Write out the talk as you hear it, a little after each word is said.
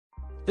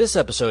This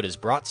episode is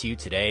brought to you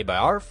today by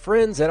our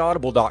friends at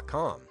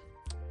Audible.com.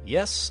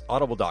 Yes,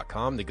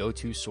 Audible.com, the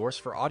go-to source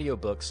for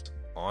audiobooks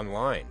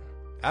online.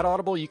 At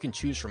Audible, you can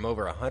choose from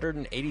over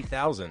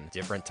 180,000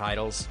 different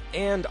titles,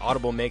 and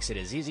Audible makes it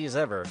as easy as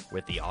ever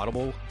with the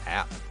Audible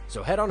app.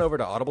 So head on over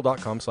to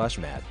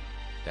audible.com/mad.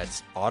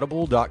 That's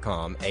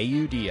audible.com,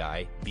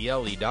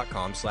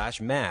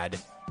 audible.com/mad,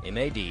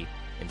 M-A-D,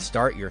 and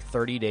start your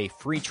 30-day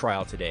free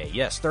trial today.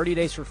 Yes, 30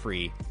 days for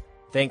free,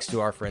 thanks to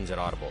our friends at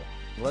Audible.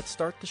 Let's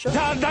start the show.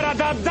 Da, da,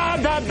 da, da,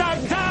 da, da,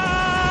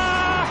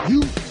 da.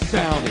 You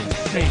sound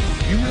insane.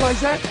 You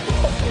realize that?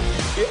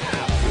 Yeah.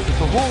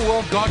 The whole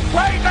world gone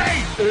crazy.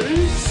 Are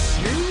you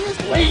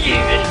serious? Ladies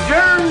and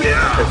germs.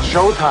 Yeah. It's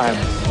showtime.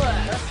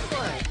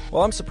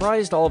 Well, I'm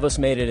surprised all of us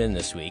made it in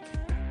this week,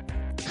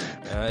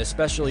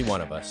 especially one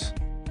of us.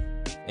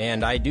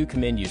 And I do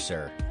commend you,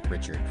 sir,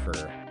 Richard,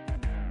 for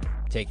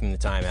taking the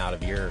time out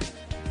of your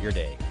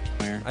day.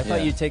 I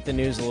thought you'd take the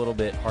news a little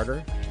bit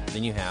harder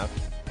than you have.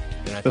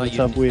 And I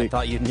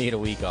thought you'd need a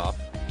week off.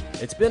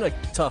 It's been a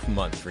tough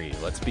month for you.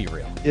 Let's be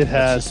real. It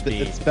has.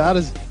 It's about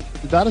as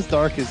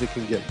dark as it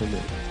can get for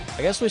me.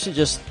 I guess we should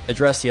just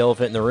address the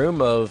elephant in the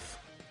room of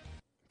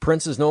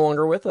Prince is no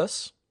longer with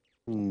us.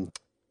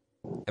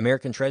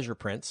 American Treasure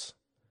Prince.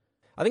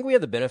 I think we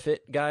have the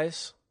benefit,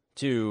 guys,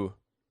 to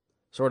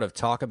sort of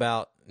talk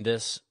about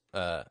this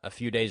a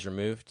few days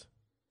removed.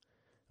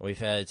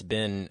 It's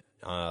been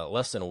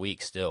less than a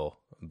week still,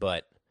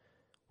 but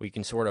we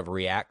can sort of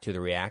react to the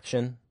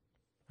reaction.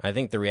 I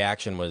think the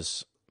reaction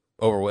was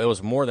it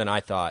was more than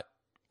I thought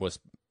was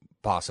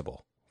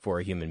possible for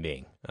a human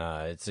being.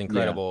 It's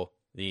incredible.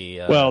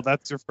 Yeah. Well,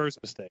 that's your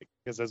first mistake,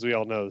 because as we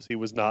all know, he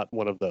was not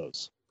one of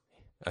those.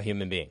 A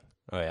human being.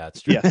 Oh, yeah,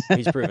 that's true. Yes.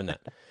 He's proven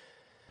that.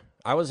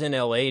 I was in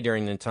L.A.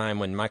 during the time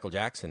when Michael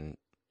Jackson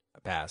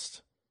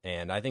passed,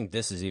 and I think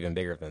this is even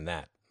bigger than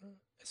that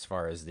as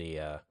far as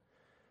the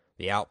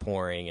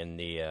outpouring and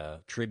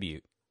the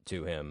tribute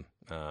to him,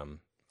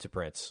 to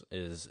Prince,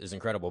 is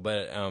incredible.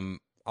 But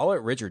I'll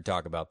let Richard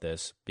talk about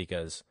this,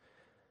 because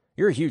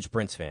you're a huge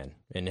Prince fan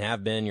and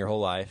have been your whole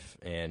life,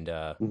 and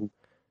and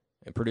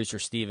producer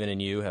Steven and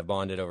you have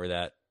bonded over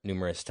that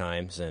numerous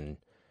times, and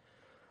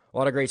a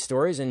lot of great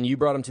stories, and you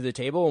brought him to the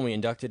table, and we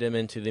inducted him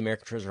into the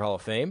American Treasure Hall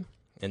of Fame,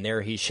 and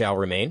there he shall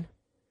remain.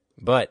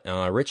 But,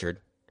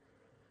 Richard,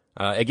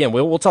 again,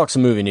 we'll talk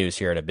some movie news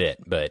here in a bit,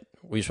 but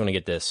we just want to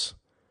get this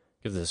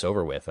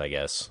over with, I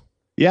guess.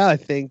 Yeah, I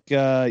think,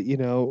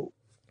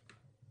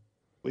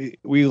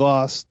 we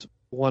lost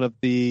one of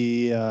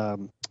the,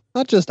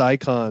 not just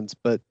icons,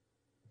 but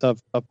of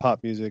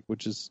pop music,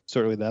 which is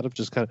certainly that of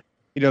just kind of,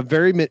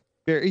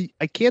 very,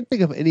 I can't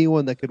think of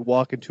anyone that could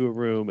walk into a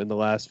room in the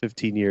last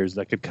 15 years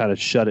that could kind of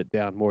shut it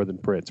down more than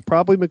Prince.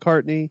 Probably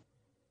McCartney,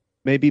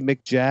 maybe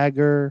Mick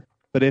Jagger,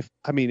 but it's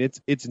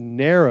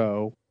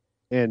narrow,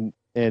 and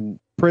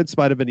Prince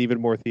might have been even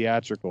more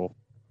theatrical.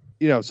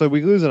 So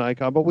we lose an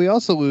icon, but we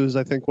also lose,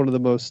 I think, one of the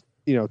most,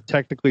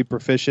 technically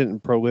proficient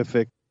and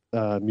prolific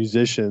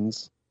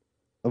musicians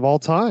of all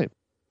time.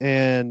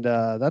 And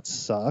that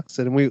sucks.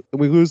 And we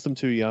lose them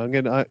too young.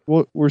 And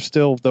we're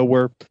still, though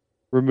we're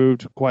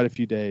removed quite a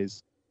few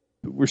days,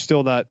 we're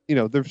still not,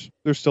 there's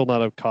still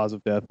not a cause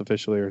of death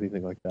officially or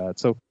anything like that.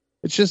 So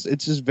it's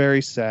just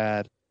very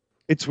sad.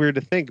 It's weird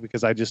to think,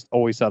 because I just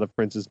always thought of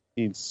Prince as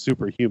being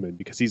superhuman,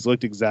 because he's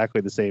looked exactly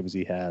the same as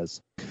he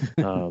has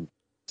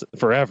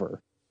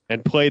forever,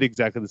 and played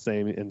exactly the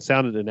same, and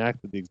sounded and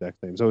acted the exact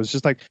same. So it's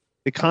just like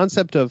the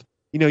concept of,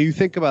 you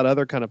think about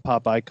other kind of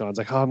pop icons,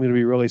 like, I'm going to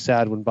be really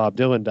sad when Bob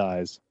Dylan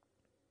dies,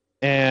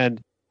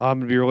 and I'm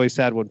going to be really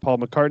sad when Paul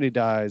McCartney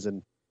dies,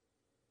 and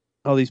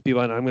all these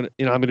people, and I'm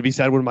going to be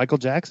sad when Michael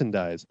Jackson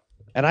dies.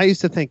 And I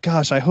used to think,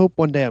 gosh, I hope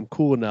one day I'm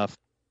cool enough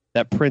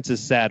that Prince is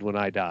sad when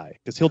I die,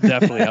 because he'll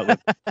definitely outlive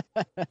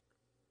me.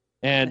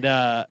 And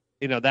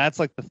that's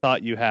like the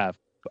thought you have.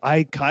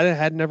 I kind of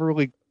had never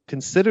really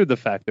considered the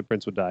fact that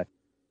Prince would die.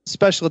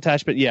 Special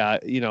attachment, yeah.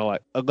 I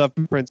love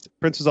Prince.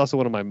 Prince was also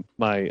one of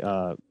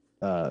my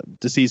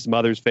deceased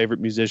mother's favorite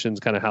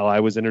musicians. Kind of how I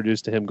was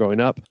introduced to him growing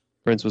up.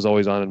 Prince was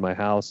always on in my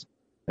house,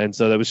 and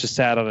so that was just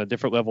sad on a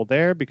different level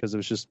there, because it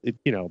was just a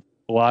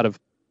lot of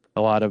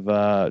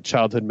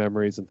childhood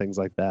memories and things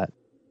like that.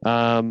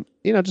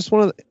 Just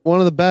one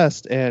of the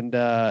best. And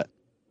the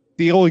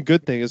only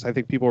good thing is, I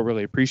think people are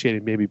really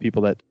appreciating, maybe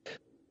people that,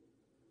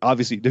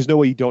 obviously there's no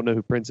way you don't know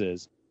who Prince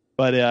is,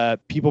 but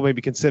people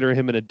maybe consider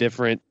him in a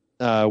different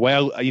way.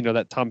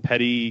 That Tom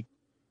Petty,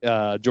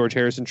 George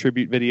Harrison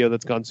tribute video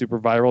that's gone super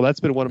viral. That's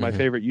been one of my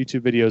favorite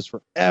YouTube videos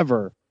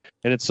forever.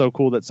 And it's so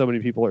cool that so many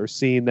people are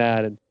seeing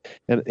that,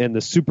 and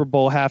the Super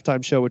Bowl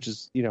halftime show, which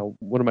is,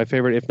 one of my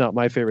favorite, if not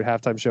my favorite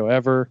halftime show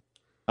ever.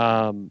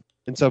 And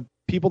so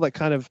people that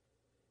kind of,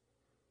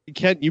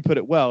 Kent, you put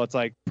it well. It's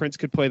like Prince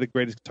could play the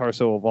greatest guitar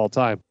solo of all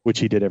time, which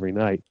he did every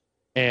night,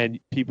 and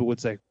people would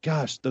say,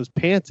 "Gosh, those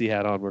pants he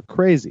had on were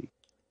crazy,"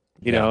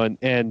 you know,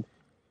 and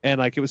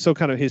like it was so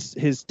kind of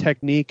his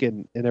technique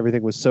and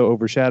everything was so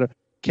overshadowed.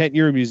 Kent,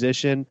 you're a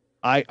musician.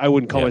 I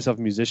wouldn't call myself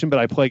a musician, but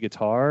I play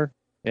guitar,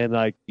 And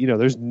like,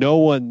 there's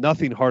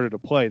nothing harder to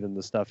play than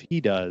the stuff he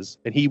does,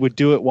 and he would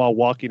do it while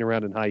walking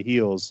around in high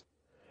heels.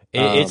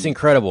 It's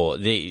incredible.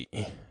 The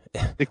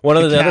one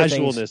of the other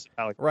things,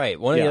 right?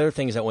 One of the other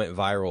things that went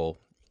viral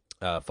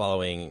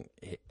following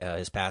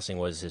his passing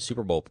was his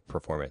Super Bowl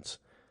performance.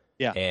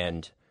 Yeah,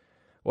 and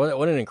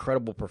what an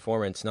incredible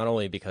performance! Not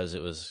only because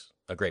it was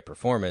a great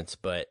performance,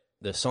 but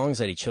the songs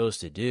that he chose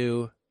to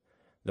do,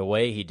 the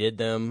way he did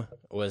them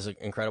was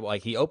incredible.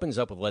 Like, he opens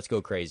up with "Let's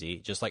Go Crazy,"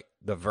 just like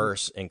the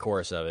verse and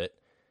chorus of it,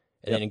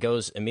 and then it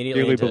goes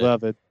immediately Dearly into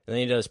Beloved. And then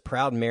he does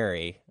 "Proud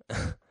Mary,"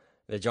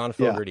 the John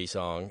Fogerty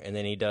song, and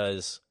then he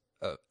does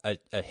a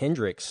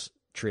Hendrix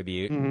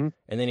tribute, and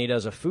then he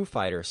does a Foo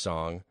Fighters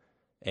song,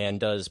 and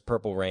does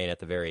 "Purple Rain" at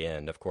the very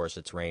end. Of course,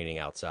 it's raining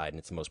outside, and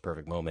it's the most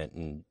perfect moment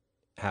in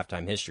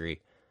halftime history.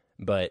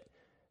 But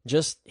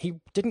he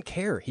didn't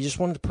care. He just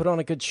wanted to put on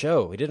a good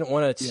show. He didn't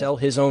want to sell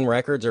his own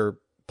records or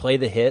play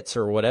the hits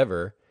or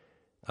whatever.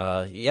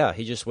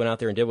 He just went out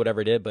there and did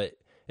whatever he did. But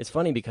it's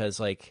funny because,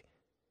 like,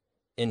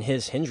 in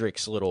his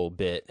Hendrix little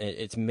bit,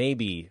 it's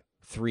maybe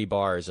 3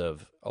 bars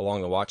of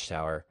 "Along the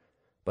Watchtower,"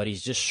 but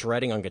he's just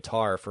shredding on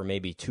guitar for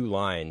maybe 2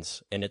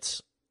 lines, and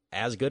it's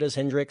as good as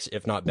Hendrix,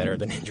 if not better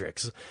than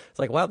Hendrix. It's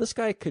like, wow, this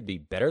guy could be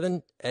better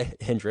than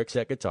Hendrix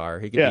at guitar.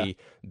 He could be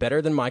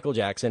better than Michael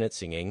Jackson at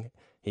singing.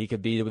 He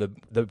could be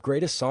the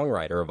greatest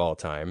songwriter of all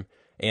time.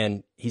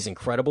 And he's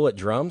incredible at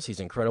drums. He's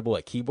incredible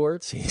at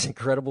keyboards. He's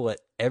incredible at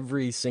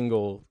every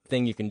single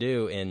thing you can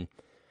do.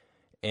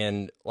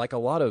 And like a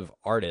lot of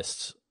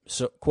artists,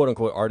 so quote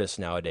unquote artists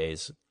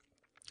nowadays,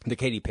 the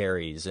Katy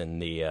Perrys and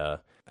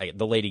the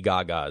Lady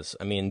Gagas,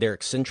 I mean, they're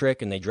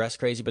eccentric and they dress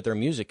crazy, but their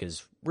music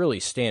is really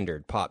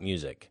standard pop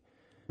music.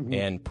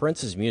 And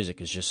Prince's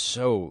music is just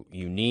so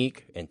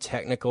unique and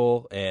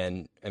technical.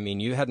 And I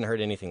mean, you hadn't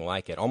heard anything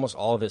like it. Almost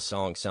all of his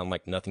songs sound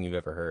like nothing you've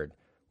ever heard,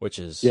 which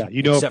is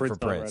except for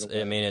Prince.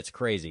 Right, I mean, it's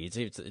crazy.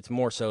 It's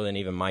more so than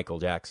even Michael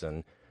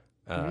Jackson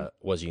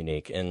was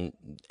unique, and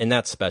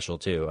that's special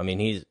too. I mean,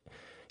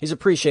 he's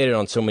appreciated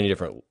on so many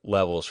different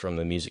levels from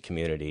the music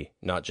community,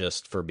 not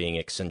just for being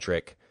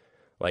eccentric.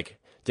 Like,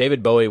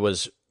 David Bowie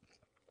was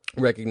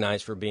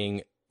recognized for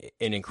being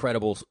an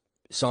incredible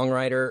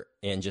songwriter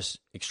and just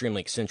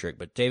extremely eccentric,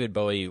 but David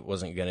Bowie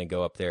wasn't going to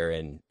go up there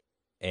and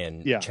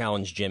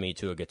challenge Jimmy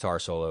to a guitar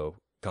solo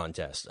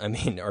contest. I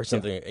mean, or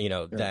something,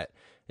 that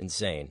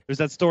insane. There's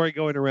that story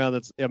going around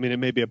it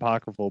may be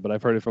apocryphal, but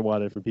I've heard it from a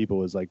lot of different people.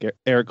 Was like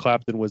Eric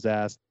Clapton was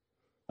asked,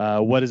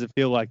 what does it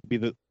feel like to be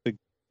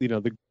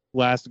the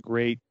last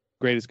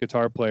greatest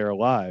guitar player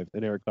alive?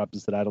 And Eric Clapton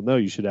said, I don't know,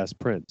 you should ask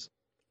Prince.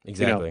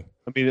 Exactly.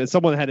 I mean,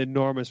 someone had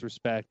enormous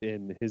respect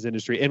in his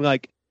industry, and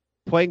like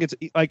playing it,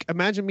 like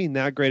imagine being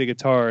that great at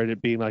guitar and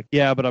it being like,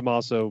 yeah, but I'm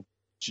also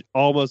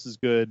almost as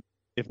good,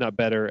 if not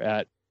better,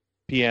 at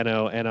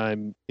piano, and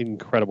I'm an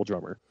incredible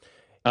drummer.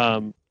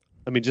 I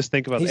mean, just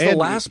think about He's the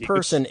last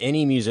person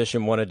any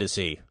musician wanted to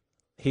see.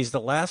 He's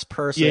the last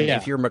person. Yeah.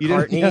 If you're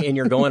McCartney and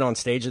you're going on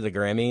stage at the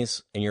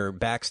Grammys and you're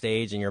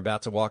backstage and you're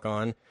about to walk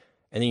on,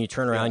 and then you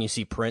turn around and you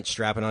see Prince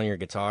strapping on your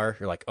guitar,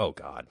 you're like, oh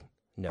God,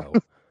 no.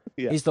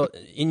 He's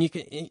and you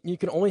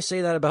can only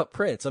say that about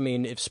Prince. I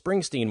mean, if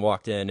Springsteen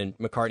walked in and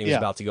McCartney was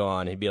about to go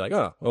on, he'd be like,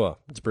 oh, well,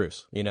 it's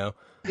Bruce, Yeah.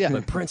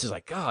 But Prince is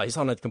like, he's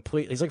on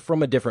he's like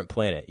from a different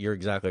planet. You're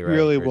exactly right. He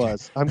really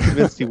was. I'm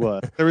convinced he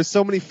was. There was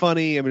so many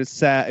funny. I mean, it's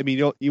sad. I mean,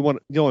 you don't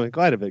want to be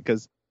glad of it,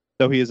 because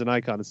though he is an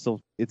icon,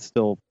 it's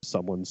still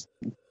someone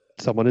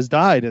has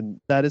died, and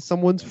that is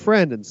someone's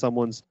friend and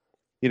someone's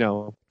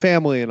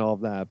family and all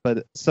of that.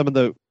 But some of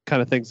the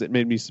kind of things that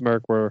made me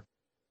smirk were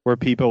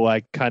people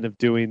like kind of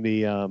doing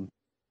the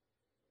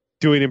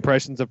doing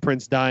impressions of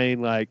Prince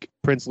dying. Like,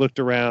 Prince looked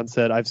around,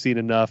 said, I've seen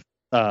enough,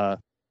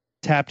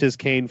 tapped his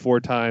cane 4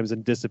 times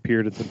and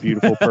disappeared into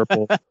beautiful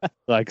purple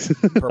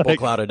purple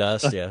cloud of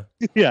dust.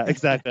 Yeah,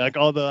 exactly. Like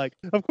all the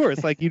of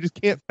course, like you just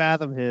can't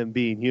fathom him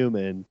being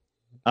human.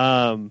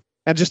 And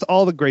just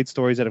all the great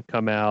stories that have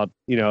come out.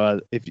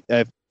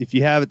 If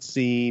you haven't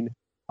seen,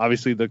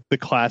 obviously the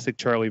classic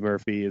Charlie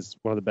Murphy is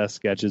one of the best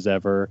sketches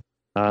ever.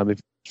 If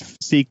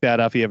seek that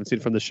up, if you haven't seen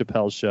it, from the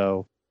Chappelle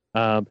Show.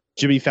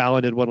 Jimmy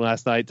Fallon did one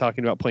last night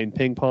talking about playing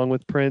ping pong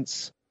with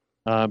Prince.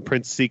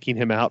 Prince seeking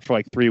him out for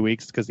like 3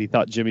 weeks because he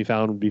thought Jimmy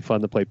Fallon would be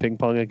fun to play ping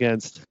pong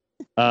against.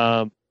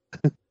 And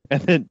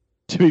then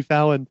Jimmy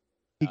Fallon,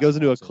 he goes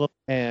into a club,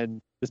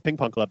 and this ping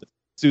pong club that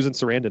Susan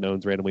Sarandon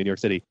owns randomly in New York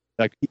City.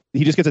 Like,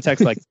 he just gets a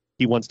text like,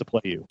 he wants to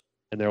play you.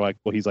 And they're like,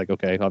 well, he's like,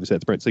 okay, obviously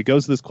that's Prince. So he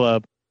goes to this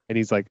club, and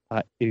he's like,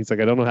 I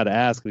don't know how to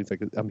ask. And he's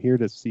like, I'm here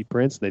to see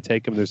Prince. And they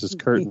take him. There's this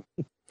curtain.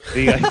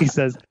 And he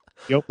says,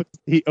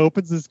 he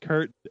opens this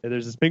curtain, and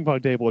there's this ping pong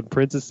table, and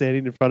Prince is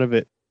standing in front of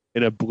it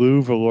in a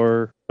blue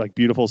velour, like,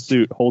 beautiful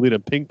suit, holding a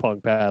ping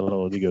pong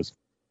paddle. And he goes,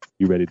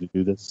 you ready to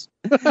do this?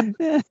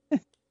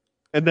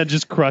 And then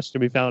just crushed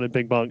Jimmy Fallon in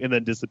ping pong, and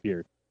then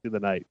disappeared through the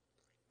night.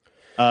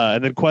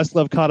 And then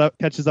Questlove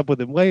catches up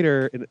with him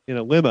later in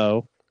a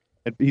limo,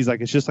 and he's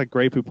like, it's just like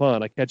Grey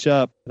Poupon. I catch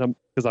up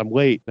because I'm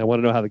late, and I want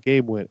to know how the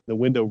game went. The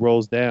window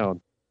rolls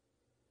down,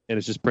 and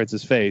it's just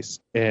Prince's face.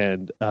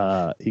 And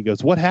he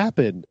goes, what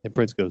happened? And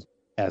Prince goes,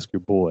 ask your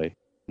boy.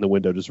 and the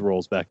window just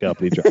rolls back up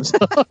and he drives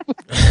off.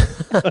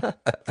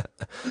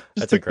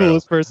 That's the incredible.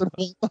 coolest person of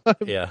all time.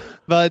 Yeah,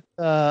 But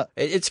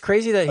it's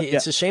crazy that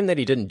it's a shame that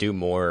he didn't do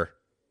more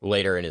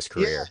later in his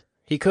career.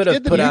 He could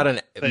have put out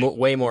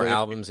way more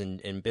albums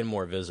and been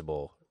more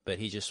visible, but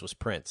he just was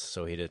Prince,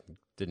 so he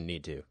didn't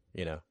need to.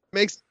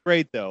 Makes it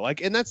great though.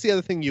 And that's the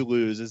other thing you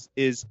lose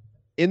is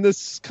in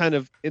this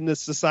in the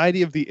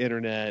society of the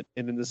internet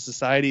and in the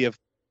society of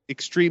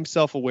extreme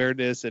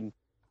self-awareness and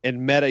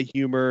meta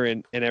humor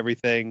and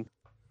everything.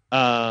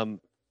 I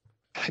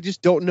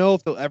just don't know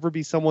if there'll ever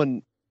be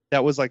someone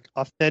that was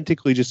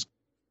authentically just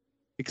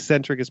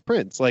eccentric as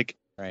Prince.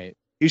 Right.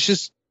 He's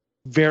just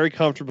very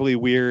comfortably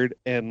weird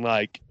and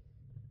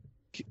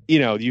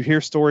you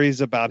hear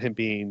stories about him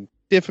being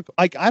difficult.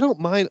 I don't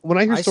mind when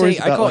I hear stories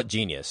about I call it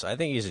genius. I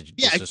think he's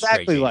just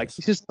exactly.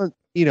 He's just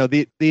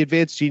the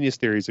Advanced Genius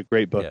Theory is a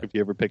great book if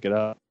you ever pick it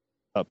up.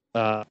 But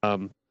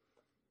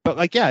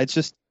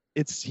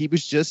he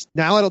was just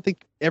now I don't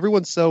think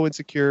everyone's so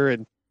insecure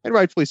and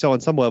rightfully so on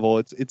some level.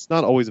 It's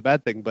not always a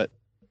bad thing, but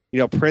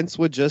Prince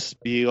would just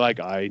be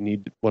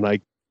the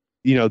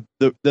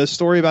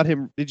story about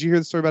him. Did you hear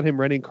the story about him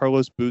renting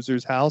Carlos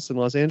Boozer's house in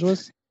Los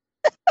Angeles?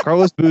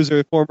 Carlos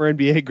Boozer, former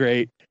NBA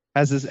great,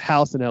 has his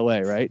house in LA,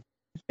 right?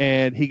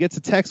 And he gets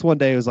a text one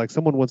day. It was like,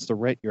 someone wants to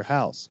rent your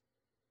house.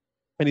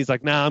 And he's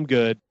like, nah, I'm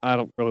good. I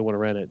don't really want to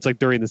rent it. It's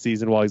during the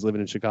season while he's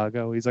living in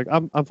Chicago. He's like,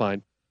 I'm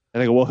fine.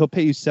 And they go, well, he'll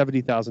pay you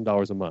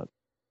 $70,000 a month.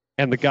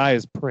 And the guy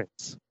is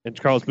Prince. And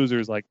Carlos Boozer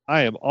is like,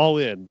 I am all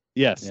in.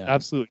 Yes,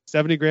 absolutely.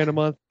 70 grand a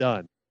month,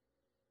 done.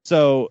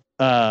 So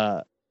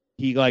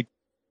he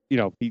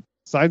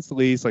signs the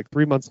lease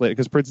 3 months later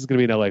because Prince is going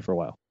to be in LA for a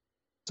while.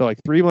 So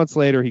 3 months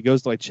later, he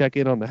goes to check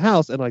in on the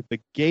house, and the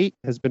gate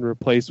has been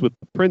replaced with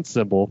the Prince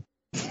symbol.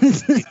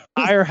 The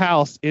entire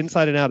house,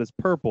 inside and out, is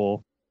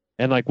purple,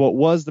 and what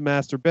was the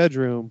master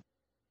bedroom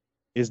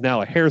is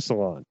now a hair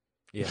salon.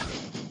 Yeah.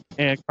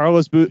 And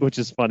Carlos Boozer, which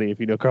is funny if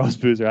you know Carlos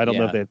Boozer. I don't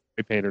know if they had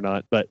spray paint or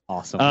not, but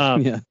awesome.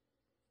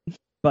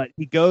 But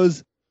he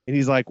goes and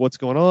he's like, "What's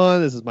going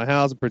on? This is my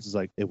house." And Prince is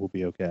like, "It will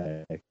be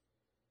okay."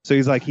 So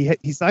he's like,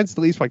 he signs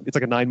the lease for it's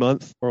a 9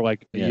 month or a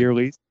year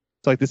lease.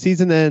 So the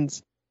season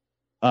ends.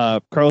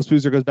 Carlos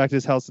Boozer goes back to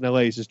his house in LA.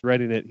 He's just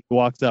renting it. He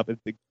walks up.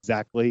 It's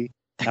exactly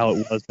how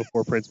it was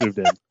before Prince moved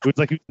in. It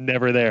was he was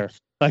never there.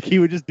 He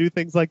would just do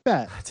things like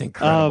that. That's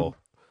incredible.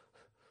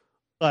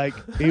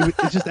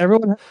 It's just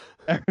everyone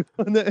that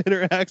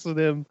interacts with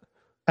him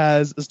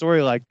has a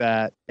story like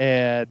that,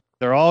 and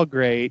they're all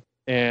great.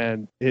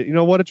 And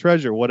what a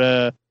treasure. What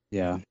and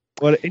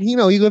he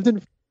lived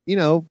in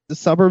the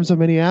suburbs of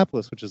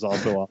Minneapolis, which is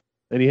also awesome.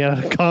 And he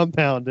had a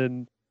compound,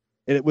 and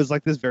it was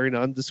this very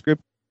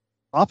nondescript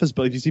office.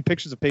 But if you see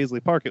pictures of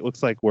Paisley Park, it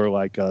looks like where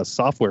a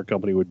software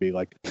company would be,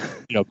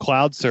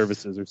 cloud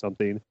services or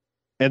something.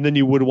 And then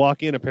you would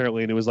walk in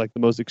apparently, and it was the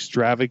most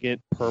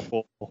extravagant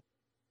purple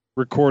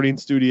recording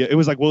studio. It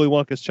was Willy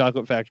Wonka's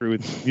chocolate factory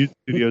with music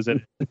studios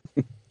in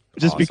it.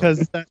 Just awesome.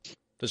 Because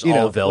just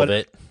all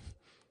velvet.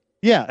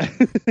 Yeah,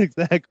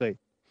 exactly.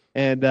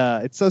 And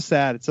it's so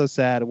sad. It's so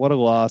sad. And what a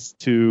loss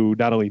to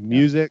not only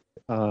music,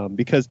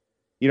 because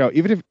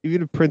even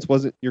if Prince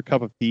wasn't your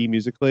cup of tea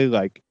musically,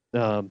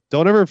 don't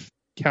ever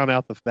count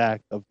out the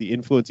fact of the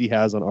influence he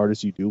has on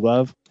artists you do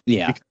love.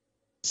 Yeah. Because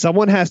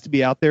someone has to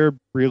be out there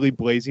really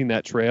blazing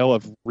that trail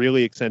of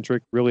really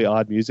eccentric, really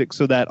odd music,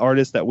 so that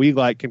artists that we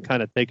like can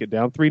kind of take it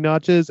down 3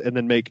 notches and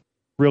then make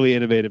really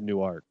innovative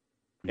new art.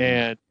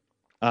 Mm-hmm.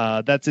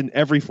 And that's in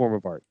every form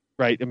of art,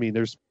 right? I mean,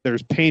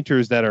 there's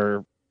painters that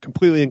are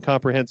completely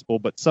incomprehensible,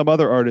 but some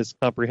other artist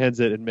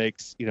comprehends it and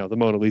makes the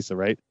Mona Lisa,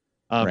 right?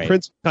 Right.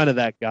 Prince was kind of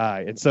that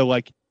guy, and so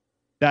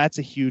that's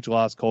a huge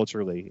loss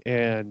culturally,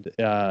 and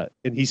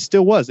he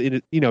still was.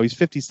 He's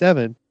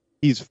 57.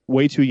 He's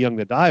way too young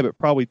to die, but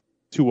probably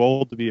too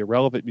old to be a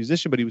relevant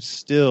musician. But he was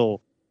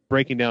still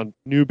breaking down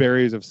new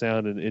barriers of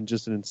sound and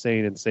just an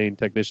insane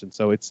technician.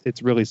 So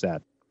it's really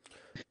sad.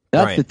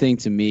 That's the thing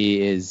to me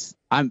is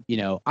I've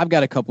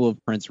got a couple of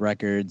Prince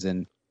records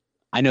and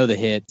I know the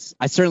hits.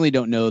 I certainly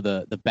don't know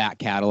the back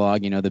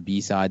catalog, the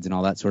B-sides and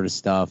all that sort of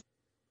stuff.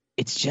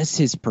 It's just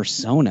his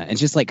persona.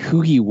 It's just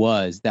who he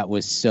was that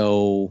was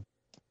so.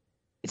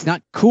 It's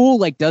not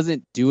cool.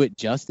 Doesn't do it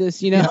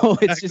justice. No,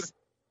 it's just.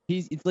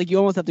 It's you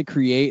almost have to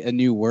create a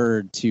new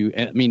word to.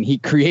 I mean, he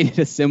created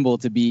a symbol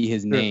to be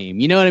his name.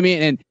 You know what I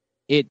mean? And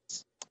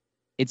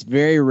it's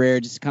very rare.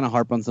 Just to kind of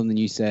harp on something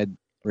you said,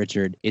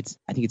 Richard. I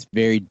think it's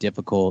very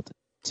difficult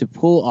to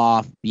pull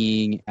off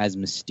being as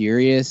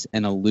mysterious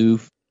and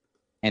aloof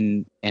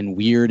and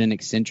weird and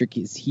eccentric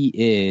as he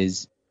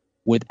is,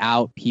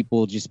 without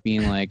people just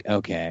being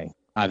okay,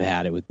 I've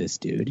had it with this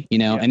dude,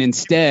 And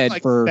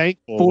instead, for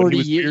 40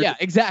 years,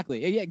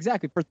 exactly.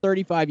 For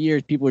 35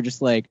 years, people are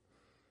just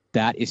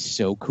that is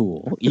so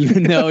cool,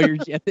 even though you're,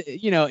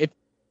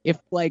 if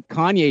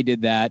Kanye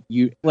did that,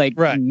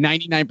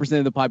 99%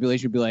 of the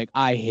population would be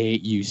I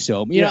hate you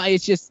so much.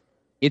 It's just,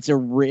 it's a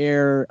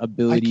rare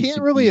ability. I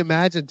can't really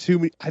imagine too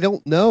many. I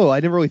don't know. I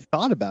never really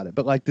thought about it,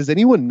 but does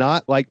anyone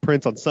not like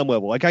Prince on some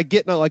level? I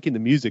get not liking the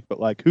music,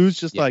 but who's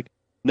just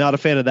not a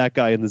fan of that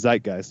guy in the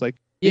zeitgeist?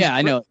 Yeah,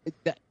 I know.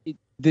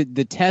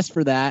 The test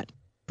for that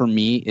for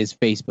me is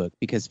Facebook,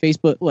 because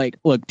Facebook, like,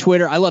 look,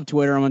 Twitter. I love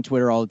Twitter. I'm on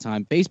Twitter all the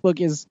time. Facebook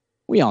is,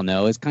 we all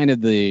know, is kind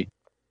of the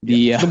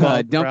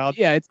mom crowd.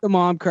 Yeah, it's the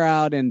mom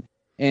crowd,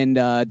 and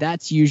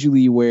that's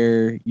usually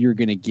where you're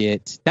gonna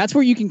get. That's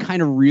where you can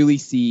kind of really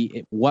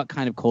see what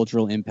kind of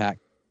cultural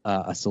impact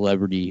a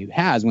celebrity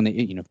has when they,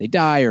 if they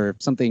die or if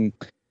something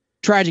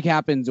tragic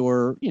happens,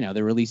 or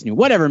they release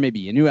whatever it may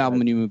be, a new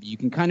album, a new movie. You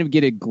can kind of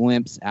get a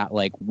glimpse at,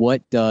 like,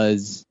 what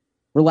does,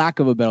 for lack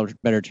of a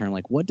better term,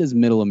 like, what does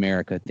middle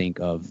America think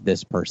of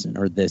this person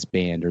or this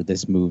band or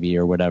this movie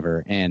or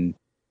whatever. And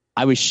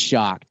I was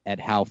shocked at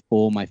how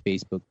full my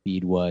Facebook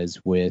feed was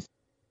with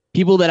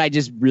people that I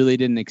just really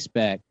didn't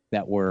expect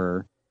that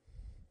were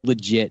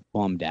legit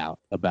bummed out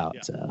about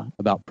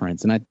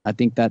Prince. And I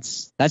think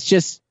that's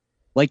just,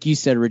 like you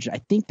said, Richard,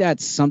 I think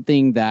that's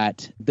something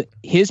that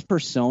his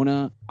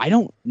persona, I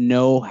don't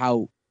know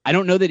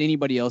that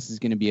anybody else is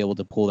going to be able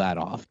to pull that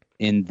off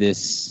in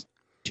this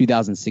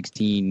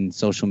 2016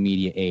 social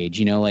media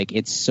age. Like,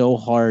 it's so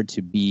hard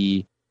to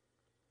be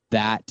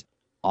that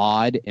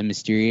odd and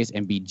mysterious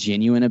and be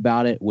genuine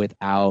about it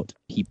without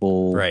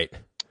people. Right.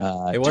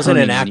 It wasn't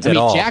an act at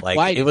all. Jack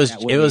White it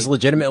was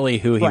legitimately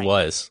who he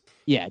was.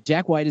 Yeah,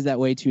 Jack White is that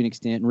way to an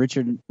extent.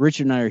 Richard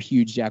and I are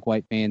huge Jack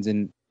White fans,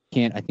 and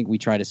I think we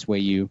try to sway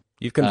you.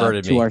 You've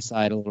converted to me our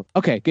side a little.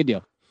 Okay, good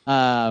deal.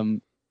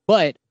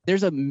 But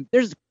there's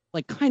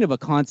like kind of a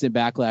constant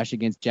backlash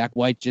against Jack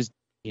White. Just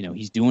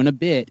he's doing a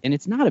bit, and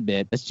it's not a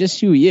bit. That's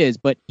just who he is.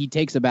 But he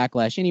takes a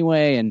backlash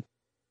anyway, and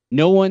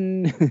no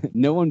one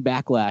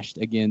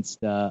backlashed against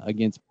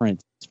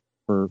Prince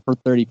for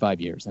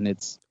 35 years, and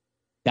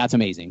that's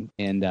amazing,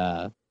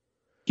 and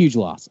huge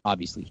loss,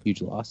 obviously,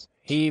 huge loss.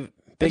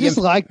 I just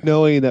like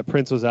knowing that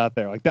Prince was out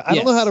there. Like that, I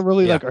don't know how to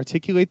really like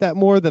articulate that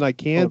more than I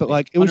can, but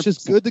like it was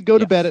just good to go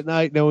to bed at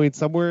night knowing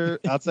somewhere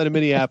outside of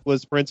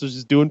Minneapolis, Prince was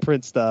just doing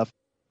Prince stuff,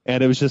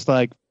 and it was just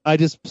like I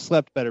just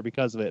slept better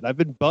because of it. I've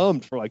been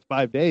bummed for like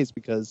 5 days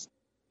because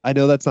I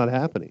know that's not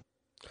happening.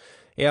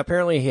 Yeah,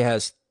 apparently he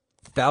has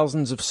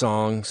thousands of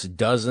songs,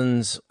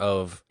 dozens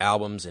of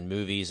albums and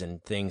movies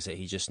and things that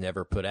he just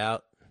never put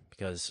out,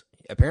 because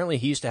apparently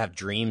he used to have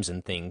dreams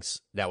and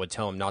things that would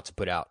tell him not to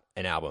put out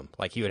an album.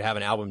 Like, he would have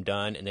an album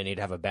done and then he'd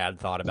have a bad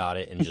thought about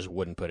it and just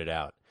wouldn't put it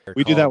out.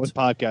 We do that with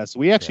podcasts.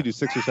 We actually do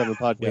 6 or 7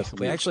 podcasts.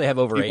 We actually have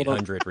over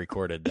 800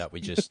 recorded that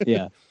we just...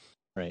 Yeah,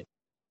 right.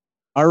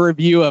 Our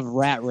review of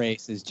Rat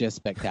Race is just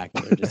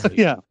spectacular.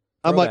 Yeah.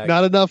 I'm like,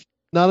 not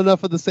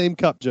enough of the same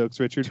cup jokes,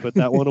 Richard. Put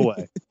that one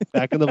away.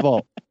 Back in the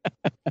vault.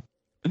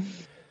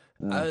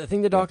 I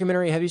think the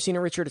documentary, have you seen it,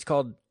 Richard? It's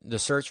called The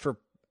Search for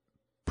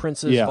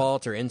Prince's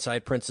Vault, or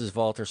Inside Prince's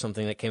Vault, or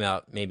something, that came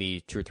out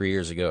maybe 2 or 3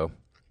 years ago.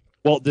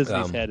 Walt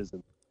Disney's head is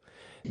in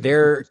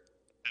there.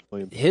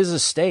 His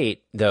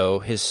estate, though,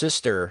 his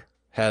sister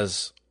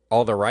has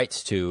all the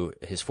rights to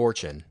his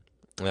fortune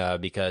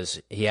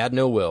because he had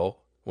no will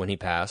when he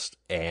passed,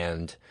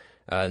 and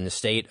in the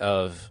state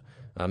of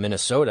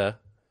Minnesota,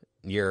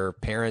 your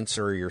parents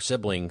or your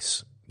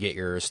siblings get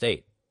your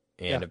estate,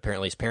 and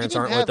apparently his parents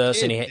aren't with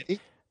us, and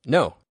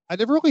no. I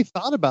never really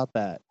thought about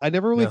that. I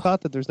never really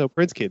thought that there's no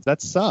Prince kids.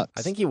 That sucks.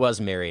 I think he was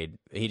married.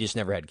 He just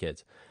never had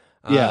kids.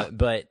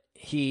 But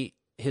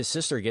his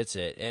sister gets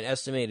it, an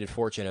estimated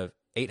fortune of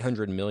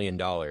 $800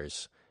 million,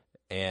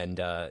 and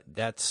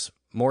that's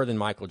more than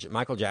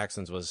Michael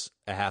Jackson's was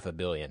 $500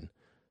 million.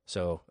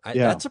 So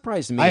that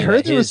surprised me. I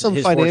heard there was some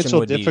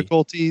financial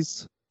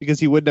difficulties because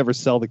he would never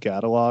sell the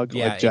catalog.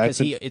 Yeah, like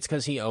Jackson.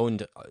 because he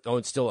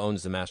still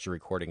owns the master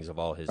recordings of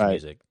all his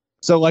music.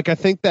 So like I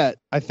think that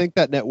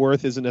net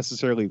worth isn't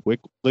necessarily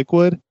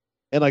liquid,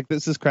 and like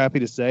this is crappy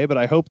to say, but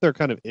I hope there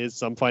kind of is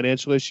some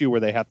financial issue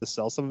where they have to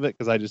sell some of it,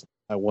 because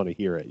I want to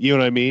hear it. You know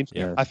what I mean?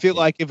 Yeah. I feel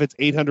like if it's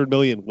 800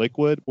 million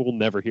liquid, we'll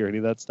never hear any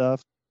of that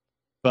stuff.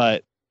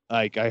 But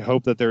like I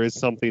hope that there is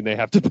something they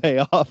have to pay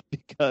off,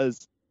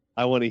 because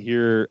I want to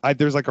hear.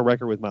 There's like a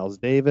record with Miles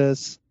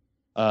Davis.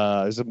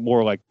 There's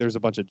a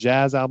bunch of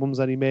jazz albums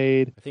that he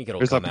made. I think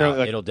it'll come out.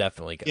 Like, it'll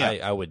definitely. Yeah,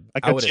 I would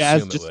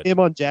jazz, assume it just would. him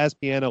on jazz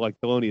piano, like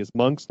Thelonious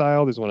Monk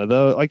style. There's one of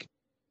those. Like,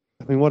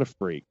 I mean, what a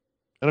freak!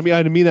 And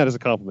I mean that as a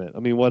compliment. I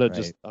mean, what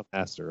just a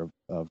master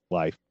of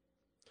life.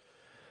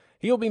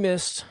 He'll be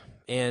missed,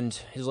 and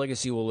his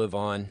legacy will live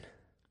on.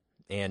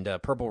 And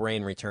Purple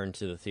Rain returned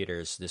to the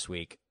theaters this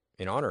week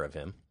in honor of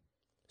him.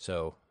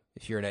 So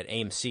if you're at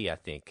AMC, I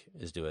think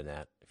is doing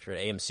that. If you're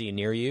at AMC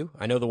near you,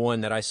 I know the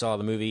one that I saw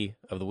the movie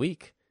of the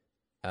week,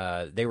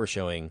 they were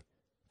showing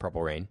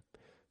Purple Rain.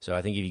 So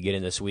I think if you get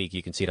in this week,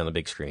 you can see it on the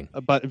big screen.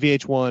 But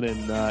VH1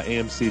 and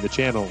AMC, the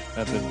channel,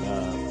 have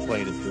been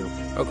playing it through.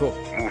 Oh, cool.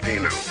 Movie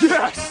news.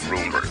 Yes!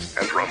 Rumors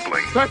and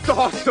rumblings. That's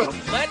awesome!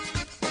 Let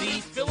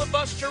the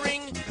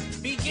filibustering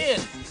begin.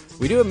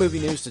 We do have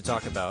movie news to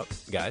talk about,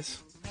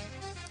 guys.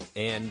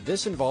 And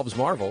this involves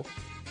Marvel.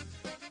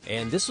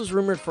 And this was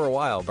rumored for a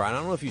while, Brian. I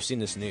don't know if you've seen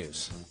this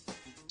news.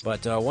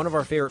 But one of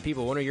your favorite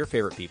people,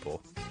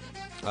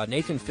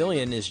 Nathan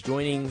Fillion, is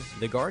joining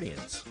the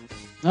Guardians.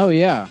 Oh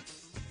yeah,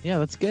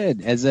 that's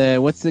good. As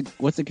what's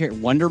the character?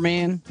 Wonder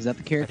Man? Is that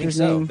the character's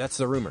name? name? That's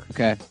the rumor.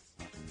 Okay.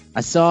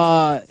 I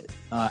saw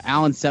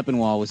Alan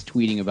Sepinwall was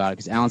tweeting about it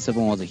because Alan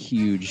Sepinwall is a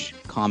huge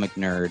comic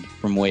nerd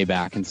from way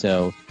back, and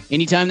so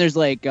anytime there's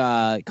like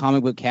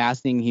comic book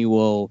casting, he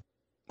will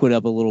put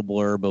up a little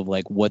blurb of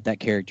like what that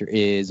character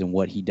is and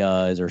what he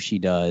does or she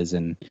does,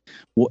 and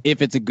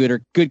if it's a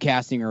good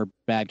casting or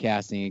bad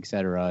casting,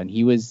 etc. And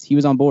he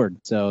was on board,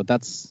 so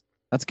that's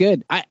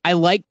good. I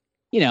like,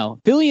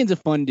 Fillion's a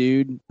fun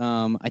dude.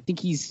 I think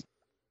he's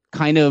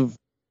kind of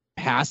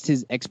past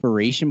his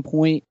expiration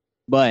point,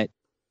 but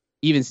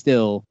even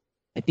still,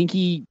 I think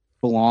he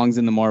belongs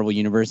in the Marvel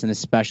universe and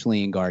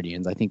especially in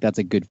Guardians. I think that's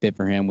a good fit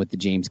for him with the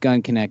James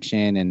Gunn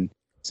connection. And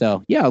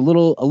so, yeah, a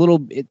little,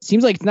 it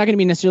seems like it's not going to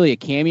be necessarily a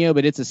cameo,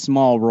 but it's a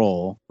small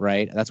role,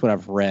 right? That's what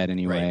I've read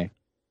anyway.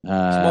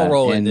 Right. Small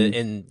role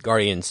in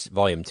Guardians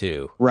Volume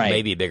 2. Right.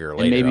 Maybe bigger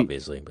later,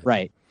 obviously. But.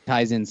 Right.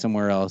 Ties in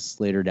somewhere else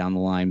later down the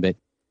line. But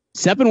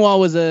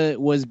Sepinwall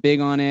was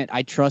big on it.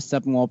 I trust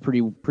Sepinwall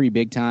pretty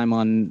big time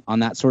on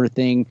that sort of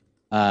thing.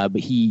 But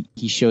he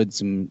showed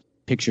some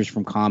pictures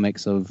from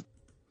comics of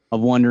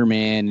Wonder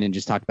Man and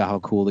just talked about how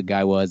cool the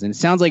guy was. And it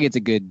sounds like it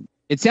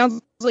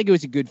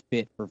was a good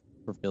fit for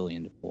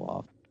Fillion to pull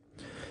off.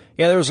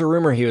 Yeah, there was a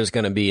rumor he was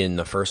going to be in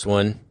the first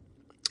one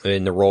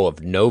in the role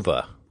of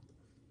Nova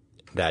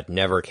that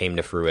never came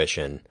to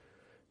fruition,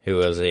 who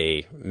was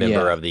a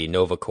member of the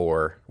Nova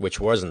Corps, which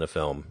was in the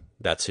film.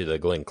 That's who the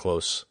Glenn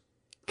Close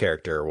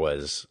character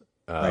was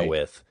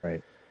with.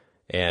 Right.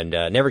 And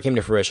never came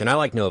to fruition. I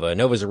like Nova.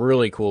 Nova's a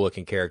really cool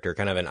looking character,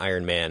 kind of an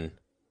Iron Man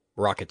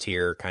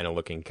Rocketeer kind of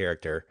looking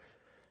character.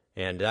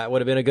 And that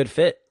would have been a good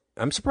fit.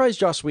 I'm surprised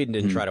Joss Whedon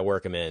didn't try to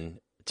work him in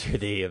to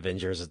the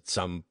Avengers at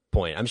some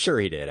point. I'm sure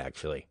he did,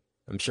 actually.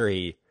 I'm sure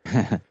he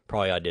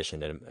probably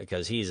auditioned him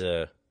because he's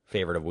a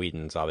favorite of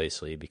Whedon's,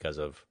 obviously, because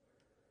of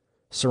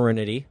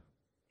Serenity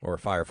or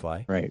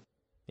Firefly. Right.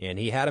 And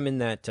he had him in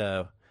that,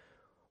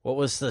 what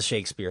was the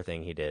Shakespeare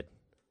thing he did?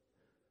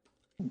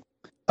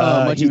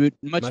 Much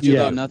Ado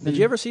About Nothing. Did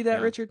you ever see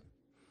that, Richard?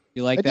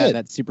 You like that?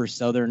 That super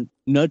southern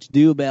Much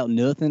Ado About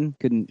Nothing?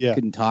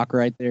 Couldn't talk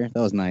right there.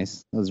 That was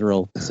nice. That was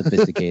real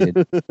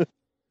sophisticated.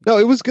 No,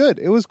 it was good.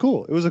 It was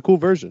cool. It was a cool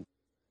version.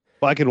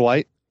 Black and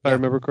white, if I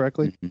remember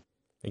correctly. Mm-hmm.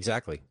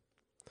 Exactly.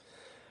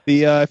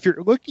 The if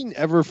you're looking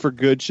ever for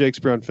good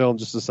Shakespeare on film,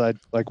 just aside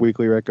like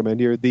weekly recommend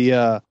here,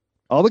 the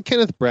all the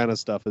Kenneth Branagh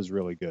stuff is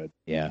really good.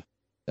 Yeah.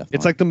 Definitely.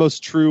 It's like the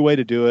most true way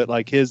to do it.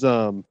 Like his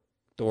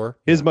Thor.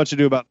 His Much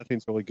Ado About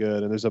Nothing's really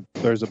good, and there's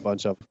a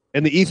bunch of,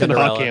 and the Ethan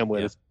Hawke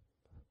Hamlet is,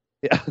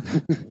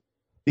 the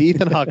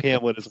Ethan Hawke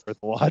Hamlet is worth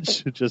a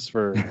watch just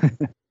for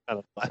kind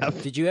of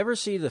laugh. Did you ever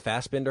see the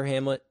Fassbender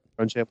Hamlet?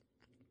 Macbeth.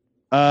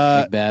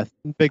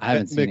 I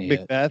haven't seen it yet.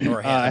 Macbeth.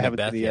 Or I haven't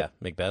seen it yet. Yeah,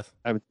 Macbeth.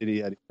 I haven't seen it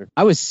yet either.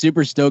 I was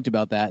super stoked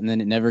about that, and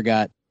then it never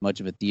got much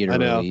of a theater I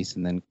know. release,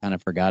 and then kind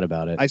of forgot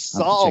about it. I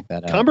saw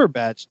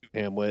Cumberbatch do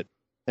Hamlet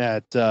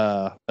at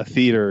a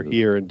theater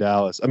here in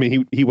Dallas. I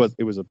mean, it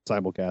was a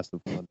simulcast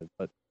of London,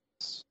 but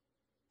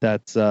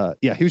that's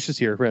he was just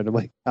here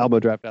randomly. Alamo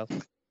Draft House.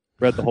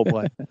 Read the whole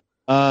play.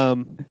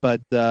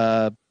 But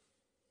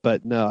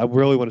no, I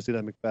really want to see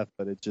that Macbeth,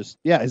 but it just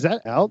is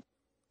that out?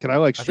 Can I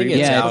like stream I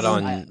think it's it? out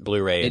on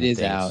Blu-ray. It is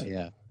things. out,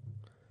 yeah.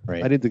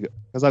 Right. I need to go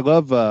because I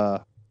love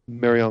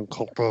Marion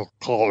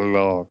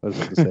Cotillard. I was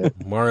going to say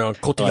it. Marion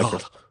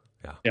Cotillard.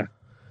 Yeah.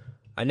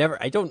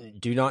 I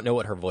do not know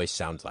what her voice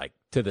sounds like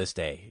to this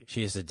day.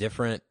 She is a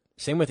different.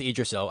 Same with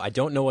Idris Elba. I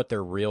don't know what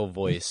their real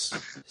voice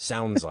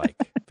sounds like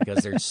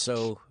because they're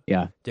so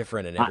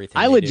different in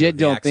everything. I legit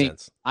don't think.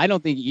 I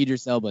don't think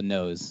Idris Elba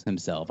knows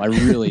himself. I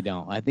really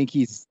don't. I think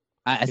he's.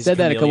 I said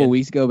that a couple chameleon.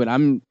 weeks ago, but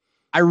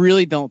I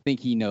really don't think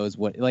he knows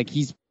what. Like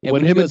he's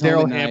When him and goes home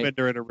Daryl at night, Hammond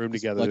are in a room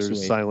together, they're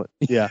just fluctuate. silent.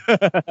 Yeah.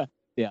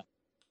 Yeah.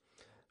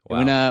 Wow.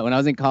 When I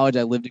was in college,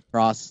 I lived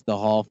across the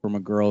hall from a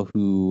girl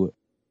who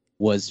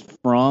was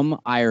from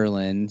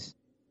Ireland,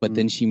 but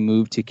then she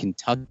moved to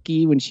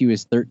Kentucky when she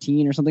was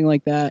 13 or something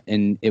like that,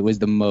 and it was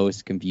the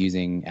most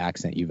confusing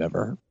accent you've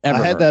ever I had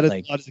heard. that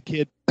Like, as a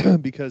kid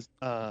because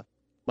my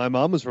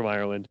mom was from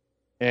Ireland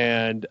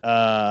and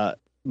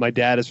my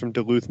dad is from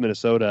Duluth,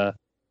 Minnesota,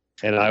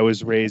 and I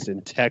was raised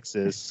in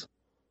Texas.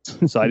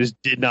 So I just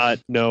did not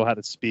know how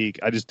to speak.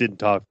 I just didn't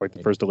talk for like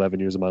the first 11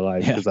 years of my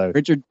life.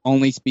 Richard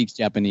only speaks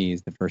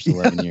Japanese the first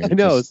 11 years. I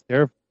know, just it's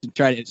terrible. to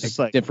try to Just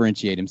like-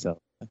 differentiate himself.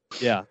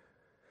 Yeah.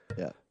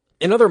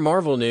 In other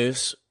Marvel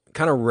news,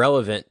 kind of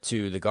relevant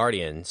to the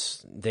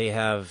Guardians, they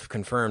have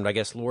confirmed, I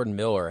guess Lord and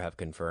Miller have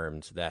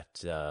confirmed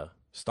that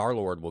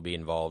Star-Lord will be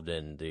involved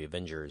in the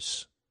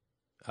Avengers,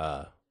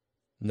 I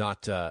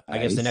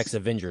guess the next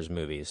Avengers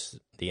movies,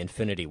 the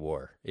Infinity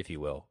War, if you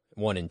will,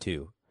 1 and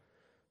 2.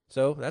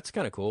 So that's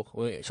kind of cool.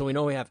 So we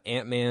know we have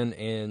Ant-Man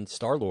and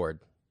Star-Lord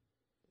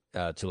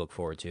to look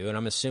forward to, and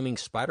I'm assuming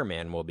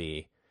Spider-Man will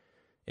be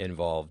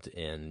involved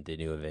in the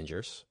new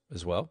Avengers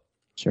as well.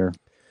 Sure.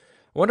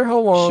 I wonder how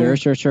long.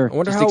 Sure. I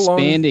wonder Just how long.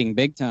 expanding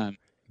big time.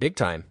 Big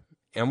time.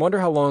 And I wonder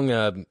how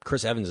long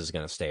Chris Evans is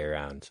going to stay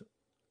around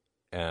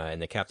in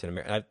the Captain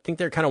America. I think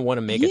they kind of want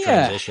to make a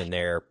transition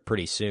there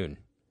pretty soon.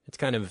 It's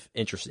kind of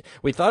interesting.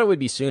 We thought it would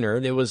be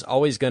sooner. There was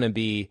always going to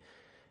be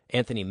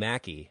Anthony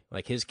Mackie,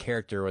 like his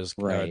character was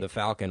Right. the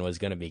Falcon was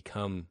going to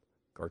become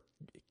or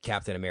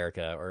Captain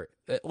America, or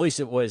at least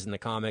it was in the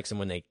comics. And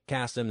when they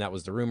cast him, that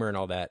was the rumor and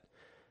all that.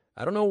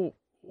 I don't know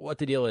what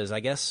the deal is. I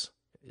guess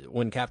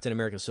when Captain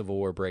America: Civil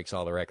War breaks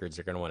all the records,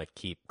 they're going to want to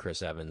keep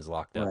Chris Evans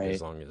locked up Right.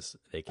 as long as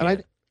they can.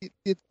 And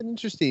it's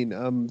interesting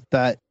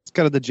that it's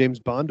kind of the James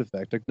Bond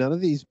effect. Like none of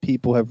these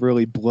people have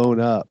really blown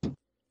up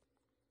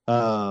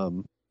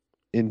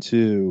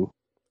into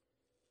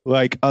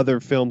like other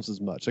films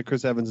as much. Like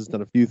Chris Evans has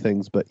done a few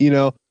things, but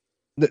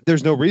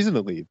there's no reason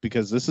to leave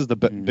because this is the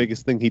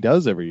biggest thing he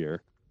does every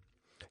year.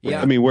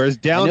 Yeah, I mean, whereas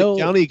know-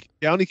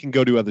 Downey can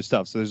go do other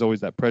stuff, so there's always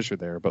that pressure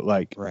there. But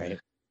like, Right.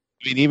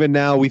 I mean, even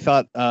now we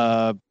thought,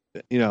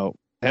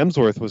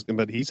 Hemsworth was,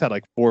 but he's had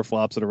like 4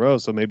 flops in a row,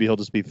 so maybe he'll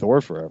just be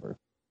Thor forever.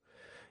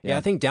 Yeah,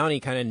 I think Downey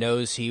kind of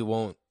knows he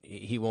won't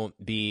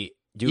do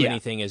Yeah.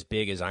 anything as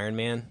big as Iron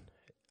Man.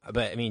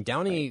 But I mean,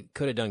 Downey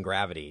could have done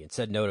Gravity and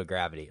said no to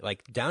Gravity.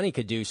 Like Downey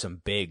could do some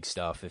big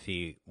stuff if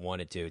he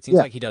wanted to. It seems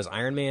like he does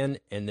Iron Man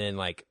and then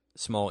like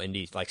small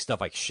indie like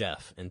stuff like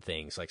Chef and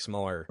things like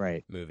smaller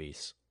Right.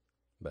 movies.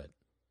 But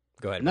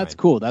go ahead. And that's Ryan.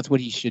 cool. That's what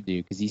he should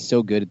do because he's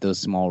so good at those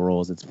small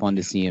roles. It's fun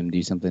to see him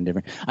do something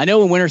different. I know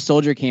when Winter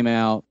Soldier came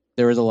out,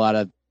 there was a lot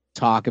of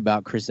talk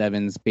about Chris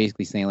Evans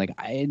basically saying like,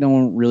 I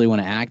don't really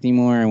want to act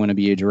anymore. I want to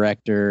be a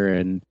director.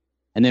 And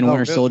then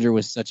Winter really? Soldier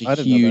was such I a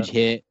didn't know huge that.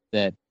 hit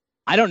that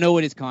I don't know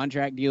what his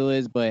contract deal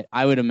is, but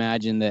I would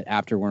imagine that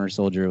after Winter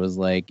Soldier it was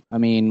like, I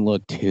mean,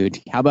 look, dude,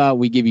 how about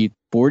we give you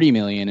 $40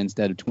 million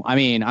instead of 20? I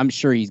mean, I'm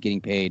sure he's getting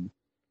paid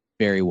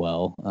very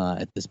well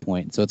at this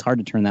point. So it's hard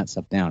to turn that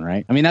stuff down,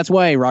 right? I mean, that's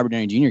why Robert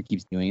Downey Jr.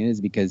 keeps doing it, is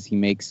because he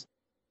makes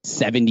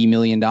 $70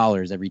 million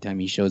every time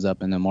he shows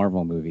up in a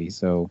Marvel movie.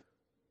 So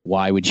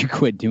why would you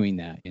quit doing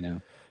that,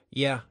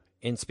 Yeah,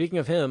 and speaking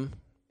of him,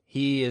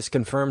 he is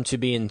confirmed to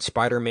be in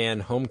Spider-Man: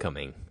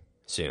 Homecoming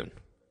soon.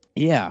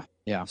 Yeah.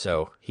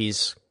 So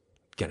he's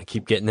gonna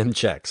keep getting them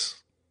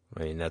checks.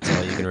 I mean, that's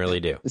all you can really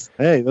do.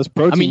 Hey, those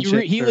protein. I mean,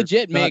 chicks he are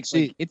legit not makes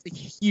cheap. it's a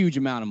huge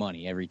amount of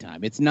money every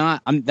time. It's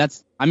not.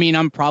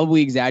 I'm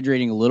probably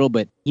exaggerating a little,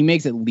 but he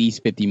makes at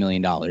least $50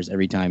 million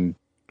every time.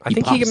 I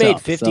think he pops made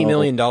up, $50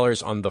 million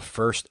on the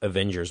first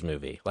Avengers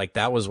movie. Like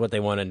that was what they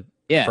wanted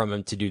Yeah. from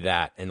him to do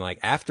that. And like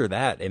after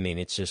that, I mean,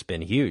 it's just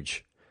been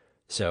huge.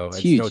 So It's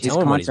it's huge. no His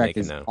telling what he's contract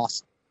making is now.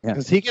 awesome. Yeah,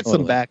 Because he gets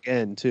totally. some back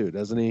end too,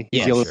 doesn't he?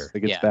 Yeah, he sure.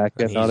 gets Yeah. back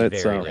end He's on it.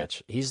 very So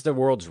rich. He's the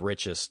world's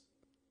richest,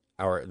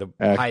 or the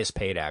Act- highest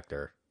paid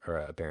actor,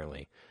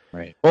 apparently.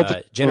 Right.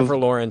 Jennifer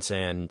Lawrence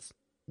and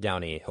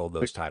Downey hold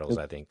those titles,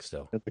 I think,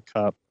 still at the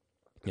cup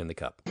in the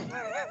cup.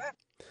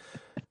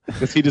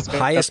 because he just got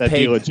highest that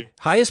deal at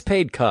highest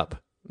paid cup.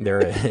 There,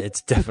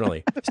 it's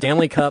definitely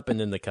Stanley Cup and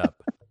then the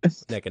cup,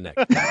 neck and neck.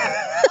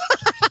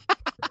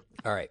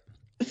 All right.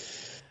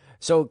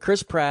 So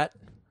Chris Pratt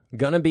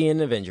gonna be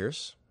in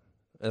Avengers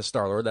as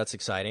Star-Lord. That's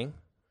exciting.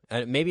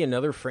 And maybe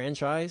another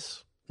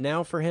franchise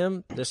now for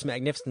him. This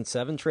Magnificent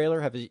Seven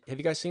trailer. Have you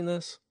guys seen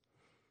this?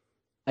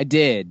 I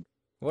did.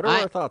 What are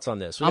our thoughts on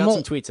this? We I'm got a-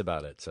 some tweets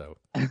about it. So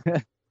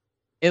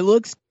It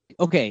looks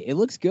okay. It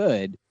looks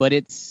good, but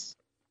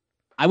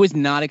I was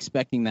not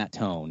expecting that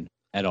tone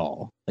at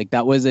all. Like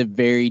that was a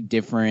very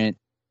different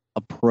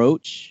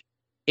approach.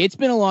 It's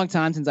been a long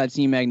time since I've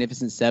seen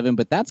Magnificent Seven,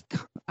 but that's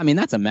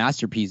a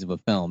masterpiece of a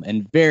film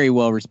and very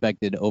well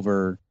respected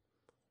over,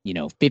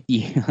 50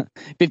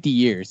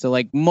 years. So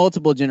like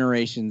multiple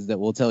generations that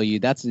will tell you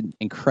that's an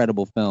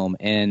incredible film.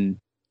 And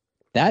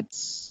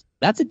that's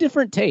a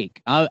different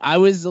take. I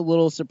was a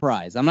little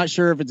surprised. I'm not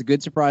sure if it's a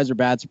good surprise or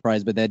bad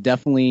surprise, but that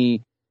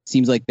definitely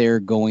seems like they're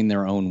going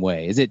their own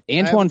way. Is it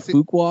Antoine haven't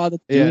seen- Fuqua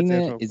that's Yeah, doing it's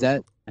it? Antoine Is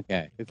that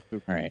okay? It's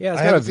Fuqua. All right. yeah,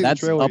 it's I got haven't a, seen the that's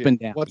trailer up yet. and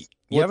down. What's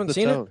haven't the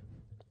seen it? tone?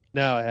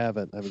 No, I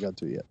haven't got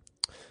to it yet.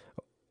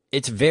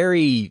 it's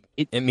very.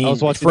 I mean,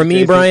 was watching for the me,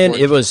 Jason Brian,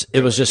 Bourne it was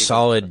trailer. just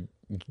solid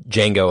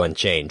Django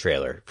Unchained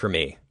trailer for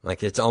me.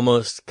 Like it's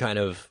almost kind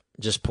of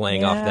just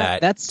playing off Yeah,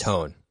 that that's-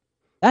 tone,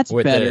 That's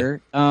with the-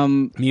 better.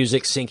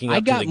 music syncing I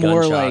up to got the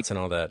more gunshots like- and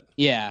all that.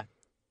 Yeah,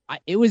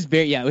 it was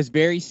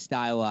very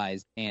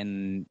stylized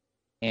and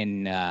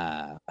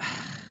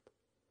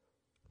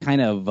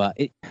kind of.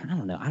 I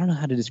don't know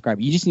how to describe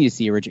it. You just need to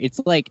see it, Richard. It's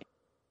like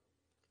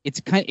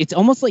it's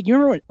almost like you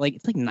remember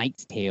it's like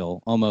Knight's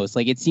Tale almost.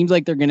 Like it seems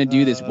like they're gonna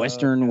do this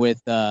western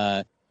with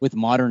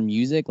modern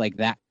music, like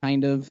that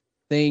kind of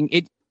thing.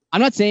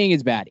 I'm not saying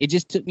it's bad. It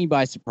just took me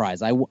by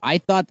surprise. I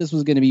thought this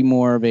was gonna be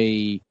more of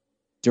a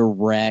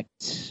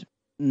direct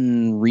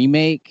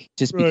remake,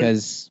 just Right.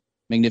 because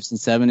Magnificent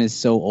Seven is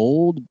so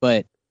old,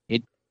 but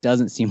it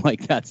doesn't seem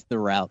like that's the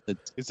route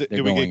that's. Is it? They're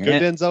Do we going. get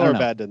good I Denzel or don't know.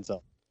 bad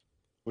Denzel?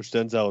 Which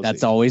Denzel is?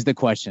 That's he? always the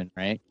question,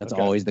 right? That's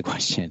Okay. always the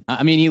question.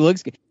 I mean, he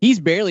looks. He's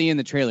barely in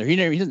the trailer. He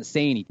doesn't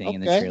say anything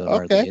in the Okay,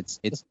 trailer. okay. Hardly.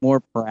 It's more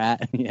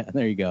Pratt. Yeah,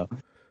 there you go.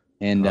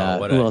 And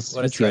What who a, else?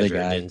 what a What's the other treasure,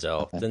 guy?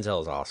 Denzel. Okay.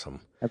 Denzel is awesome.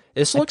 I-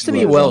 This I looks to love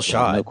be well Denzel,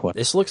 shot. no question.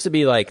 This looks to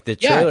be like the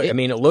Yeah, trailer. I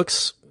mean, it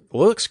looks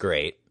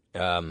great. It's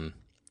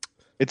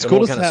Don't cool know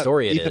what to kind of have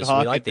story it Ethan is. We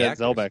Hawke like and the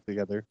Denzel actors. back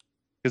together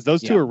because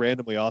those two Yeah. are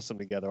randomly awesome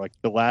together. Like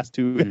the last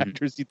two Mhm.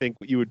 actors you think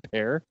you would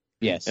pair,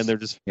 Yes. and they're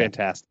just Yeah.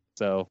 fantastic.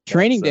 So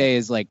Training Day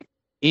is like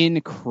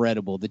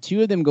incredible. The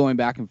two of them going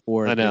back and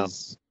forth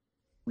is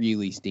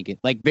really stinking.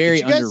 Like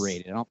very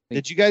underrated. I don't think...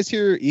 Did you guys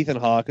hear Ethan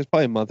Hawke? It was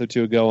probably a month or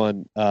two ago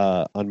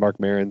on Mark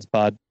Maron's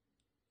pod.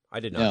 I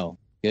did not. No.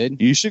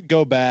 Good. You should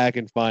go back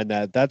and find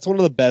that. That's one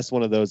of the best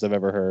one of those I've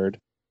ever heard.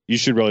 You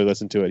should really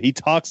listen to it. He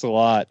talks a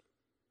lot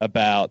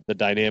about the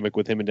dynamic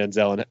with him and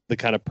Denzel and the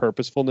kind of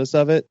purposefulness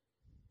of it,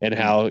 and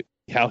how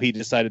he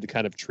decided to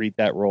kind of treat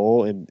that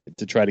role and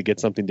to try to get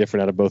something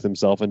different out of both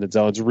himself and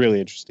Denzel. It's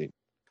really interesting.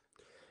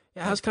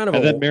 Yeah, that's kind of.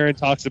 And then Maron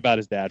talks about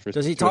his dad for.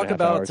 Does he talk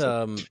about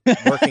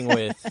working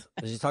with?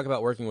 Does he talk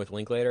about working with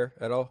Linklater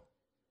at all?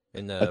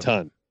 A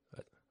ton.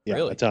 Yeah,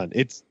 really? A ton.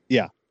 It's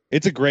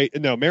a great.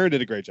 No, Maron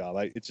did a great job.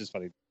 It's just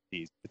funny.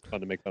 It's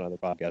fun to make fun of other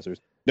podcasters.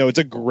 No, it's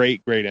a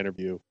great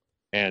interview,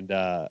 and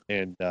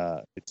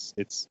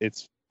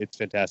it's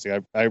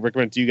fantastic. I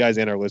recommend it to you guys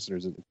and our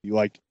listeners if you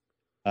like.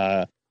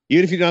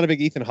 Even if you're not a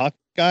big Ethan Hawke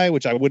guy,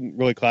 which I wouldn't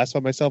really classify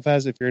myself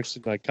as, if you're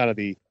interested in like kind of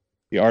the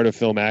art of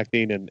film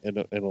acting and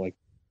like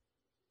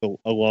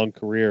a long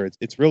career,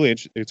 it's really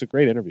interesting. It's a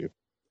great interview.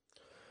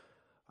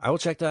 I will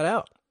check that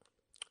out.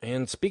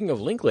 And speaking of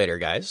Linklater,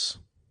 guys,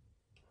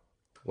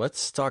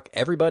 let's talk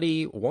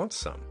Everybody Wants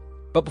Some.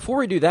 But before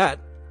we do that,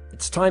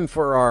 it's time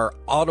for our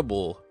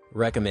Audible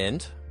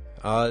recommend.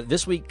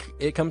 This week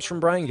it comes from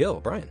Brian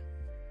Gill. Brian.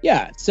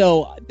 Yeah,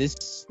 so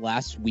this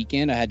last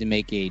weekend I had to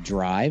make a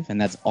drive, and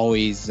that's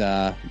always,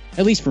 at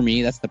least for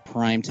me, that's the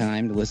prime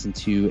time to listen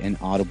to an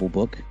Audible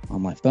book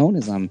on my phone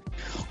as I'm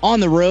on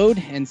the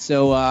road. And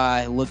so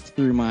I looked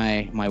through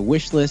my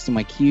wish list and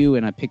my queue,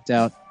 and I picked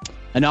out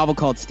a novel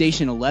called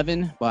Station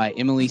 11 by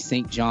Emily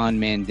St. John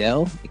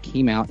Mandel. It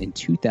came out in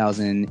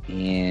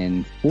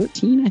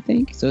 2014, I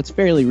think, so it's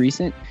fairly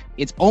recent.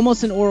 It's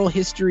almost an oral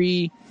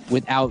history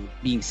without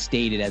being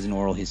stated as an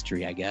oral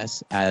history, I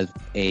guess, as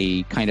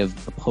a kind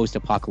of a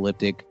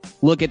post-apocalyptic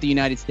look at the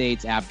United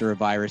States after a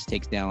virus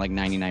takes down like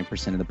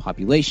 99% of the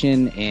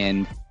population.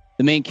 And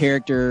the main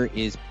character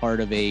is part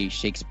of a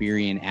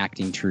Shakespearean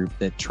acting troupe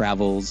that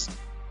travels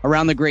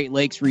around the Great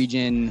Lakes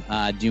region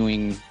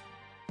doing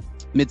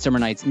Midsummer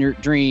Night's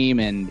Dream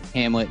and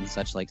Hamlet and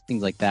such like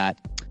things like that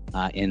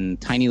in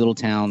tiny little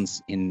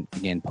towns in,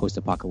 again,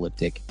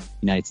 post-apocalyptic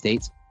United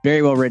States.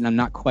 Very well written. I'm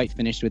not quite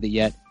finished with it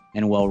yet.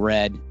 And well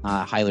read.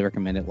 Highly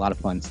recommend it. A lot of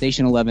fun.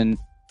 Station 11,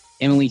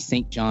 Emily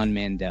St. John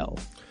Mandel.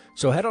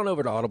 So head on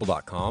over to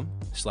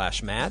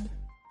audible.com/mad.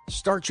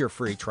 Start your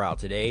free trial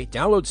today.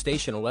 Download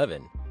Station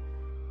 11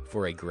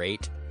 for a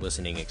great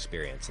listening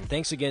experience. And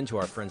thanks again to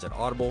our friends at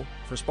Audible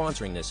for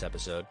sponsoring this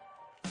episode.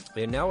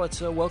 And now let's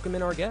welcome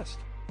in our guest.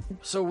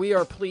 So we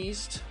are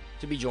pleased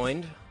to be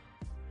joined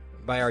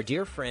by our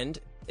dear friend,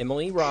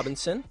 Emily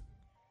Robinson.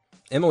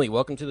 Emily,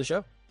 welcome to the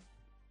show.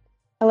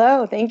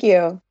 Hello. Thank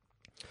you.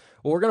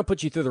 Well, we're going to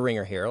put you through the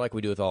ringer here, like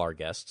we do with all our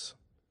guests.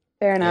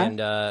 Fair enough.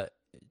 And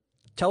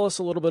tell us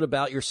a little bit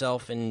about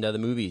yourself and the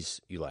movies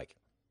you like.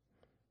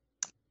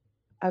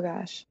 Oh,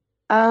 gosh.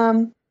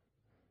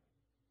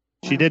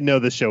 She didn't know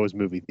this show was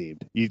movie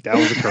themed. That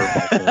was a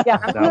curveball. Yeah,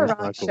 I'm on the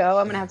wrong show.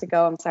 I'm going to have to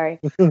go. I'm sorry.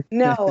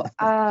 No.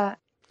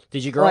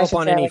 Did you grow up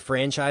on any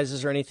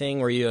franchises or anything?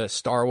 Were you a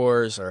Star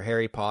Wars or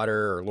Harry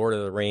Potter or Lord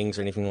of the Rings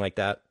or anything like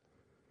that?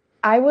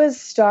 I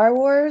was Star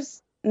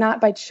Wars,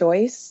 not by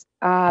choice.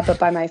 But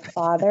by my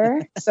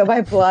father, so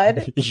by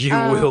blood. You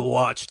will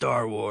watch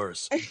Star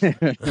Wars.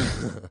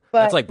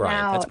 That's like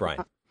Brian. That's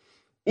Brian.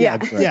 Yeah.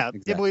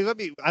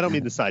 Exactly. I don't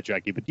mean to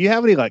sidetrack you, but do you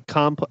have any like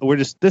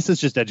this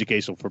is just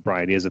educational for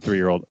Brian. He has a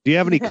 3-year-old. Do you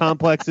have any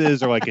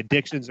complexes or like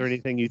addictions or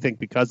anything you think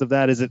because of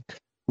that? Is it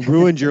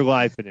ruined your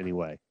life in any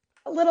way?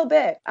 A little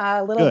bit.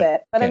 But okay.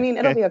 I mean,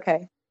 it'll be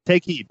okay.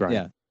 Take heed, Brian.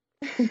 Yeah.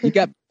 You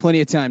got plenty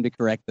of time to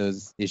correct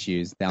those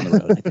issues down the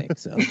road, I think.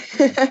 So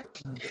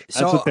that's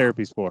what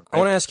therapy's for. Right? I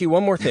want to ask you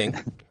one more thing,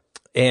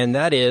 and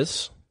that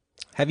is,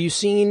 have you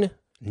seen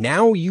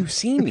Now You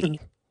See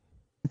Me?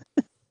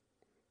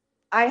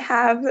 I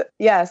have,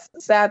 yes.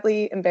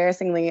 Sadly,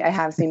 embarrassingly, I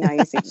have seen Now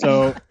You See Me.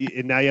 So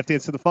now you have to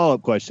answer the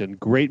follow-up question.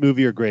 Great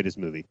movie or greatest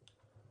movie?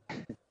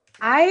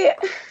 Answer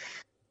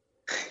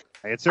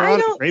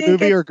on great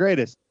movie or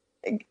greatest?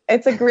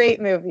 It's a great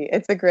movie.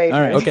 It's a great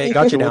movie. Okay,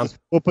 got you down.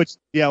 We'll put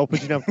you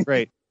down for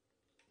great.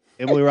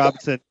 Emily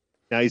Robinson,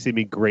 Now You See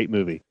Me, great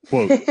movie.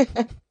 Quote.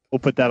 We'll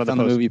put that on the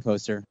movie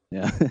poster.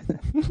 Yeah.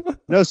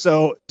 No,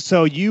 so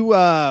you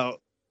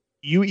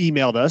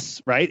emailed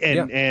us, right?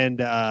 And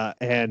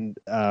kind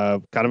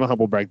of a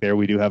humble brag there.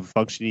 We do have a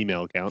function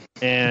email account.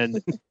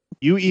 And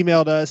you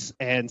emailed us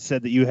and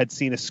said that you had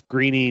seen a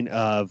screening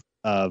of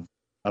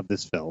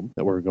this film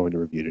that we're going to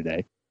review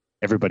today.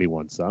 Everybody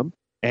Wants Some.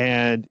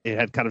 And it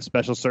had kind of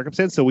special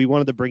circumstance, so we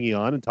wanted to bring you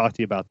on and talk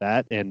to you about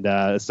that. And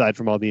aside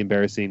from all the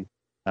embarrassing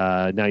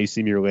Now You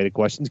See Me related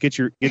questions, get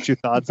your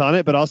thoughts on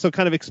it, but also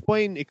kind of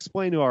explain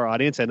to our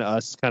audience and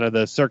us kind of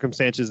the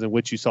circumstances in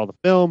which you saw the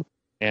film,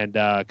 and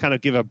kind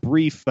of give a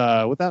brief,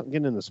 without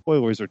getting into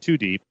spoilers or too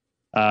deep,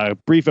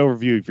 brief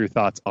overview of your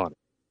thoughts on it.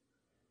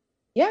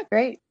 Yeah,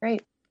 great.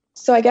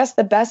 So I guess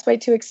the best way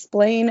to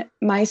explain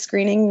my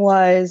screening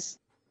was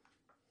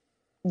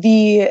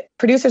the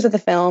producers of the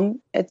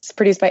film, it's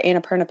produced by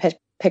Annapurna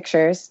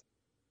Pictures,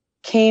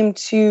 came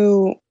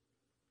to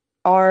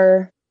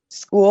our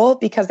school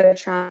because they're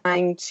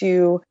trying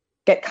to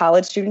get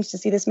college students to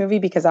see this movie,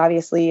 because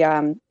obviously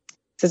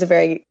this is a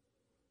very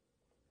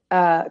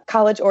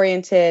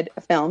college-oriented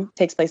film,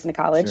 takes place in a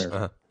college. Sure.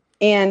 Uh-huh.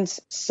 And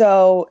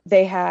so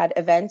they had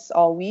events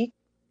all week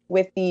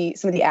with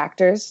some of the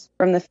actors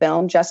from the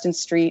film, Justin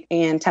Street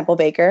and Temple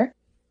Baker,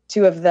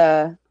 two of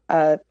the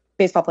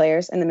baseball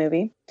players in the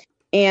movie,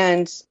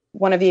 and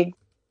one of the,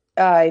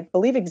 I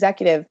believe,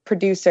 executive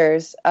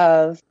producers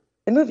of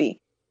the movie.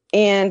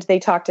 And they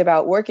talked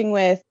about working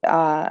with,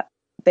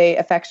 they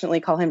affectionately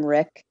call him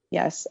Rick.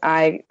 Yes,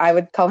 I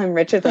would call him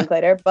Richard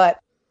Linklater, but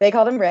they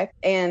called him Rick.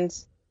 And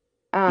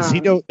does he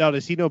know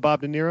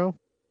Bob De Niro?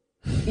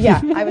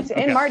 Yeah, I would say,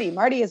 and Okay.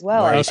 Marty as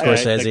well. Marty Okay,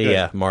 Scorsese, good.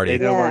 yeah, Marty.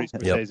 They know Yeah. Marty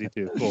Scorsese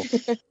too.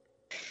 Cool.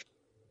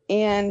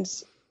 And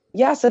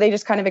yeah, so they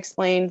just kind of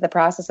explained the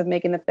process of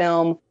making the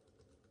film,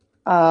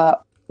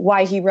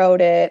 why he wrote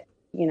it,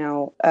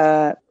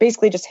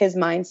 basically just his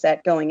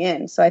mindset going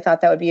in. So I thought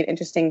that would be an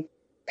interesting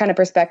kind of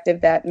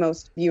perspective that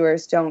most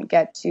viewers don't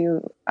get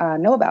to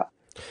know about.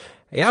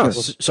 Yeah.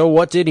 So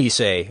what did he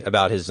say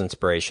about his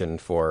inspiration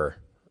for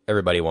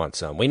Everybody Wants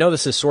Some? We know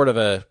this is sort of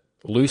a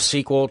loose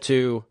sequel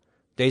to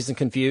Dazed and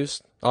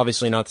Confused.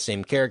 Obviously not the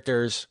same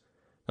characters,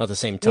 not the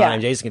same time. Yeah.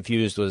 Dazed and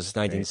Confused was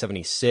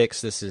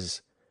 1976. This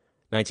is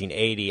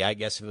 1980. I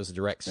guess if it was a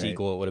direct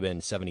sequel, it would have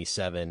been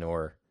 77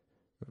 or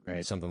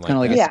something like Kind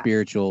of like that. a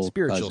spiritual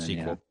cousin,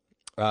 sequel.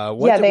 yeah.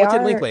 What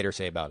did Linklater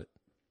say about it?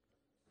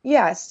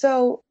 Yeah,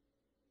 so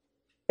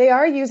they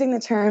are using the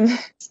term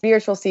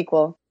spiritual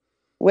sequel,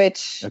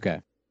 which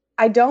Okay.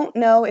 I don't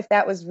know if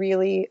that was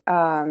really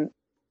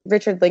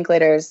Richard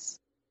Linklater's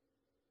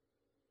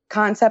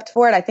concept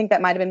for it. I think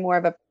that might have been more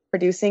of a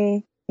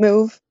producing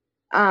move,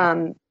 or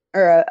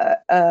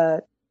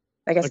I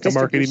guess Like a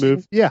marketing distribution.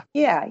 move. Yeah.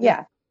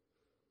 Yeah.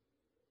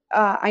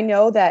 I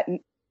know that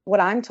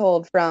what I'm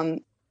told from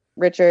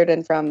Richard,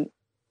 and from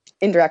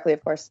indirectly,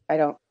 of course, I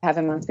don't have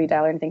him on speed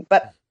dial or anything,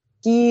 but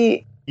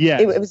he, Yeah.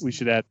 It was- we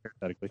should add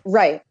parenthetically.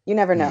 right. You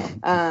never know.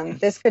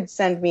 This could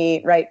send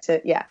me right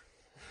to, yeah.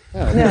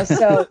 No,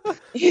 so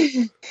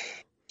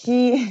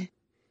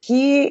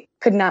he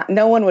could not,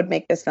 no one would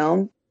make this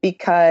film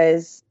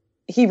because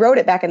he wrote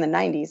it back in the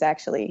 90s,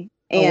 actually.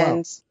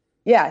 And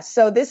yeah,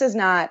 so this has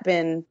not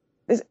been,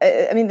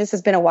 this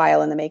has been a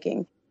while in the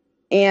making.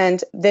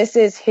 And this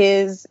is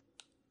his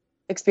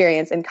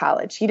experience in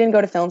college. He didn't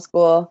go to film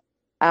school.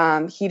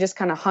 He just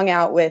kind of hung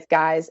out with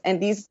guys. And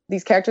these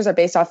characters are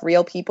based off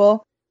real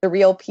people. The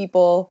real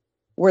people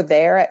were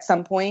there at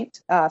some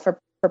point for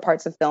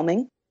parts of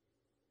filming.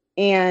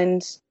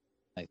 And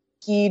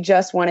he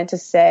just wanted to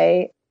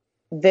say,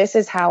 this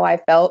is how I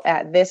felt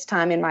at this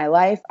time in my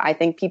life. I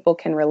think people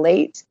can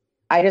relate.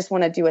 I just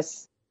want to do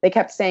they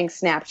kept saying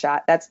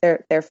snapshot. That's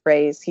their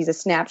phrase. He's a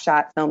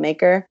snapshot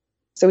filmmaker.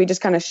 So he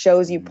just kind of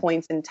shows you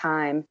points in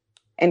time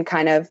and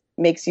kind of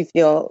makes you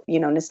feel,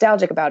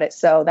 nostalgic about it.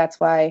 So that's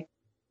why,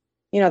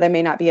 there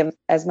may not be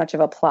as much of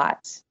a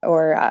plot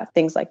or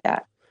things like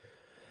that.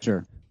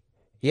 Sure.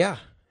 Yeah.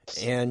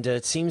 And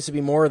it seems to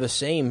be more of the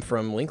same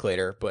from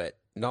Linklater, but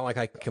not like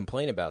I can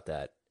complain about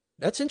that.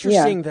 That's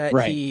interesting that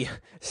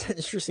it's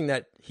interesting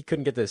that he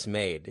couldn't get this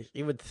made.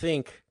 You would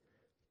think,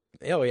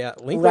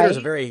 Linklater's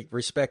a very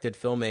respected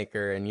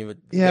filmmaker, and you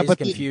would but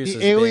confuse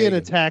the alien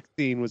attack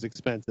scene was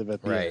expensive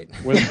at the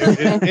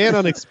end. And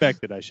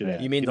unexpected, I should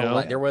add. You mean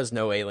there was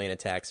no alien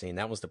attack scene?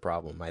 That was the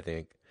problem, I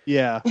think.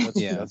 Yeah,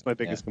 that's my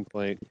biggest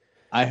complaint.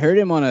 I heard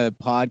him on a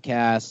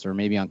podcast or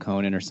maybe on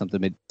Conan or something,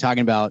 but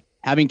talking about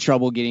having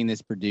trouble getting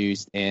this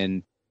produced.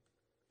 And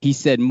he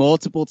said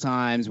multiple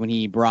times when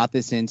he brought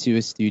this into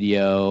a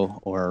studio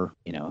or,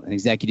 an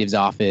executive's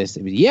office,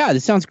 it was,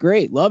 this sounds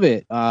great. Love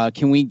it.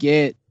 Can we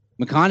get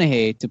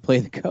McConaughey to play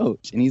the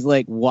coach? And he's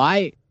like,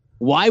 why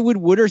would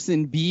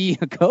Wooderson be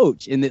a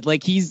coach? And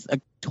he's a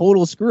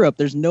total screw up.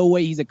 There's no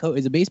way he's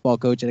a baseball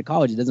coach at a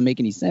college. It doesn't make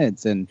any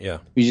sense. And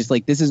he's just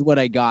like, this is what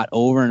I got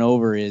over and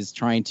over, is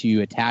trying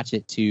to attach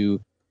it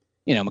to,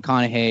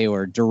 McConaughey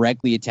or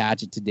directly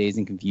attach it to Dazed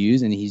and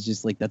Confused. And he's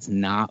just like, that's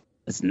not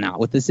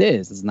what this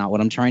is. That's not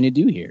what I'm trying to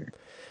do here.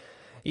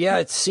 Yeah,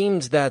 it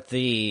seems that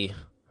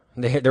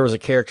there was a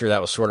character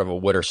that was sort of a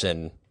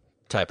Wooderson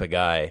type of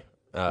guy.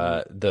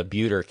 The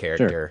Buter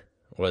character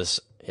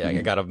was, I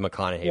got a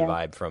McConaughey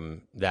vibe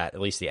from that, at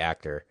least the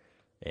actor,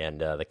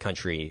 and the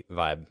country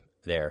vibe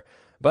there.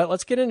 But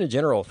let's get into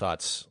general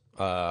thoughts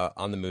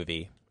on the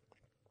movie.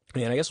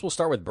 And I guess we'll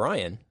start with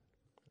Brian.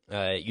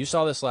 You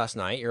saw this last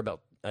night. You're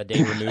about a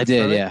day removed I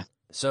did, from it. yeah.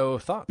 So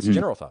thoughts,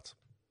 general thoughts.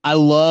 I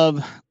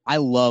love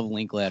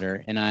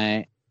Linklater, and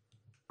I'm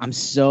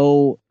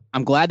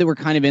glad that we're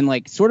kind of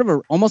in sort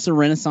of almost a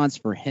renaissance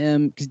for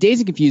him, because Dazed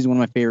and Confused is one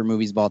of my favorite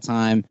movies of all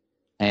time,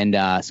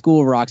 and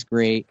School of Rock's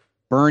great,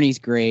 Bernie's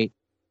great,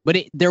 but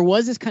there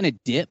was this kind of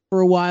dip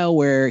for a while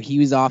where he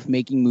was off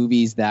making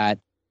movies that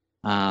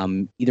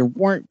either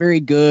weren't very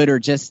good or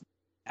just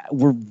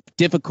were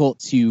difficult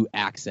to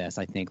access,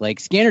 I think. Like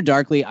Scanner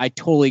Darkly, I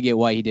totally get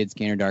why he did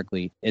Scanner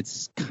Darkly.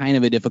 It's kind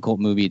of a difficult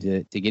movie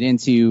to get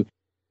into.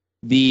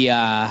 The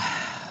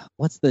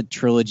what's the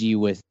trilogy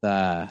with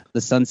the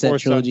Sunset Before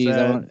trilogy?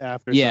 Sunset,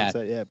 after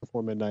Sunset, yeah,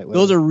 Before Midnight. Later.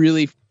 Those are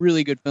really,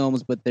 really good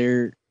films, but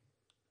they're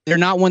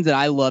not ones that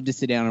I love to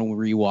sit down and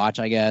rewatch,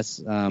 I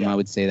guess. I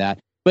would say that.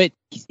 But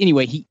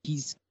anyway,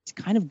 he's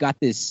kind of got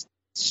this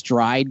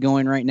stride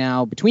going right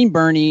now between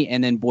Bernie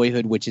and then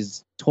Boyhood, which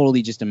is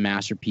totally just a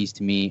masterpiece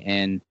to me,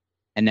 and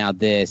now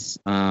this.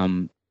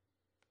 I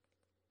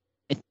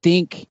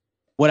think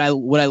what I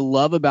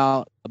love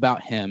about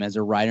him as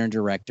a writer and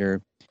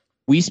director,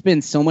 we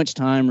spend so much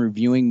time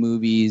reviewing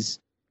movies.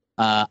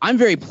 I'm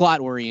very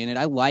plot oriented.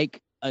 I like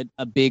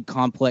a big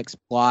complex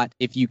plot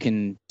if you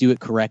can do it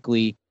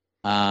correctly.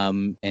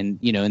 And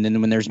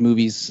then when there's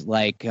movies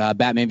like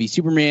Batman v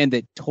Superman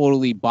that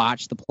totally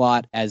botch the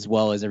plot as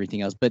well as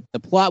everything else. But the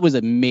plot was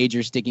a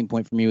major sticking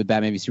point for me with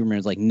Batman v Superman.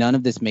 It's like, none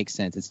of this makes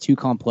sense. It's too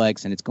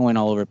complex and it's going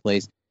all over the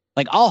place.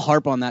 Like, I'll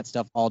harp on that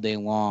stuff all day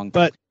long.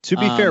 But to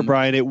be fair,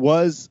 Brian, it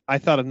was, I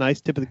thought, a nice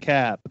tip of the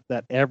cap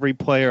that every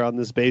player on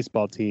this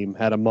baseball team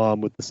had a mom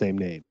with the same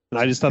name. And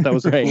I just thought that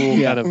was a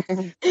cool kind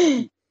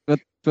of...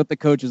 what the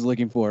coach is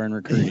looking for in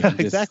recruiting. Yeah,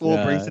 exactly. Well,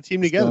 it brings the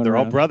team together. They're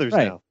all brothers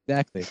now.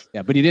 Exactly.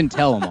 Yeah, but he didn't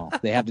tell them all.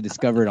 They have to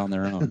discover it on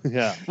their own.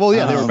 Yeah. Well,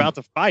 yeah, they were about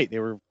to fight. They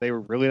were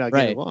really not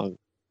getting along.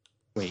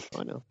 Wait,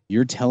 I know.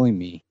 You're telling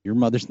me your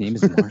mother's name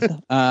is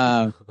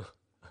Martha?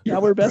 Yeah,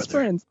 we're best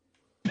friends.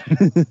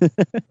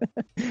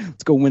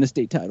 Let's go win a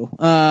state title.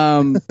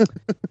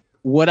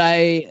 What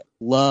I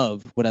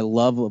love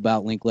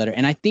about Linklater,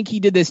 and I think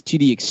he did this to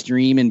the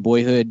extreme in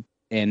Boyhood,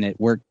 and it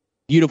worked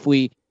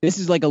beautifully. This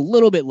is like a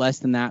little bit less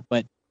than that,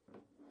 but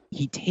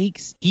he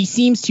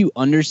seems to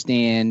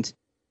understand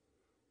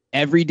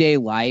everyday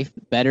life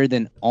better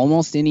than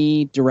almost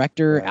any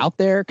director out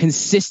there.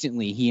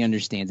 Consistently, he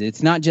understands it.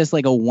 It's not just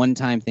like a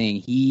one-time thing.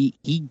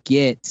 He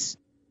gets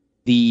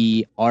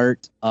the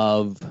art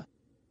of,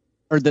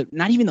 or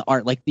not even the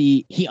art, like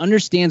he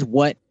understands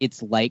what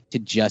it's like to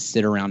just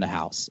sit around a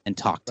house and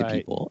talk to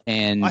people.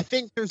 And I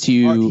think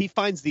he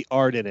finds the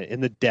art in it,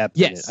 in the depth.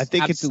 Yes, in it. I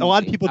think it's a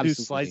lot of people do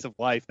slice of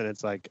life, and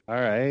it's like, all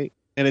right,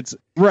 and it's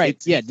right.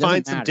 It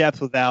finds some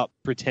depth without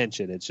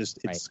pretension. It's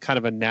just kind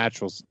of a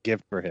natural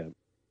gift for him.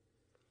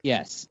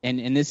 Yes,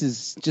 and this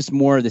is just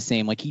more of the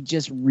same. Like, he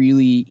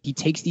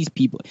takes these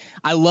people.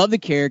 I love the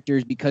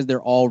characters because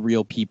they're all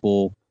real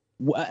people.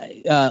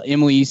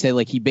 Emily, you said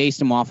like he based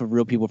them off of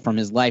real people from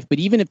his life, but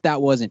even if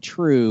that wasn't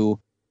true,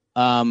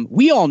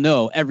 we all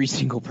know every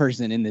single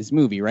person in this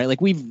movie, right? Like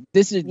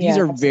these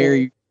are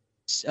very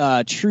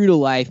true to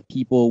life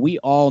people. We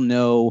all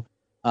know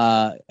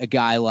a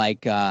guy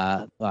like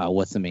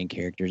what's the main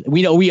characters?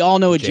 We all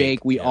know a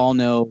Jake. We all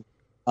know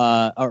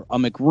a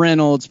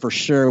McReynolds for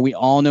sure. We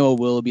all know a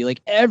Willoughby. Like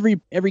every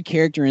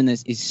character in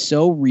this is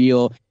so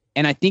real,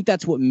 and I think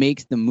that's what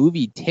makes the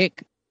movie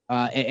tick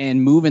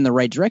and move in the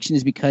right direction,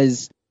 is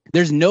because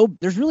there's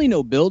really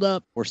no build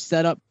up or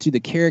setup to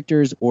the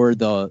characters or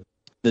the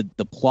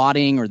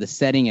plotting or the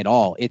setting at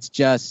all. It's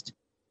just,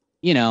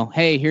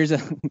 hey, here's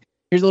a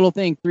little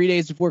thing. 3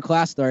 days before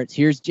class starts,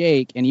 here's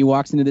Jake, and he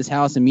walks into this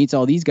house and meets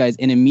all these guys,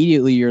 and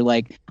immediately you're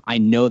like, I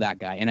know that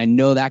guy, and I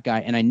know that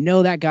guy, and I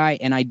know that guy,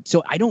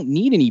 so I don't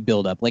need any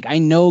build up. Like, I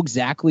know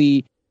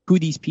exactly who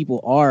these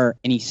people are,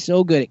 and he's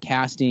so good at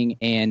casting,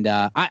 and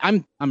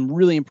I'm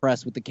really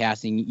impressed with the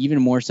casting,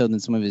 even more so than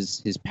some of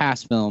his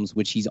past films,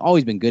 which he's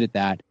always been good at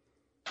that.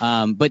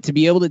 But to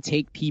be able to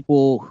take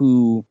people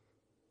who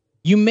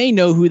you may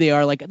know who they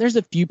are, like there's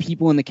a few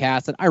people in the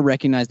cast that I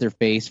recognize their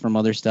face from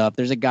other stuff.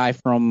 There's a guy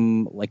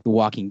from like The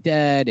Walking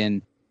Dead,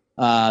 and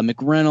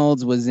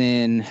McReynolds was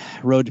in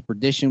Road to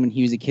Perdition when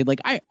he was a kid.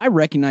 Like I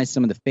recognize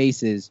some of the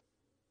faces,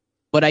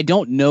 but I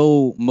don't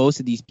know most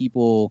of these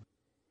people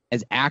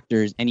as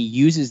actors, and he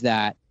uses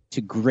that to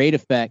great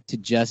effect to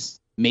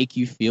just make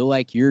you feel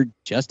like you're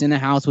just in a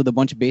house with a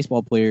bunch of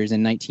baseball players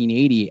in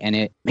 1980,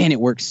 and it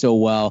works so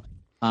well.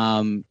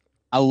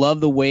 I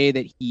love the way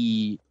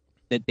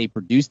that they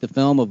produced the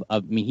film.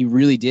 He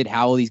really did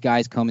have all these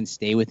guys come and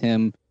stay with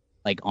him,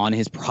 like on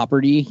his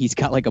property. He's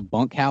got like a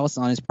bunkhouse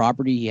on his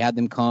property. He had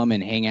them come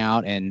and hang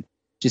out and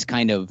just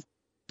kind of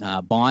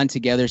bond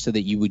together so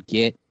that you would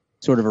get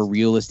sort of a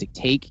realistic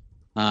take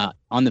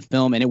on the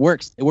film, and it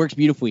works. It works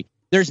beautifully.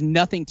 There's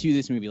nothing to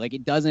this movie. Like,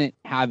 it doesn't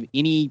have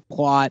any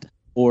plot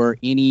or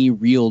any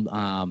real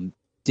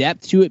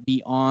depth to it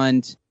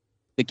beyond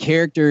the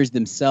characters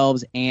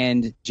themselves,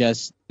 and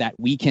just that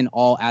we can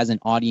all, as an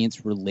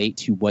audience, relate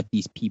to what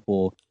these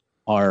people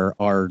are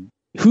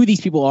who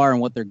these people are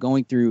and what they're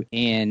going through.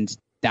 And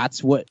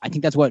that's what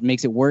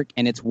makes it work.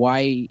 And it's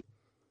why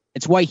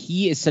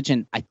he is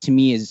to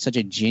me is such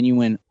a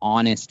genuine,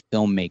 honest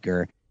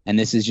filmmaker. And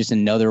this is just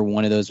another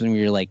one of those when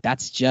you're like,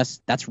 that's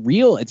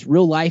real. It's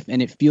real life, and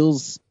it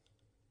feels,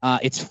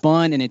 it's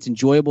fun and it's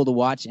enjoyable to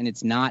watch, and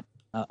it's not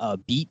a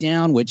beat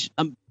down, which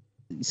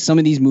some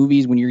of these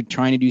movies, when you're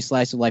trying to do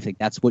slice of life, like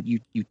that's what you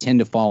tend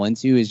to fall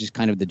into, is just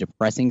kind of the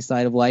depressing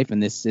side of life,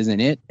 and this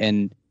isn't it.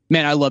 And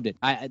Man, I loved it.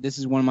 This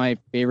is one of my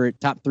favorite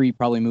top 3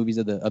 probably movies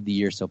of the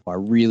year so far.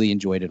 Really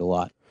enjoyed it a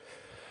lot.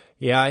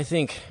 Yeah, I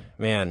think,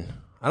 man,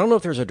 I don't know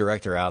if there's a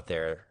director out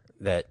there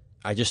that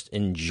I just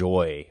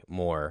enjoy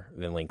more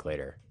than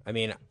Linklater. I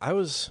mean, I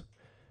was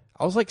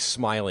like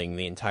smiling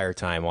the entire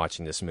time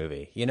watching this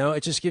movie. You know,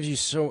 it just gives you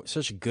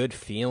such a good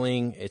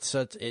feeling. It's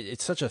such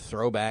a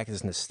throwback.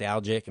 It's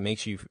nostalgic. It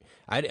makes you.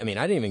 I mean,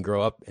 I didn't even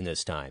grow up in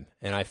this time,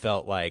 and I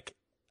felt like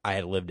I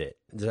had lived it.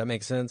 Does that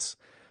make sense?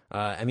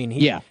 I mean,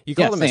 you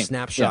call him a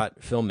snapshot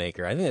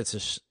filmmaker. I think that's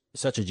just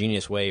such a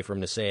genius way for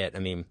him to say it. I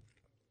mean,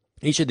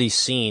 each of these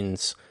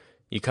scenes,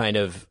 you kind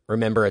of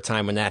remember a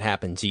time when that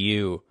happened to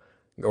you,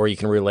 or you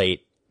can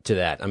relate to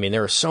that. I mean,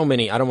 there are so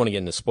many. I don't want to get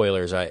into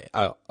spoilers.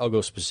 I'll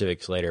go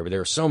specifics later, but there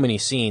are so many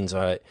scenes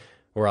where,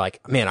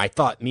 like, man, I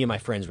thought me and my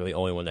friends were the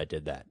only one that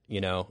did that,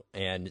 you know,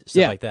 and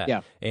stuff like that. Yeah.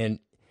 And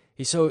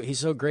he's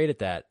so great at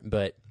that.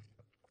 But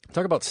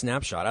talk about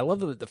snapshot. I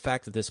love the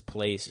fact that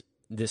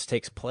this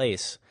takes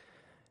place,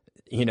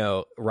 you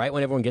know, right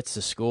when everyone gets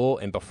to school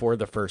and before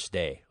the first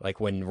day, like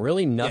when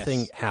really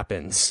nothing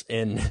happens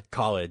in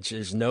college.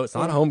 It's not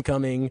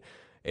homecoming.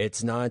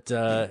 It's not,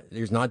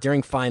 there's not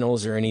during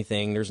finals or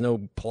anything. There's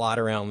no plot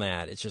around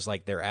that. It's just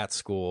like they're at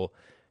school.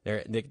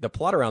 The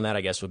plot around that,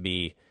 I guess, would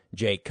be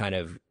Jake kind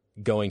of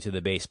going to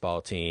the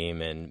baseball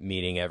team and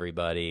meeting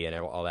everybody and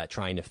all that,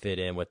 trying to fit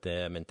in with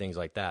them and things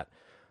like that.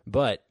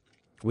 But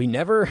he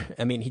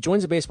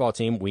joins the baseball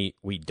team.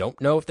 We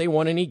don't know if they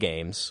won any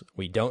games.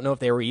 We don't know if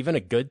they were even a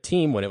good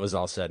team when it was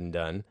all said and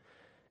done.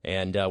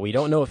 And we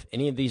don't know if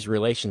any of these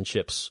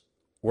relationships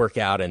work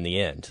out in the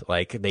end.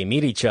 Like, they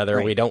meet each other.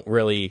 Right. We don't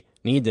really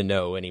need to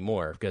know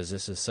anymore because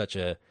this is such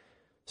a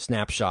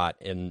snapshot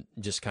and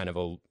just kind of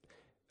a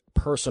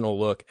personal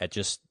look at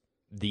just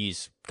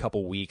these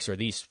couple weeks or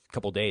these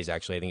couple days.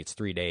 Actually, I think it's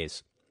 3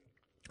 days,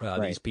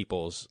 these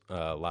people's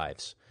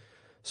lives.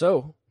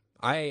 So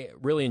I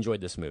really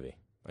enjoyed this movie.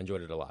 I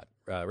enjoyed it a lot.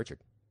 Richard.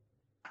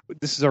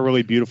 This is a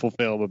really beautiful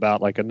film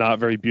about like a not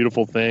very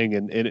beautiful thing.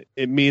 And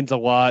it means a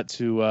lot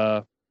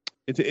to,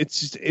 it's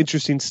just an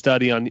interesting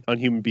study on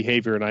human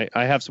behavior, and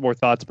I have some more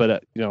thoughts,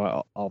 but you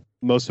know,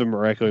 most of them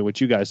are echoing what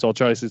you guys, so I'll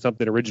try to say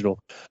something original.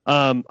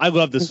 I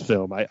love this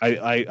film.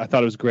 I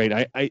thought it was great.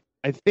 I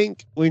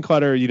think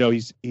Linklater, you know,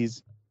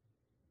 he's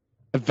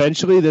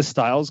eventually this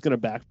style is going to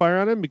backfire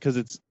on him because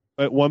it's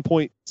at one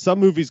point some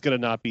movie's going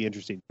to not be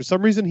interesting. For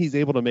some reason, he's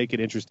able to make it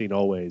interesting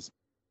always.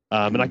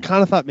 And I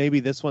kind of thought maybe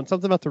this one,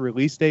 something about the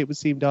release date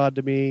seemed odd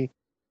to me,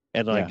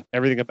 and like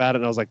everything about it.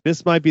 And I was like,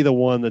 this might be the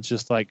one that's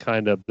just like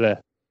kind of bleh.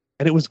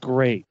 And it was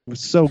great. It was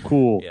so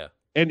cool. Yeah.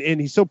 And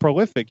he's so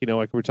prolific, you know,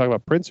 like we were talking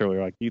about Prince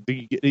earlier. Like you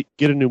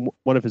get a new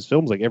one of his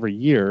films like every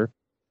year,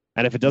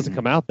 and if it doesn't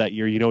come out that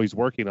year, you know he's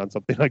working on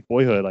something like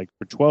Boyhood like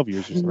for 12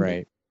 years or something.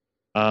 Right.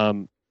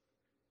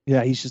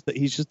 Yeah, he's just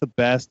the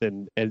best,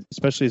 and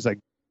especially as like,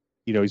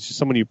 you know, he's just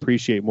someone you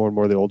appreciate more and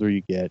more the older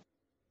you get.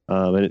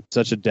 And it's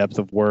such a depth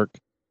of work.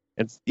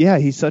 And yeah,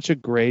 he's such a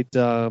great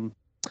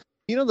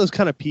you know, those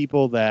kind of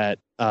people that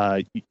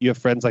you have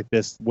friends like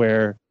this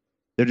where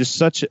they're just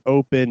such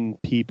open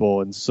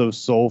people and so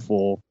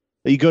soulful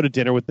that you go to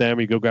dinner with them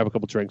or you go grab a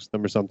couple drinks with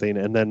them or something,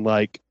 and then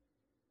like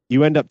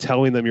you end up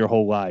telling them your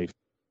whole life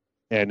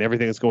and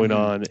everything that's going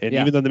on. And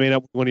even though they may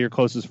not be one of your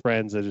closest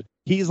friends,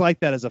 he's like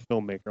that as a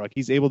filmmaker. Like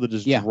he's able to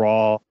just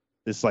draw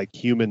this like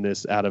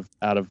humanness out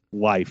of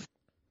life.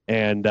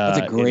 And that's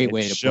a great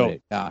way to put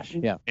it. Gosh,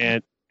 yeah.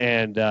 And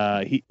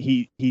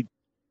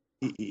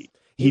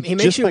he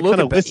makes you look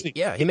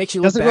at he makes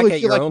you look back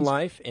at your own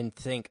life and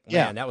think,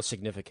 man, that was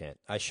significant.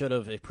 I should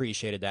have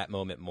appreciated that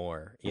moment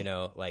more. You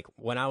know, like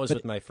when I was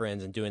with my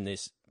friends and doing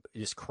this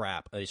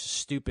crap, this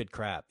stupid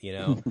crap, you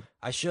know,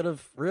 I should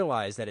have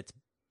realized that it's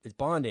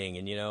bonding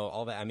and, you know,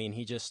 all that. I mean,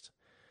 he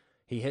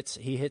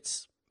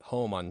hits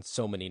home on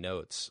so many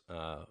notes,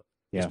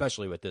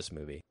 especially with this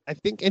movie. I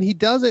think, and he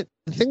does it.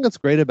 The thing that's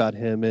great about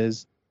him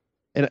is,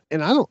 and I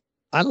don't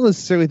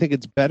necessarily think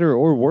it's better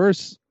or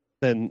worse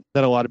than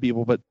a lot of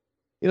people, but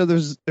you know,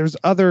 there's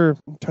other.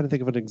 I'm trying to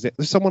think of an example.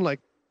 There's someone like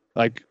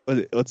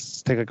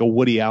let's take like a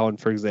Woody Allen,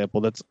 for example.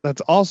 That's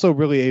also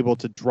really able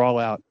to draw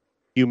out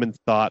human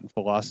thought and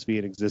philosophy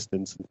and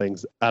existence and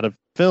things out of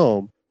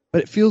film,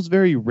 but it feels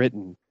very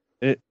written.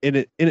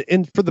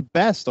 And for the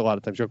best, a lot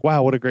of times you're like,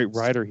 wow, what a great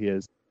writer he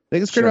is. I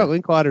think it's great about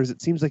Linklater is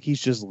it seems like he's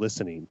just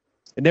listening.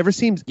 It never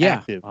seems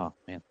active. Oh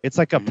man, it's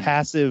like a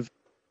passive.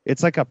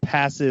 It's like a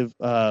passive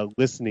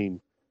listening.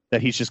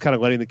 That he's just kind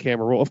of letting the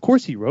camera roll. Of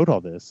course, he wrote all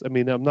this. I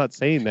mean, I'm not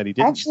saying that he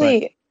didn't.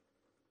 Actually,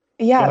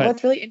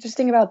 what's really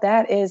interesting about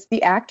that is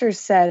the actors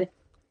said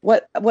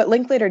what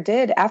Linklater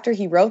did after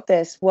he wrote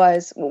this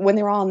was when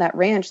they were all on that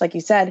ranch, like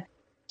you said,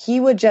 he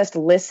would just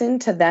listen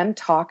to them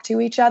talk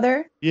to each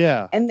other.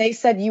 Yeah. And they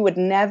said you would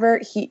never.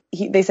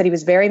 They said he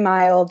was very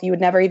mild. You would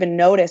never even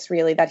notice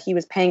really that he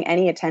was paying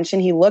any attention.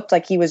 He looked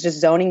like he was just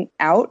zoning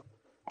out.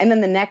 And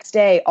then the next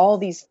day, all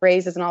these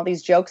phrases and all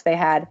these jokes they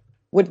had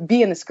would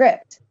be in the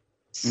script.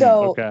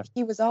 So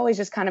he was always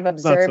just kind of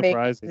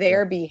observing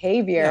their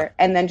behavior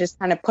and then just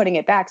kind of putting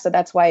it back. So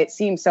that's why it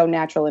seems so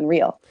natural and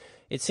real.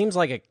 it seems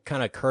like a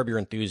kind of Curb Your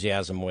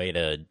Enthusiasm way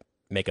to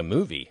make a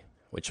movie,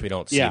 which we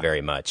don't see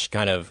very much.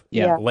 Kind of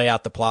lay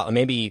out the plot.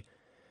 Maybe,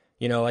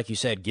 like you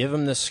said, give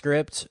them the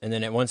script, and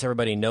then once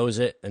everybody knows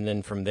it, and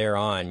then from there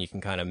on, you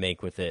can kind of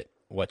make with it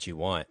what you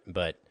want.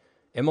 But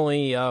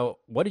Emily,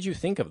 what did you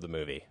think of the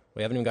movie?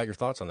 We haven't even got your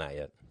thoughts on that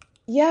yet.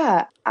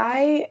 Yeah,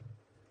 I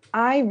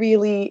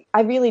really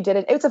did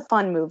it. It was a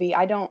fun movie.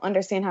 I don't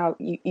understand how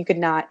you could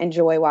not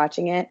enjoy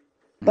watching it.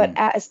 But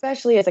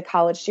especially as a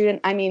college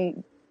student, I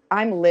mean,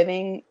 I'm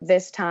living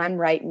this time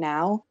right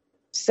now.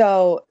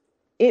 So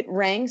it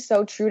rang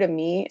so true to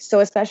me.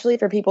 So especially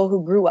for people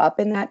who grew up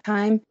in that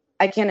time,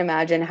 I can't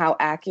imagine how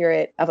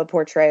accurate of a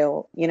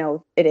portrayal,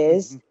 it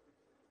is.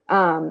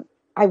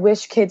 I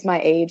wish kids my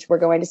age were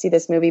going to see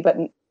this movie, but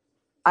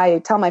I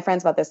tell my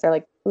friends about this. They're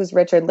like, who's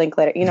Richard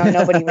Linklater?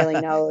 Nobody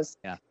really knows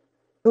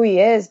who he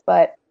is.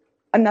 But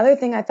another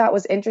thing I thought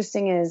was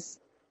interesting is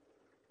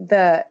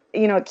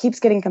it keeps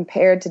getting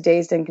compared to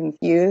Dazed and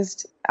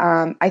Confused.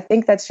 I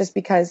think that's just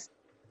because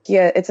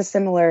it's a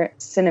similar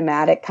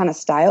cinematic kind of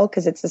style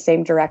because it's the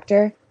same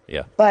director.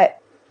 Yeah. But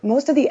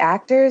most of the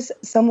actors,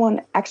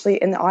 someone actually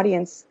in the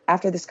audience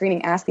after the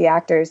screening asked the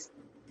actors,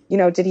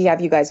 did he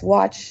have you guys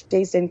watch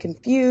Dazed and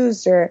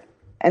Confused?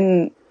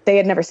 And they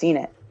had never seen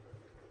it.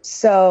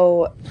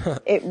 So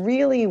it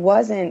really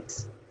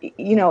wasn't,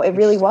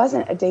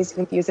 a Dazed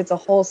and Confused. It's a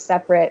whole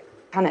separate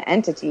kind of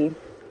entity.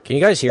 Can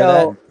you guys hear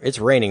that? It's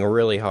raining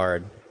really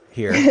hard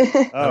here. I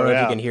don't know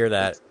if you can hear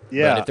that.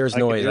 Yeah, but if there's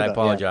noise, I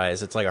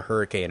apologize. Yeah. It's like a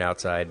hurricane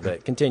outside.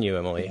 But continue,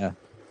 Emily. Yeah.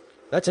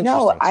 That's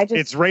interesting. No,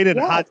 it's raining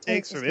hot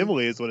takes from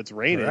Emily is what it's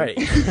raining. Right.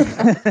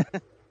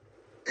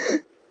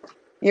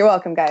 You're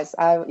welcome, guys.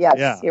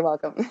 You're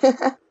welcome.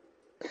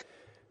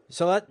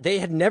 So they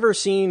had never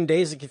seen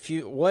Dazed and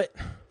Confused.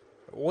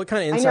 What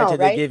kind of insight did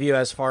they give you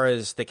as far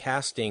as the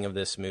casting of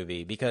this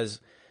movie? Because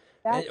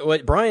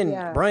what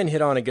Brian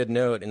hit on a good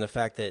note in the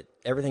fact that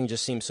everything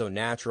just seems so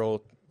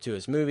natural to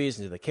his movies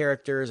and to the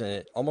characters, and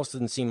it almost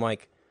doesn't seem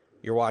like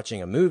you're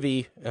watching a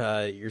movie.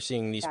 You're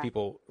seeing these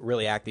people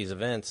really act these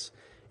events,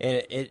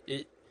 and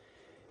it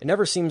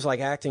never seems like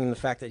acting in the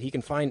fact that he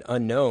can find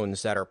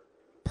unknowns that are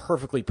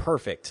perfectly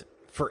perfect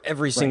for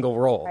every single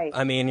role. Right.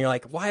 I mean, you're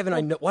like, why don't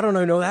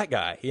I know that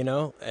guy?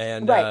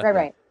 And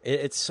right.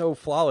 It's so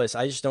flawless.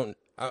 I just don't.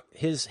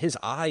 His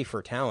eye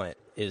for talent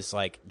is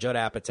like Judd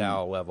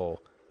Apatow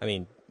level. I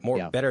mean,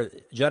 better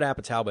Judd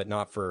Apatow, but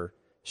not for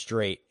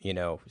straight,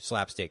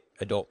 slapstick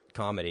adult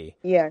comedy.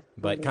 Yeah.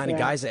 But kind of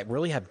guys that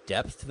really have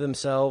depth to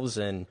themselves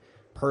and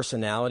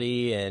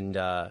personality and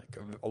a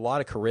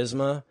lot of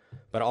charisma,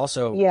 but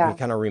also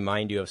kind of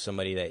remind you of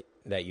somebody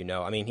that you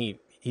know. I mean,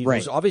 he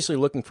was obviously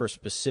looking for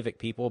specific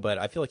people, but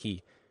I feel like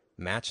he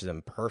matched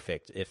them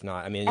perfect. If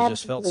not, I mean, it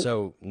just felt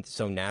so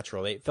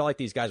natural. It felt like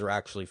these guys were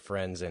actually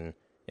friends in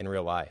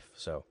real life.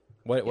 So,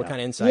 what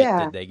kind of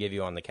insight did they give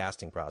you on the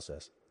casting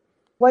process?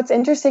 What's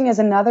interesting is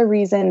another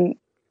reason,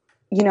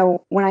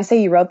 when I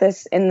say you wrote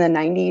this in the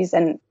 90s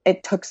and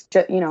it took,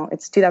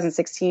 it's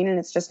 2016 and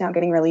it's just now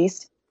getting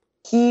released,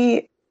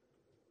 he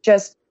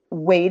just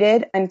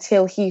waited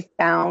until he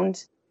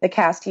found the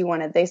cast he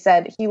wanted. They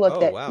said he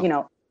looked at,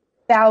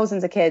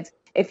 thousands of kids.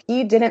 If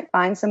he didn't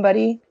find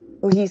somebody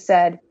who he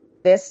said,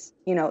 this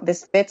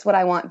fits what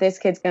I want, this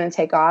kid's going to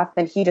take off,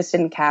 then he just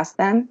didn't cast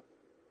them.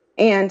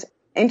 And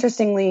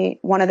interestingly,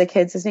 one of the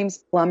kids, his name's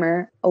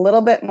Plummer, a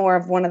little bit more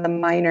of one of the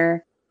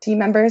minor team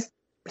members,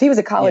 but he was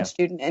a college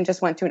student and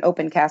just went to an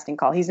open casting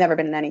call. He's never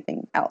been in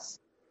anything else.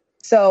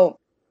 So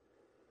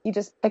he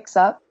just picks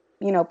up,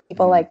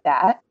 people like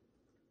that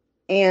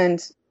and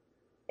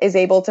is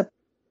able to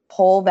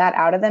pull that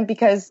out of them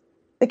because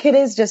the kid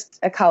is just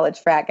a college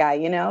frat guy,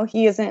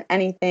 he isn't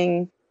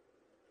anything.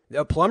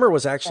 Plummer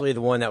was actually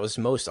the one that was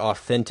most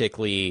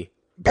authentically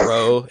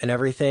bro and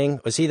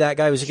everything. Was he that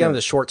guy? Was he kind of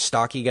the short,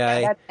 stocky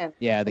guy?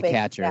 Yeah, the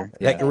catcher.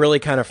 That really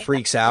kind of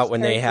freaks out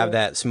when they have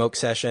that smoke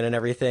session and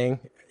everything.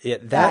 Yeah,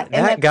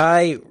 that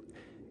guy,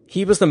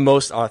 he was the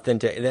most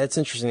authentic. That's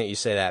interesting that you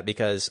say that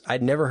because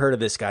I'd never heard of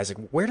this guy. I was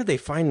like, where did they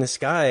find this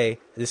guy,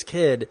 this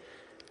kid,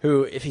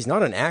 who, if he's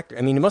not an actor,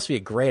 I mean, he must be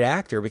a great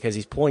actor because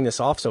he's pulling this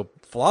off so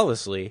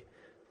flawlessly.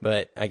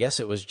 But I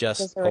guess it was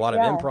just a lot of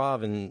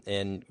improv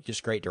and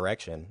just great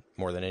direction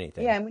more than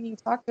anything. Yeah, and when you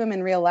talk to him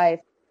in real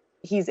life,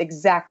 he's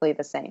exactly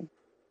the same.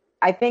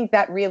 I think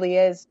that really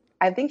is.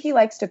 I think he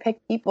likes to pick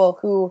people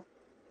who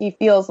he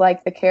feels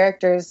like the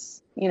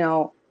characters,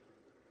 who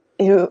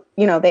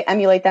they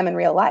emulate them in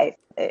real life.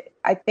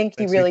 I think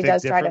he really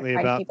does try to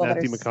find people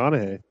Matthew that are.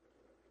 McConaughey.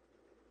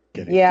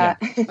 Yeah.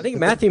 I think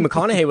Matthew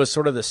McConaughey was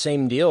sort of the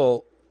same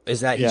deal.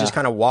 Is that he just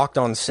kind of walked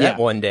on set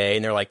one day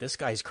and they're like, this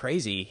guy's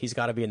crazy. He's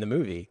got to be in the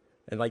movie.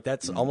 And like,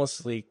 that's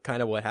almost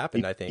kind of what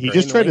happened, I think. He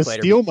just tried to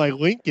steal my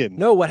Lincoln.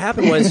 No, what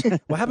happened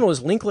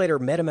was Linklater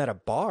met him at a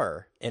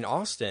bar in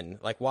Austin,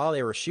 like while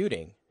they were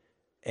shooting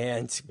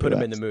and put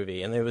him in the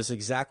movie. And it was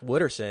Zach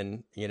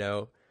Wooderson,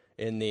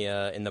 in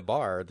the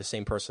bar, the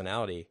same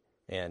personality.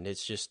 And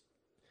it's just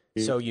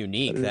so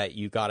unique that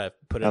you got to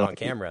put it on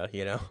camera,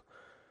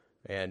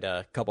 And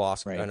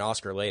an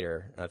Oscar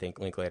later, I think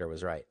Linklater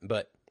was right.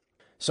 But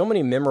so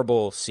many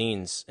memorable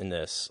scenes in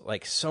this,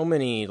 like so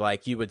many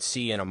like you would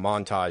see in a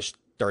montage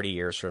 30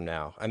 years from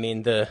now. I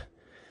mean, the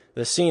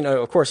scene,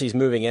 of course, he's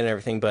moving in and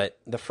everything, but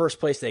the first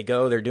place they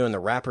go, they're doing the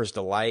Rapper's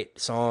Delight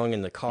song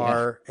in the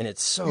car, and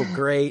it's so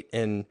great.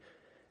 And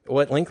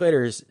what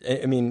Linklater's,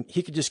 I mean,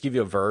 he could just give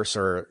you a verse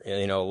or,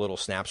 you know, a little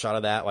snapshot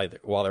of that,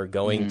 like while they're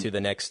going to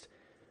the next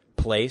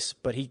place,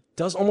 but he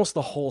does almost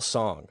the whole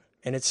song,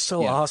 and it's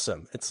so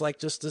awesome. It's like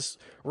just this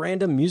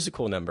random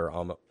musical number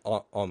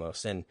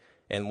almost. And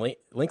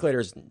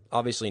Linklater's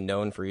obviously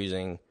known for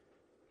using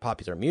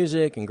popular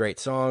music and great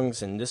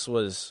songs, and this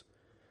is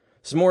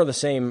more of the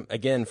same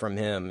again from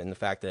him, in the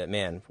fact that,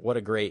 man, what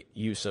a great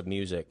use of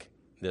music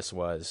this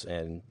was.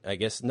 And I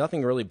guess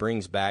nothing really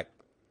brings back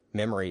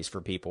memories for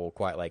people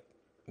quite like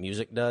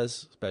music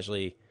does,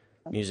 especially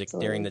music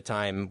during the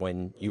time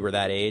when you were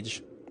that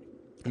age.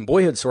 And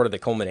Boyhood's sort of the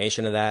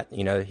culmination of that.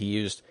 You know, he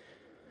used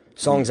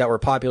songs that were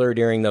popular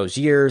during those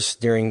years,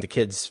 during the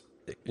kids,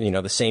 you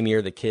know, the same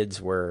year the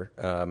kids were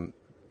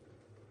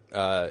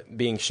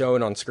being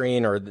shown on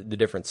screen, or the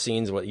different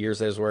scenes, what years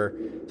those were.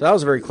 So that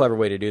was a very clever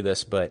way to do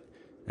this. But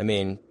I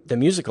mean, the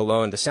music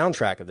alone, the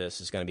soundtrack of this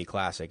is going to be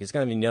classic. It's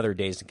going to be another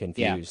Dazed and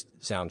Confused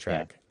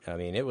soundtrack. I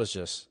mean, it was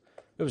just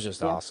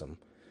awesome.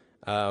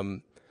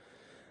 But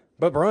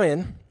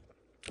Brian,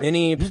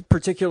 any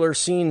particular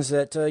scenes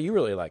that you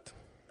really liked?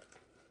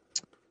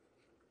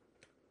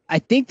 I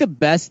think the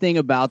best thing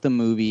about the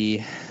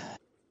movie,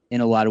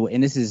 in a lot of ways,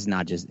 and this is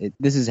not just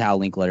this is how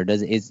Linklater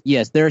does it, is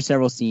yes, there are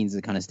several scenes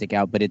that kind of stick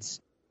out, but it's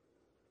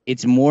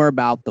more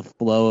about the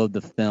flow of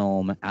the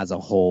film as a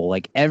whole.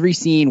 Like, every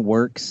scene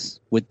works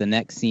with the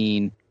next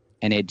scene,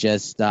 and it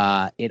just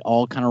it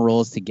all kind of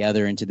rolls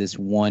together into this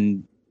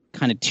one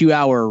kind of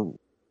 2-hour.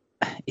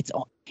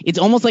 It's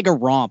almost like a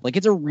romp. Like,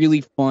 it's a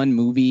really fun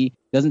movie.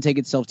 Doesn't take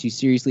itself too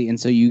seriously, and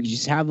so you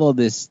just have all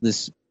this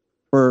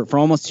for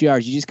almost 2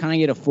 hours. You just kind of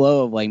get a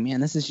flow of like,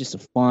 man, this is just a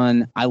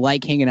fun. I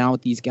like hanging out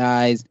with these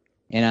guys,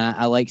 and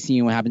I like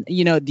seeing what happens.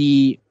 You know,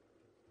 the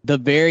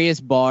various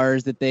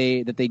bars that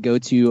they go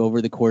to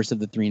over the course of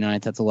the 3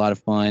 nights. That's a lot of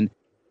fun.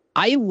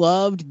 I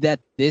loved that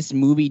this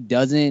movie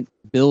doesn't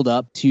build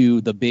up to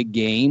the big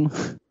game,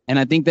 and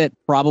I think that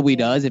probably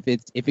does if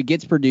it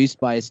gets produced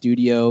by a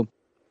studio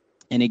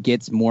and it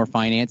gets more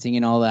financing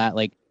and all that.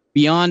 Like,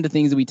 beyond the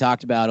things that we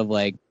talked about of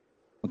like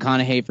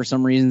McConaughey for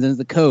some reasons as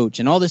the coach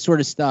and all this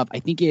sort of stuff, I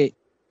think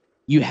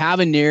you have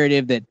a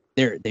narrative that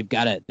they're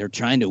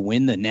trying to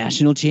win the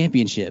national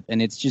championship,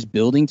 and it's just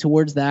building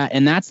towards that.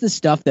 And that's the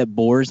stuff that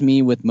bores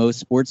me with most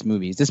sports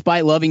movies.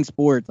 Despite loving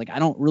sports, like, I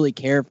don't really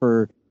care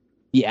for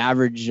the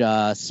average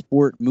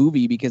sport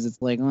movie, because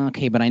it's like,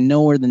 okay, but I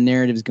know where the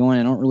narrative is going.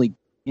 I don't really,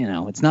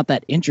 it's not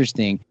that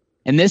interesting.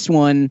 And this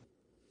one,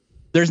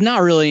 there's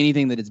not really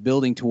anything that it's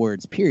building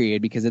towards,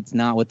 period, because it's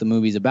not what the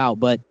movie's about.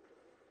 But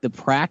the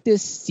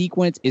practice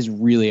sequence is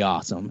really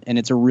awesome, and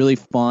it's a really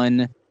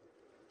fun.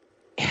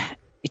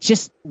 It's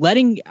just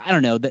letting, I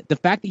don't know, the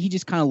fact that he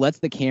just kind of lets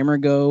the camera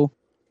go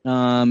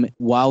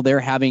while they're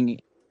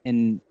having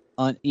a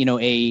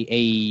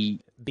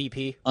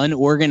BP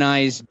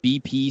unorganized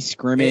BP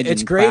scrimmage.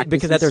 It's great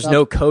because there's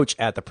no coach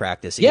at the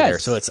practice either,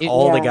 so it's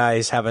all the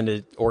guys having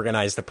to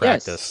organize the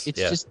practice. It's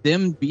just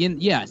them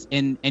being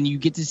and you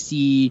get to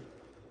see.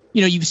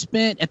 You've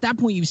spent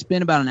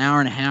about an hour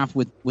and a half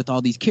with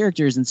all these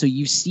characters, and so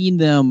you've seen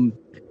them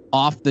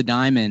off the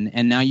diamond,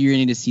 and now you're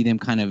going to see them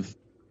kind of,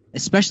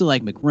 especially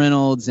like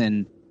McReynolds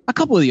and a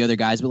couple of the other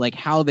guys, but like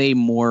how they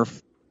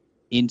morph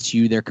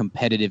into their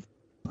competitive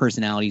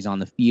personalities on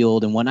the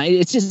field and whatnot.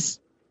 It's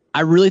just,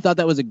 I really thought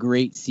that was a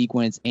great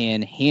sequence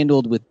and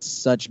handled with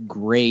such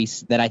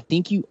grace that I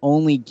think you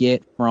only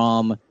get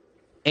from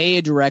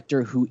a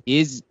director who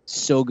is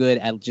so good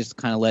at just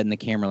kind of letting the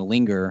camera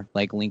linger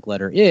like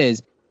Linklater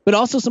is, but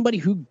also somebody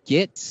who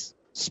gets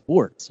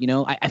sports.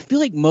 I feel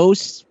like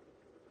most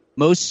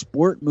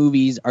sport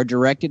movies are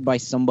directed by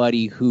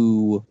somebody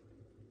who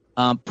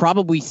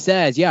probably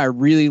says, yeah, I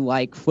really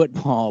like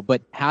football,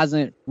 but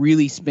hasn't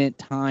really spent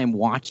time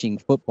watching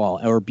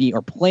football or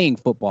playing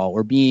football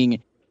or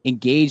being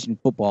engaged in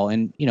football.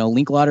 And,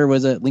 Linklater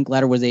was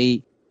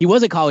a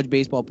college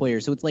baseball player.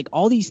 So it's like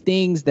all these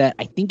things that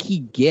I think he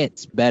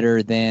gets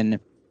better than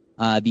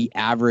the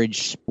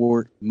average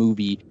sport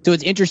movie. So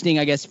it's interesting,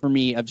 I guess, for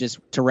me, of just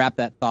to wrap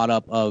that thought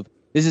up of,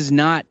 this is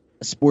not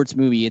a sports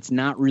movie. It's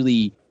not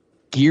really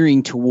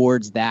gearing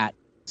towards that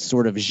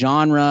sort of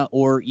genre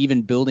or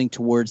even building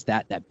towards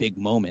that big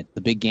moment,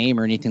 the big game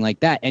or anything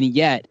like that. And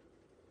yet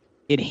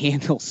it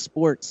handles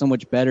sports so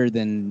much better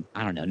than,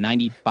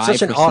 95%.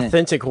 Such an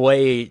authentic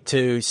way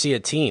to see a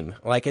team.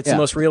 Like, it's the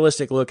most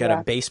realistic look at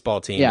a baseball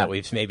team that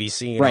we've maybe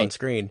seen on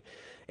screen.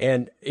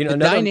 And, the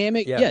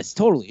dynamic, yes,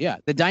 totally, yeah.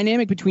 The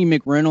dynamic between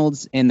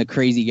McReynolds and the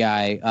crazy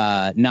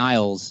guy,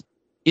 Niles,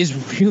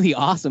 is really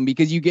awesome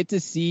because you get to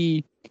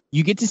see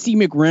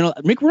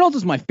McReynolds. McReynolds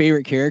is my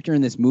favorite character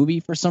in this movie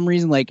for some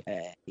reason. Like,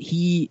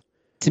 he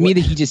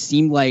just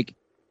seemed like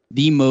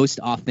the most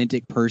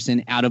authentic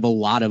person out of a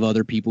lot of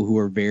other people who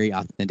are very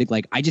authentic.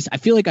 Like, I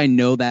feel like I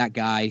know that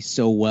guy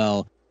so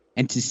well,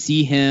 and to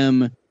see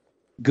him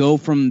go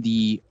from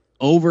the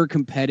over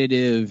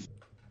competitive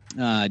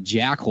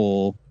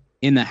jackhole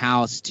in the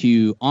house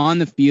to on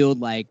the field,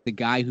 like the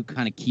guy who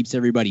kind of keeps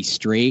everybody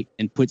straight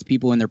and puts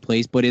people in their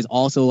place, but is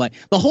also like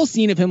the whole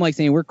scene of him like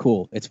saying, we're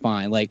cool, it's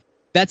fine. Like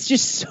that's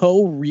just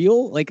so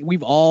real. Like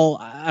we've all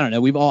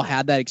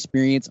had that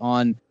experience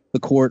on the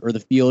court or the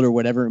field or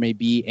whatever it may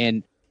be.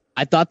 And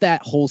I thought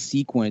that whole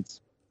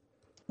sequence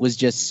was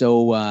just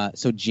so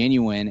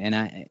genuine. And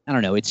I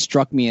don't know, it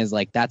struck me as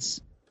like, that's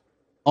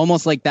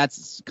almost like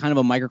that's kind of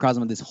a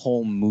microcosm of this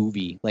whole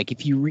movie. Like if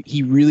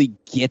he really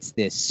gets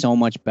this so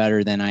much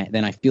better than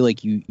I feel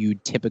like you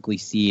typically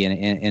see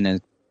in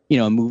a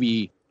a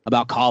movie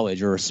about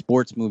college or a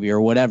sports movie or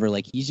whatever.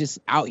 Like he's just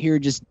out here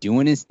just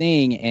doing his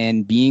thing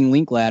and being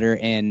Linklater,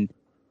 and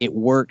it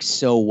works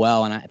so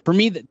well. And for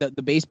me,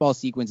 the baseball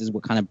sequence is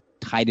what kind of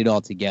tied it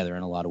all together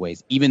in a lot of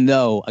ways. Even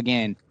though,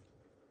 again,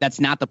 that's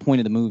not the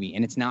point of the movie,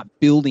 and it's not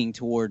building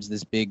towards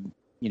this big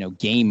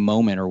game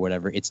moment or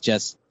whatever. It's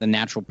just the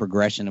natural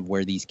progression of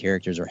where these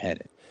characters are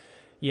headed.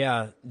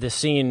 Yeah, the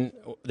scene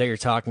that you're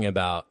talking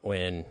about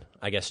when,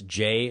 I guess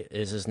Jay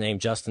is his name,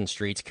 Justin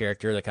Street's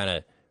character, that kind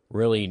of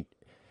really...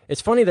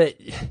 It's funny that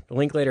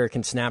Linklater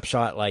can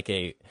snapshot like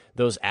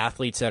those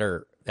athletes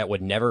that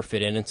would never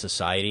fit in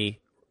society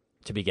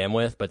to begin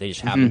with, but they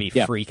just happen to be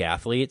freak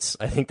athletes.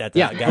 I think that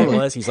guy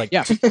was. He's like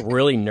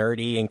really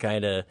nerdy and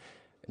kind of...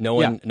 No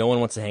one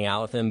wants to hang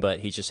out with him, but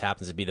he just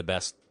happens to be the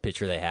best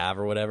pitcher they have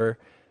or whatever.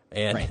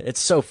 And it's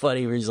so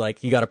funny where he's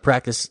like, you got to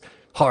practice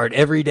hard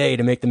every day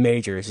to make the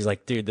majors. He's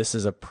like, dude, this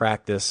is a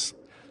practice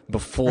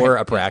before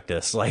a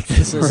practice. Like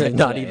this is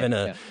not even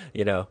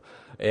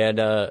And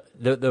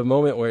the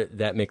moment where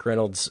that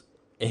McReynolds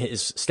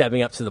is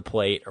stepping up to the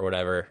plate or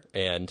whatever,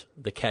 and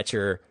the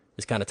catcher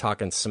is kind of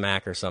talking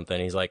smack or something.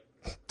 He's like,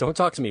 don't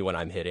talk to me when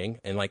I'm hitting.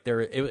 And like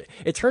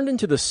it turned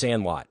into The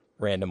Sandlot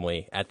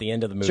randomly at the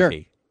end of the movie. Sure.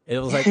 It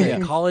was like a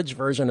college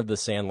version of The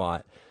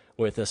Sandlot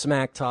with the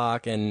smack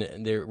talk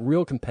and the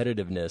real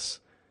competitiveness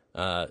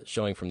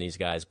showing from these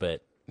guys.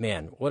 But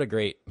man, what a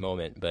great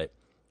moment! But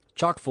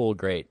chock full of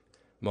great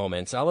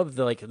moments. I love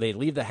they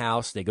leave the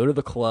house, they go to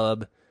the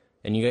club,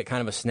 and you get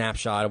kind of a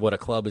snapshot of what a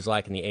club was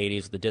like in the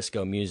 '80s, the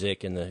disco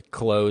music and the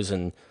clothes.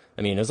 And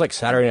I mean, it was like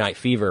Saturday Night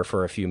Fever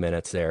for a few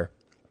minutes there.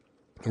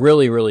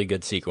 Really, really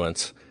good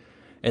sequence.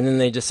 And then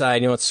they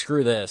decide,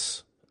 screw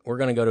this. We're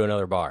going to go to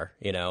another bar,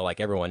 like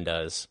everyone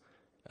does.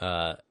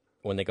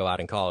 When they go out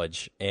in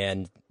college,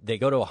 and they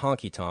go to a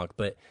honky tonk,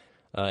 but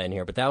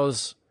that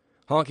was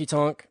honky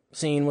tonk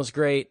scene was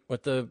great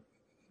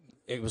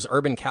it was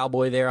Urban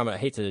Cowboy there. I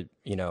hate to,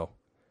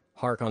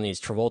 hark on these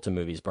Travolta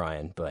movies,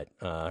 Brian, but,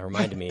 it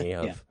reminded me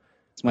of,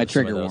 it's my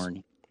trigger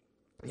warning.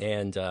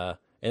 And that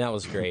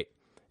was great.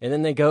 And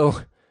then they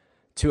go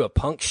to a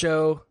punk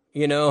show,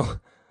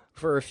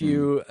 for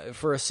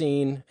a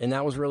scene. And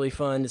that was really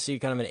fun to see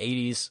kind of an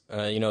 80s,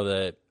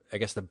 I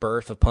guess the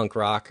birth of punk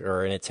rock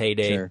or in its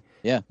heyday. Sure.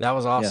 Yeah. That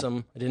was awesome.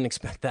 Yeah. I didn't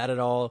expect that at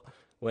all.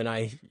 When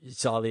I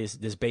saw this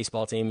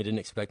baseball team, I didn't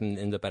expect them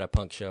to end up at a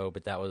punk show,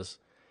 but that was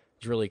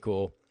really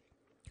cool.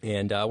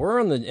 And we're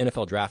on the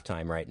NFL draft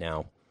time right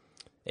now.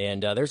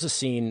 And there's a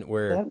scene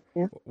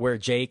where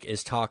Jake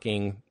is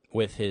talking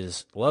with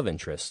his love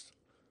interest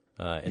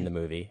in the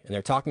movie, and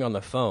they're talking on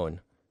the phone,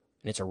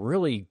 and it's a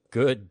really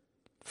good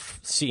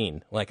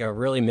scene, like a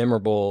really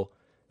memorable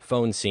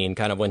phone scene,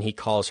 kind of when he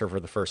calls her for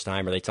the first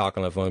time, or they talk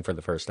on the phone for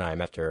the first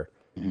time after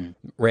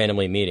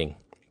randomly meeting.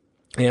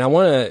 And I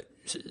want to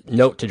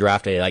note to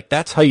Draft Day, like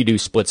that's how you do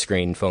split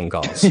screen phone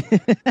calls.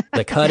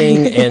 The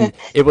cutting, and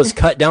it was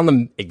cut down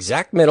the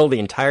exact middle the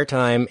entire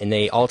time, and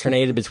they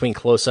alternated between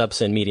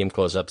close-ups and medium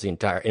close-ups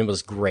and it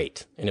was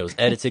great, and it was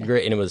edited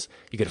great, and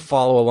you could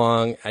follow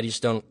along.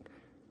 That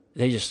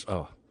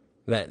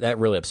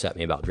really upset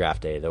me about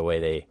Draft Day, the way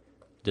they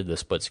did the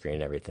split screen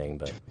and everything.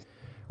 But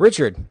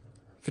Richard,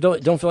 if you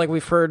don't feel like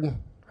we've heard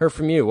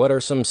from you, what are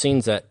some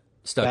scenes that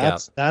stuck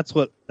out? That's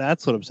what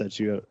upsets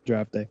you at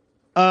Draft Day.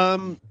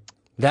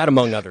 That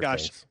among other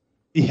things.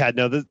 Yeah,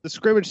 no, the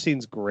scrimmage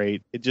scene's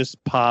great. It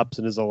just pops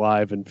and is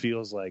alive and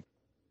feels like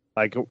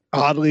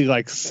oddly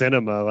like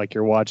cinema, like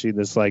you're watching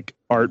this like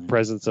art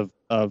presence of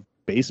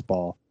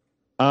baseball.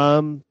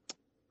 It's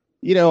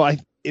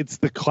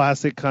the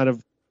classic kind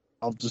of.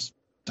 I'll just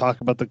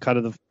talk about the kind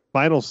of the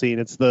final scene.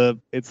 It's the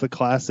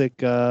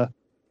classic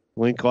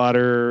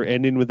Linklater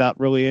ending without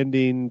really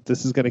ending.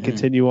 This is going to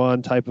continue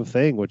on type of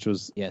thing, which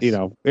was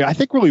I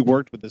think really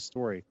worked with this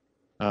story.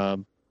 I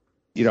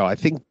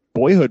think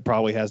Boyhood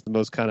probably has the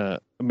most kind of,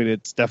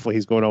 it's definitely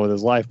he's going on with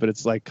his life, but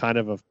it's like kind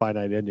of a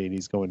finite ending.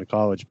 He's going to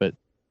college, but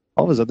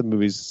all his other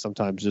movies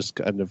sometimes just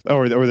kind of,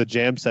 or the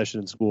jam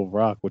session in School of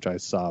Rock, which I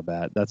saw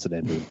that. That's an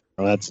ending.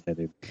 That's an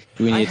ending.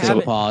 Do we need to take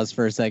a pause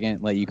for a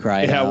second, let you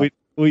cry? Yeah,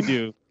 we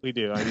do. I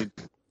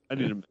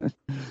need a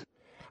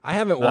I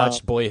haven't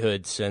watched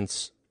Boyhood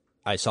since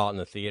I saw it in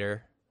the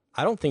theater.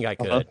 I don't think I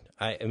could.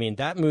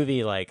 That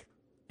movie, like,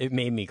 it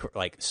made me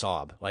like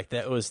sob. Like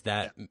it was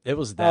that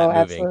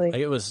moving. Like,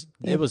 it was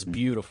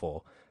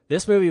beautiful.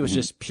 This movie was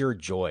just pure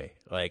joy,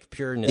 like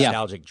pure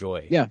nostalgic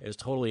joy. Yeah. It was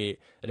totally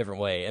a different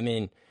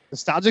way.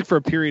 Nostalgic for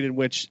a period in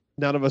which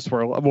none of us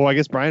were. Well, I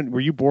guess Brian,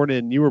 you were born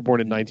in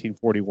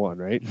 1941,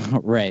 right?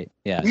 Right.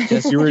 Yeah.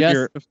 Just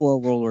before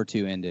World War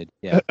II ended.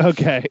 Yeah.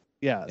 Okay.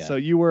 Yeah. So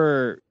you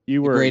were a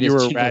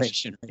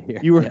ration. Right here.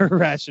 You were a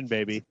ration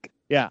baby.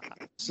 Yeah.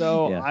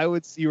 So Yeah. I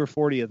would you were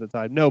 40 at the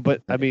time. No,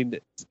 but I mean,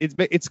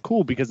 it's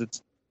cool because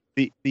it's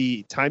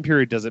the time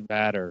period doesn't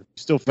matter.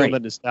 You still feel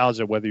that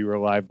nostalgia whether you were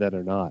alive then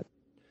or not.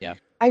 Yeah.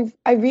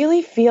 I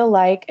really feel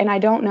like, and I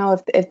don't know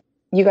if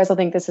you guys will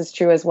think this is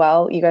true as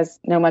well. You guys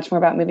know much more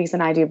about movies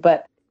than I do,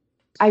 but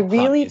I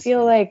really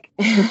feel like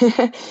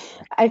Richard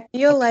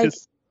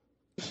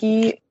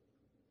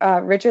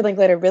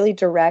Linklater really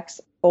directs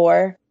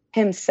for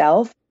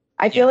himself.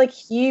 I feel like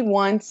he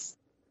wants,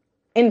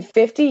 in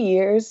 50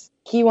 years,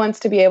 he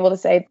wants to be able to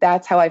say,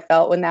 that's how I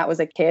felt when that was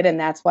a kid, and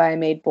that's why I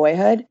made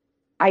Boyhood.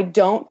 I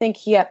don't think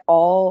he at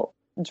all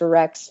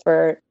directs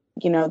for,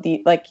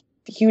 the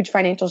huge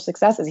financial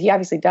successes. He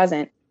obviously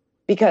doesn't,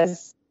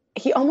 because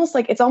it's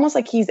almost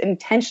like he's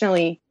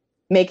intentionally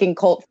making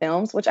cult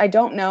films, which I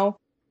don't know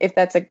if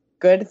that's a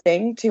good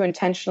thing, to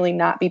intentionally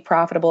not be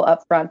profitable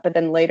up front, but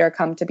then later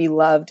come to be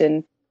loved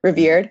and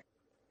revered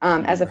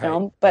as a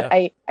film. But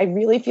I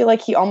really feel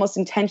like he almost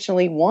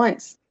intentionally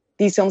wants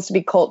these films to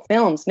be cult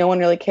films. No one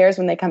really cares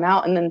when they come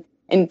out. And then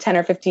in 10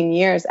 or 15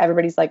 years,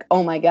 everybody's like,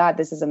 oh my God,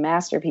 this is a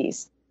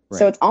masterpiece. Right.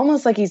 So it's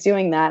almost like he's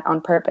doing that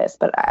on purpose,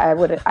 but I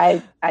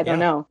don't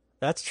know.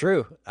 That's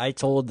true. I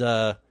told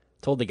the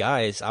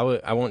guys, I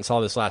went and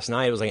saw this last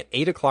night. It was like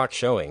an 8:00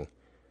 showing,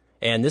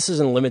 and this is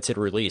a limited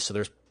release. So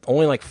there's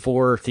only like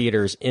 4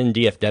 theaters in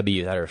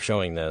DFW that are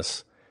showing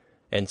this.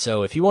 And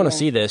so if you want to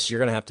see this, you're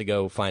going to have to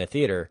go find a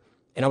theater.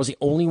 And I was the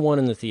only one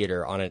in the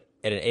theater at an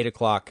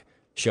 8:00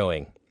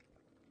 showing.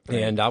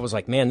 Right. And I was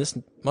like, man, this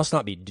must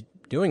not be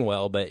doing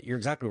well, but you're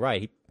exactly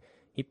right.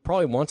 He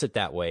probably wants it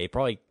that way. He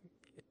probably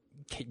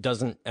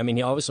doesn't. I mean,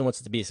 he obviously wants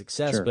it to be a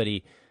success, but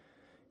he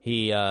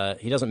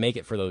doesn't make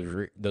it for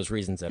those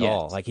reasons at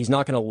all. Like, he's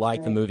not going to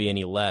like the movie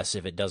any less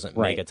if it doesn't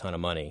make a ton of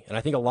money. And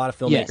I think a lot of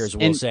filmmakers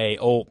will say,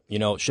 oh,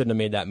 shouldn't have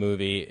made that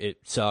movie. It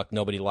sucked.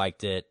 Nobody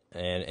liked it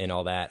and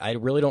all that. I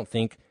really don't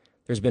think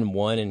there's been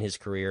one in his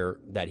career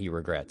that he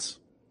regrets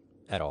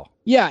at all.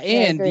 Yeah.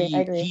 And I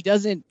agree. He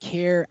doesn't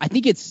care. I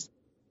think it's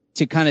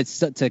to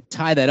to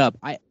tie that up.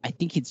 I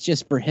think it's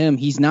just for him.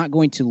 He's not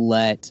going to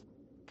let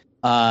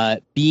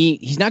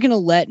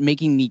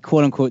making the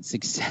quote unquote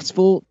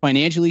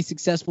financially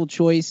successful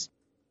choice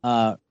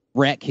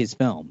wreck his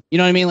film. You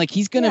know what I mean? Like,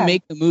 he's going to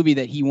make the movie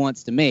that he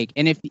wants to make.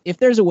 And if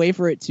there's a way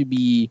for it to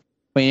be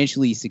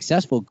financially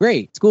successful,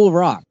 great. School of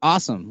Rock,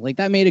 awesome. Like,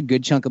 that made a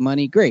good chunk of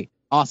money. Great.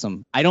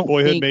 Awesome.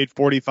 Boyhood made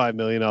 $45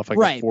 million off like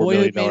a $4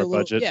 million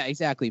budget. Yeah,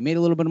 exactly. Made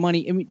a little bit of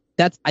money. I mean,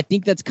 I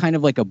think that's kind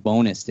of like a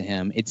bonus to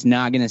him. It's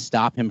not going to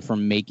stop him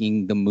from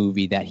making the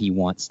movie that he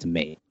wants to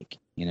make,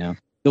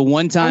 The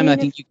one time I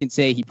think you can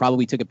say he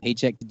probably took a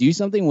paycheck to do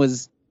something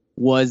was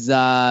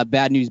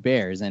Bad News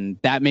Bears, and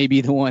that may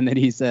be the one that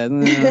he said,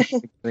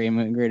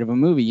 great of a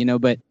movie,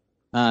 But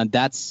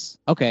that's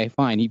okay,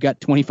 fine. You've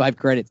got 25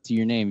 credits to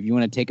your name. If you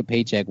want to take a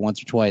paycheck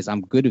once or twice, I'm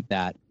good with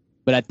that.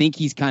 But I think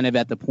he's kind of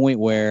at the point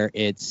where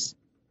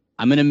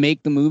I'm going to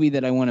make the movie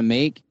that I want to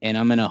make, and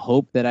I'm going to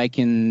hope that I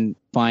can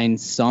find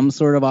some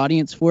sort of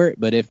audience for it.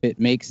 But if it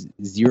makes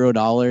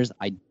 $0,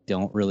 I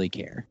don't really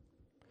care.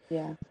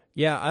 Yeah.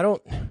 Yeah,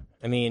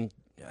 I mean,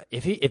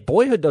 if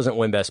Boyhood doesn't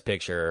win Best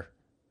Picture,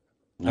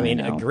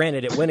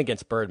 granted, it went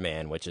against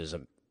Birdman, which is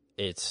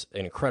it's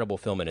an incredible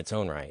film in its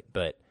own right,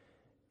 but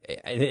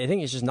I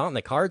think it's just not in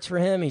the cards for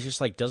him. He's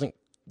just like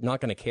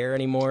not going to care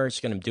anymore. He's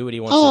going to do what he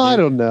wants to do. I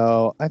don't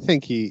know. I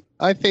think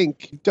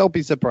don't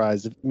be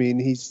surprised. I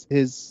mean,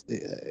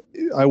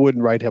 I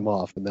wouldn't write him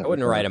off in that. I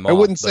wouldn't write him off. I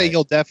wouldn't say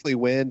he'll definitely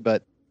win,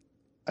 but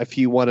if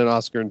he won an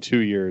Oscar in 2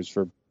 years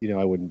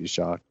I wouldn't be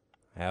shocked.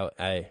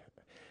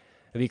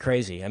 It'd be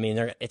crazy. I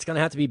mean, it's going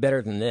to have to be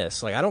better than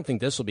this. Like, I don't think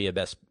this will be a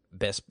best.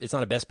 It's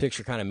not a Best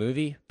Picture kind of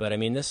movie, but I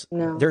mean,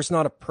 there's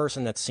not a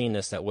person that's seen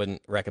this that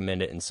wouldn't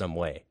recommend it in some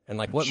way. And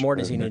like, what more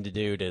does he need to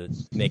do to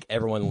make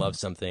everyone love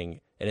something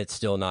and it's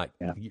still not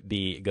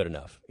be good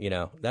enough?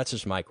 That's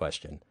just my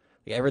question.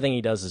 Like, everything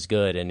he does is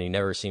good, and he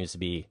never seems to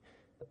be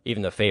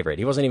even the favorite.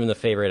 He wasn't even the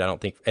favorite. I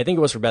think it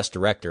was for Best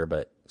Director,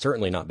 but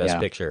certainly not Best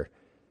Picture.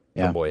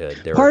 For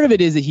Boyhood. Part of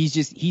it is that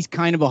he's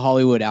kind of a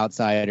Hollywood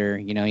outsider.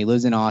 He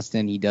lives in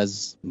Austin. He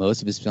does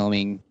most of his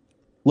filming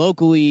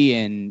locally,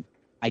 and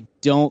I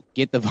don't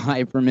get the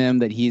vibe from him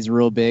that he's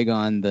real big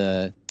on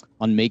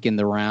making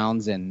the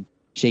rounds and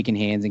shaking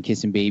hands and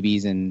kissing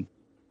babies and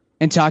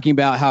talking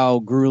about how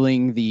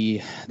grueling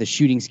the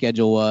shooting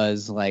schedule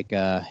was, like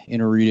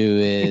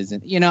Inarritu is,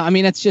 and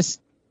it's just,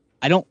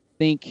 I don't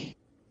think,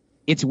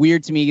 it's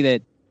weird to me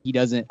that he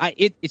doesn't.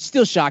 It's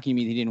still shocking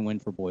me that he didn't win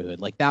for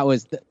Boyhood. Like, that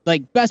was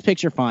like Best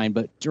Picture, fine,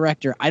 but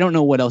director, I don't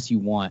know what else you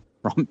want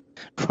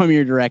from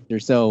your director.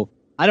 So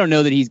I don't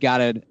know that he's got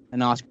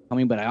an Oscar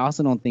coming, but I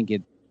also don't think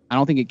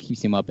it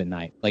keeps him up at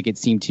night. Like it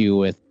seemed to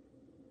with,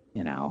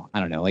 I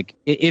don't know. Like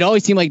it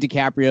always seemed like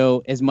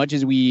DiCaprio, as much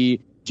as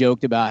we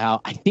joked about how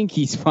I think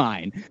he's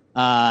fine.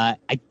 I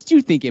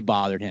do think it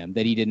bothered him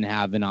that he didn't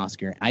have an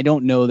Oscar. I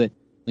don't know that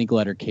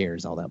Linklater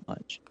cares all that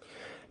much.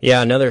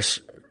 Yeah, another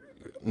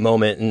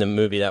moment in the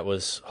movie that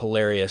was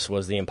hilarious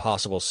was the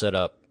impossible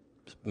sit-up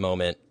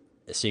moment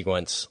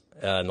sequence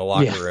in the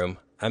locker room.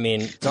 I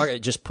mean,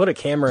 just put a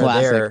camera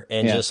there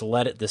and just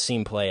let the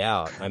scene play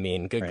out. I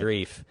mean, good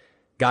grief.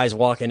 Guys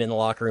walking in the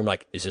locker room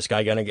like, is this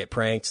guy going to get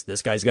pranked?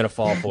 This guy's going to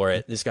fall for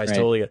it. This guy's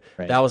totally...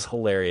 That was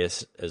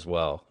hilarious as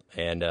well.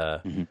 And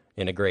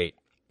in a great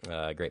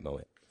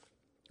moment.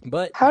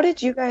 But how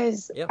did you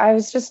guys... Yep. I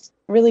was just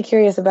really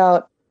curious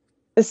about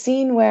the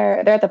scene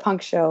where they're at the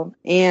punk show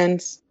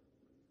and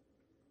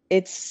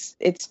it's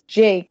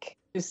Jake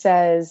who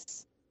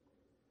says,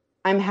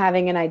 I'm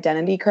having an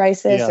identity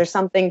crisis or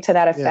something to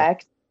that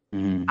effect.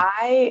 Mm-hmm.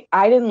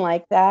 I didn't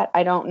like that.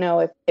 I don't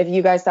know if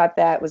you guys thought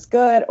that was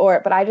good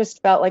but I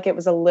just felt like it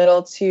was a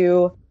little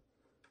too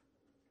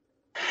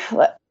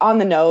on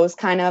the nose,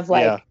 kind of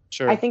like,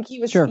 I think he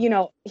was,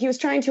 he was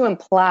trying to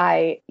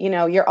imply,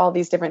 you're all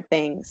these different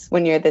things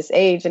when you're this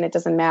age and it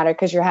doesn't matter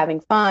because you're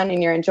having fun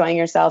and you're enjoying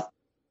yourself.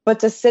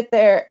 But to sit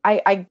there,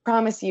 I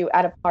promise you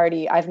at a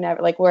party, I've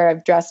never, like where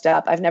I've dressed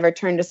up, I've never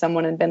turned to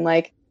someone and been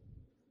like,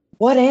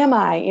 what am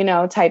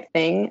I, type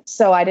thing.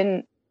 So I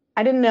didn't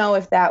know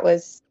if that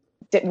was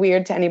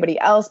weird to anybody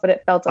else, but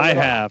it felt a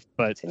little... I have,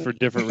 but for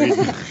different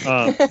reasons.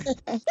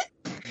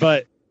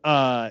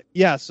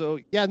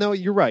 No,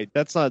 you're right.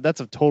 That's a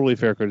totally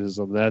fair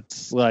criticism.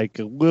 That's like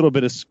a little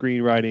bit of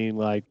screenwriting,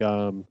 like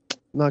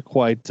not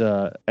quite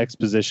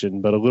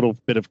exposition, but a little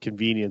bit of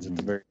convenience at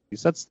the very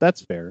least.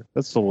 That's fair.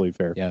 That's totally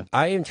fair. Yeah,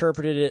 I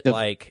interpreted it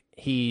like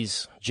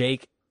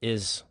Jake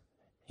is,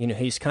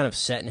 he's kind of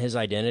set in his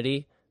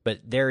identity, but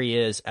there he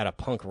is at a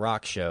punk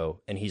rock show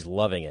and he's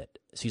loving it.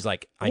 So he's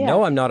like, I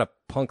know I'm not a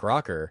punk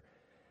rocker.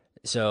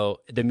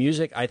 So the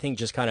music, I think,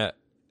 just kind of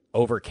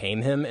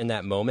overcame him in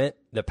that moment,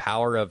 the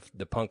power of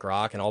the punk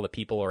rock and all the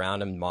people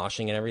around him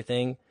moshing and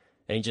everything.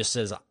 And he just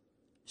says,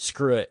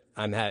 screw it.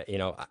 I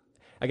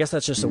guess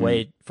that's just a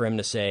way for him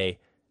to say,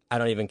 I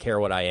don't even care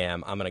what I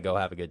am. I'm going to go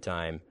have a good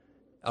time.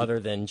 Other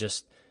than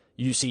just,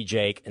 you see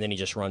Jake, and then he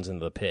just runs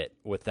into the pit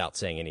without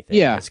saying anything.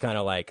 Yeah. It's kind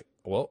of like,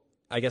 well,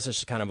 I guess it's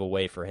just kind of a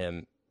way for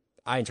him.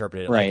 I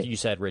interpreted it, like you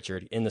said,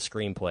 Richard, in the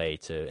screenplay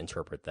to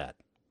interpret that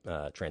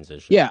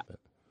transition. Yeah.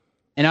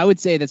 And I would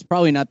say that's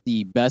probably not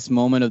the best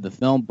moment of the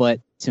film, but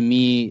to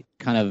me,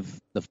 kind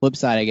of the flip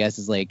side, I guess,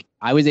 is like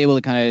I was able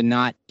to kind of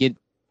not get,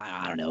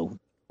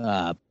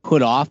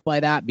 put off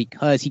by that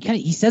because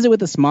he says it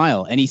with a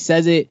smile and he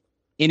says it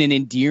in an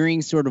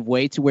endearing sort of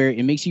way to where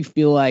it makes you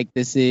feel like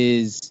this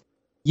is,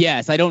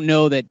 yes, I don't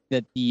know that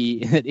any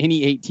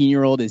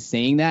 18-year-old is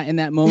saying that in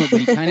that moment,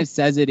 but he kind of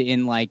says it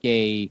in like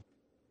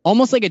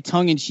almost like a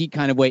tongue-in-cheek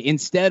kind of way,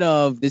 instead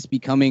of this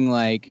becoming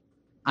like,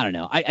 I don't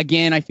know.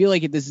 I feel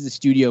like if this is a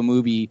studio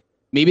movie,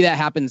 maybe that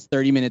happens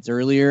 30 minutes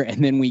earlier,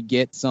 and then we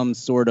get some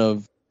sort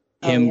of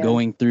him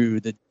going through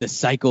the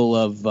cycle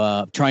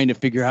of trying to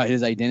figure out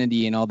his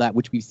identity and all that,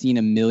 which we've seen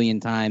a million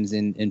times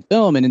in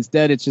film, and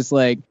instead it's just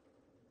like,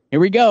 here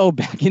we go,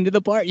 back into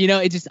the part.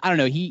 It just, I don't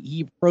know.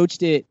 He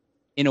approached it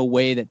in a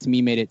way that to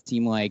me made it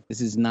seem like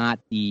this is not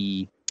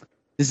the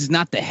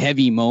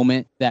heavy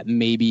moment that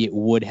maybe it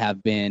would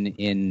have been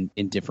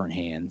in different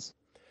hands.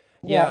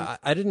 Yeah,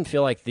 I didn't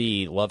feel like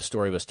the love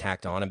story was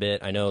tacked on a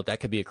bit. I know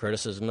that could be a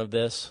criticism of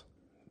this,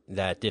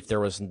 that if there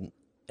was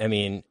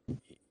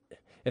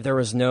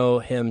no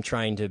him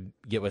trying to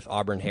get with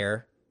auburn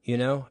hair,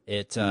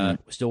 it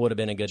still would have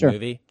been a good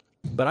movie.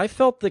 But I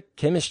felt the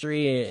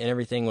chemistry and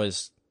everything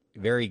was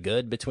very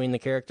good between the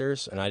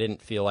characters, and I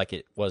didn't feel like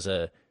it was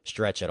a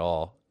stretch at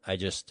all. I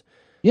just...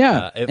 it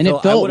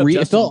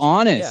felt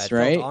honest,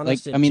 right? Felt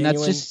honest, like, I mean,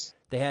 genuine. That's just...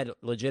 They had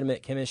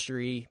legitimate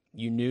chemistry.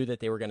 You knew that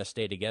they were going to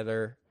stay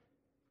together.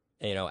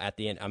 At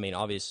the end, I mean,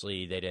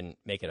 obviously they didn't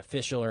make it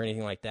official or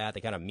anything like that.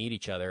 They kind of meet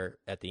each other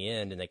at the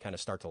end and they kind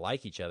of start to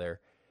like each other,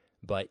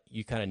 but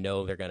you kind of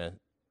know they're going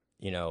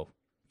to,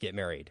 get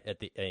married at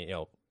the,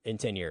 in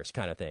 10 years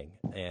kind of thing.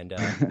 And,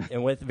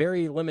 and with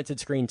very limited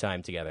screen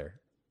time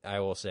together, I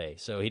will say.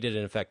 So he did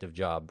an effective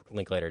job,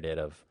 Linklater did,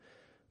 of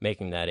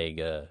making that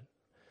an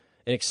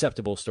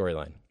acceptable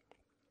storyline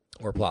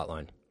or plot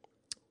line.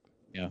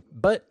 Yeah.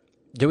 But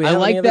do we have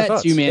like any other that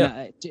thoughts? Too,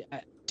 man.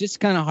 Just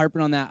kind of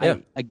harping on that.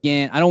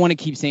 Yeah. I don't want to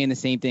keep saying the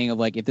same thing of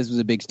like, if this was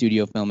a big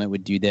studio film, it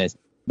would do this.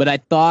 But I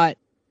thought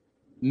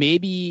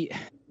maybe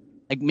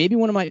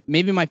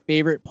my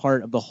favorite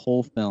part of the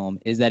whole film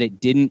is that it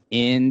didn't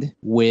end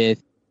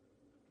with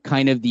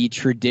kind of the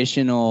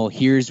traditional,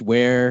 here's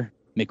where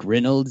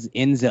McReynolds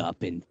ends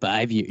up in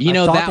 5 years. I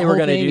thought that they were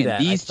whole thing. Do that.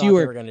 These two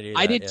are.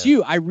 I did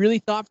too. I really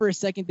thought for a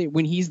second that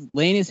when he's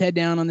laying his head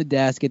down on the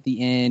desk at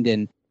the end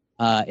and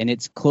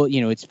it's close,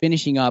 it's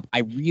finishing up, I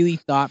really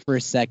thought for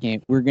a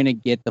second we're gonna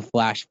get the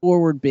flash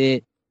forward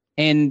bit,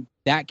 and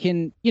that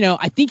can,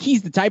 I think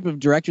he's the type of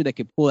director that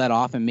could pull that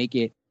off and make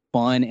it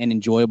fun and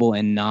enjoyable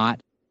and not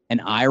an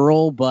eye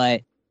roll.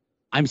 But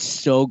I'm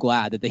so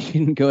glad that they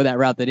didn't go that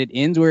route, that it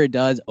ends where it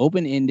does,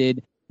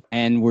 open-ended,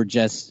 and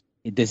this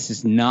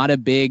is not a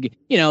big,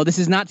 this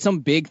is not some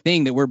big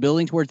thing that we're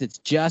building towards. It's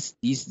just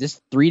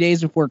just 3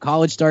 days before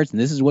college starts, and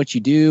this is what you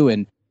do.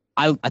 And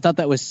I thought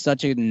that was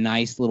such a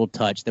nice little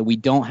touch that we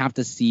don't have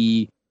to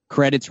see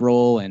credits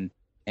roll and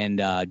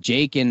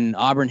Jake and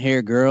auburn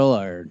hair girl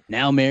are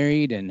now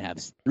married and have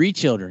 3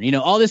 children. You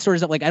know, all this sort of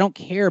stuff. Like, I don't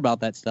care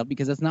about that stuff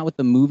because that's not what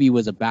the movie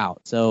was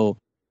about. So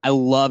I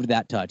loved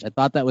that touch. I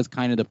thought that was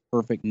kind of the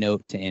perfect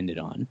note to end it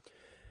on.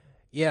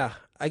 Yeah,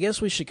 I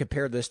guess we should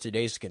compare this to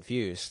Dazed and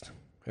Confused.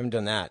 We haven't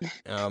done that.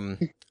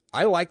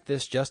 I like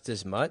this just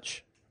as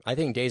much. I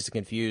think Dazed and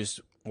Confused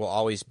will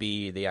always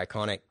be the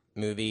iconic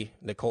movie,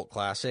 the cult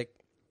classic.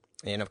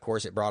 And, of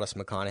course, it brought us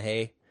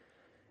McConaughey.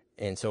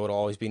 And so it'll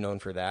always be known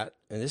for that.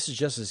 And this is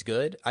just as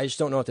good. I just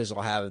don't know if this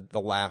will have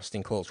the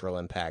lasting cultural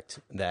impact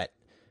that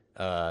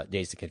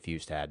Dazed and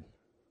Confused had.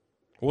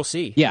 We'll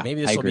see. Yeah,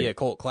 maybe this will be a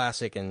cult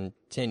classic, and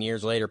 10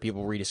 years later,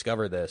 people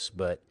rediscover this.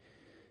 But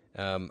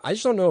I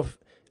just don't know if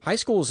high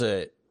school's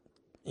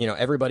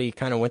everybody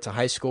kind of went to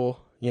high school,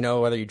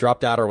 whether you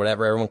dropped out or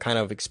whatever, everyone kind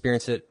of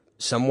experienced it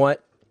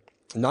somewhat.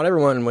 Not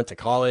everyone went to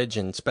college,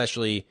 and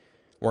especially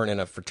weren't in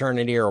a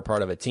fraternity or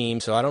part of a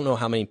team. So I don't know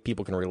how many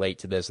people can relate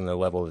to this on the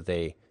level that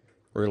they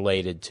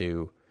related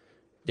to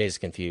Dazed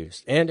and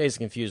Confused. And Dazed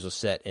and Confused was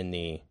set in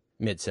the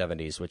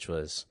mid-'70s, which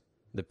was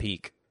the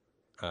peak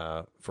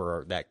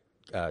for that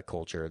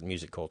culture,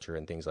 music culture,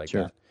 and things like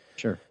that.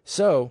 Sure.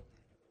 So,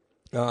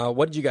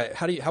 what did you guys?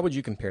 How would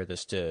you compare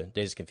this to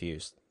Dazed and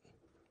Confused,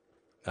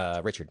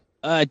 Richard?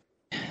 Go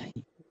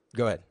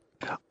ahead.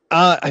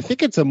 I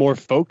think it's a more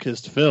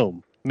focused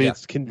film. I mean, Yeah.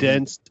 it's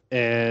condensed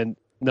and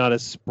not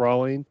as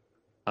sprawling.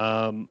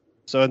 So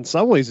in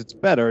some ways, it's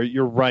better.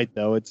 You're right,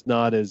 though. It's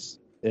not as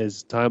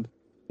time.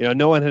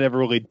 No one had ever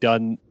really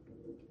done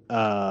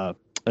a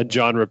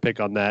genre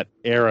pick on that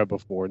era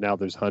before. Now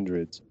there's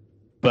hundreds,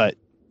 but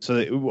so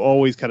it will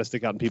always kind of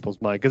stick out in people's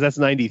mind because that's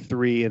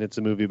 93 and it's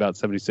a movie about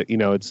 76.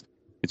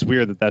 It's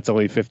weird that that's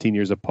only 15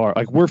 years apart.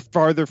 Like, we're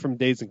farther from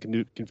Dazed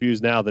and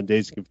Confused now than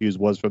Dazed and Confused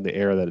was from the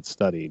era that it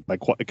studied, by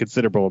quite a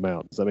considerable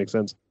amount. Does that make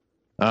sense?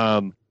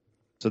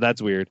 So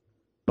that's weird.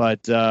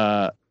 But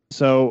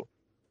so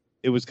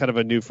it was kind of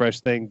a new,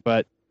 fresh thing.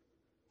 But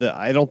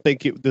I don't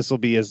think this will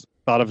be as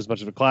thought of as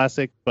much of a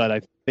classic. But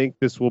I think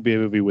this will be a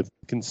movie with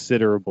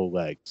considerable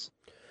legs.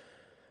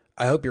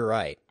 I hope you're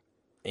right.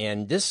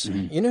 And this,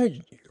 who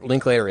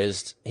Linklater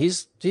is?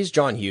 He's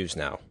John Hughes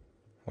now.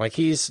 Like,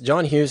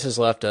 John Hughes has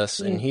left us,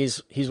 and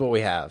he's what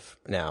we have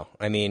now.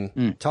 I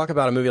mean, talk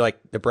about a movie like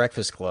The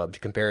Breakfast Club to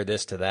compare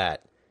this to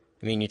that.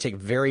 I mean, you take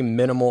very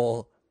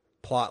minimal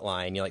plot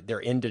line, they're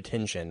in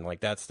detention,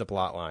 like that's the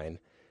plot line,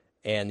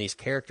 and these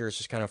characters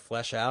just kind of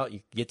flesh out.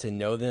 You get to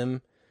know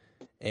them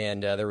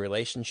and their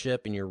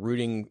relationship, and you're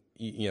rooting.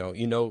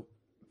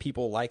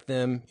 People like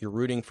them. You're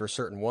rooting for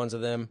certain ones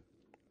of them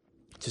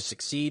to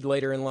succeed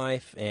later in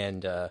life,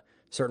 and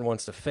certain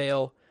ones to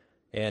fail.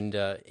 And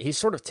he's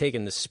sort of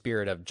taken the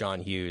spirit of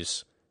John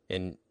Hughes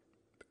and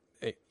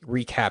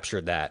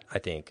recaptured that, I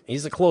think.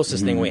 He's the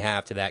closest thing we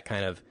have to that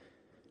kind of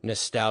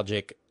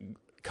nostalgic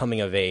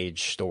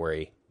coming-of-age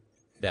story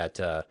that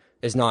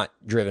is not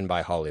driven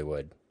by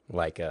Hollywood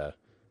like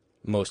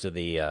most of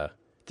the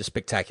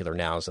spectacular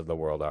nows of the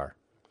world are.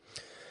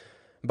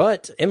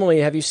 But, Emily,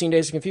 have you seen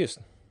Dazed and Confused?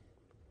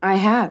 I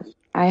have.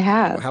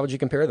 How would you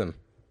compare them?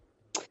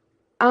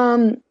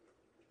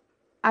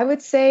 I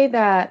would say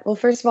that, well,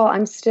 first of all,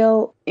 I'm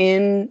still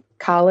in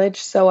college,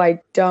 so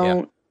I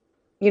don't,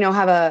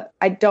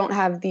 I don't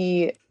have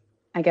the,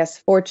 I guess,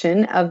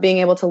 fortune of being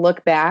able to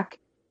look back.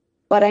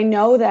 But I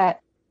know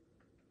that,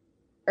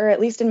 or at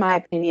least in my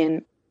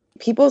opinion,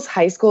 people's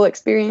high school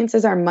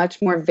experiences are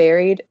much more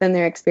varied than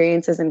their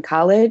experiences in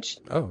college.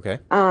 Oh, okay.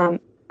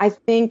 I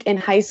think in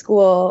high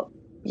school,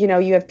 you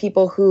have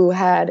people who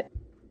had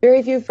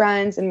very few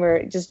friends and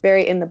were just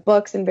very in the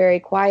books and very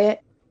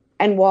quiet.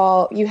 And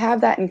while you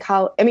have that in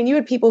college, I mean, you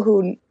had people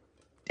who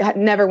had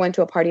never went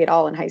to a party at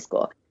all in high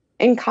school.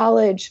 In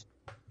college,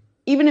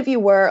 even if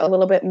you were a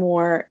little bit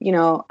more,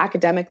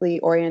 academically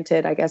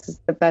oriented, I guess is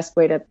the best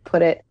way to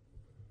put it,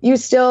 you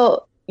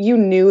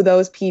knew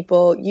those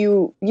people.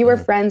 You were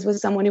friends with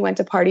someone who went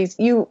to parties.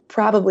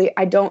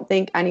 I don't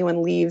think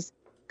anyone leaves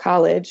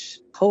college,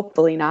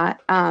 hopefully not,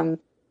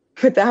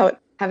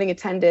 without having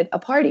attended a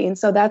party. And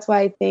so that's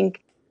why I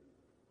think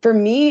for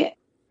me,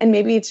 and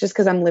maybe it's just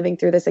because I'm living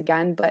through this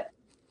again, but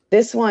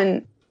this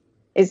one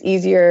is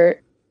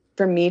easier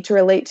for me to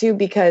relate to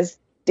because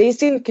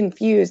Dazed and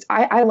Confused,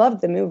 I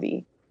loved the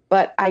movie,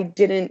 but I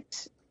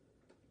didn't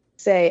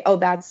say, oh,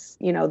 that's,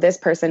 this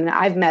person.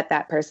 I've met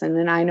that person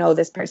and I know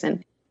this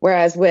person.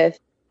 Whereas with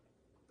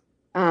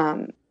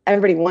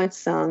Everybody Wants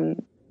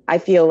Some, I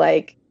feel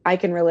like I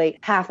can relate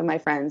half of my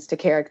friends to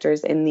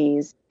characters in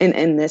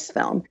this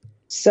film.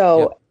 So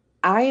yep.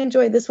 I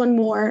enjoyed this one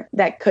more.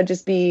 That could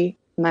just be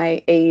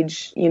my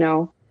age,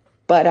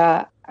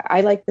 but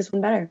I like this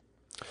one better.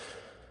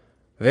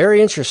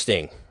 Very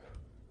interesting.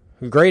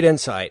 Great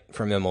insight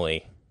from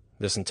Emily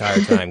this entire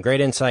time.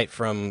 Great insight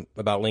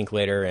about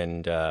Linklater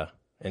and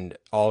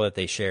all that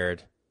they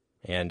shared.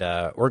 And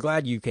we're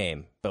glad you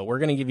came, but we're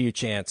going to give you a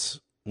chance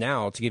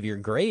now to give your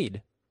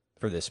grade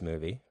for this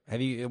movie.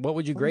 What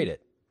would you grade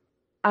it?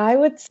 I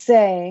would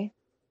say,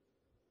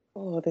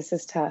 this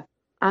is tough.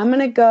 I'm going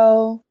to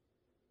go.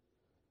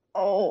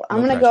 Oh,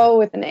 I'm going to go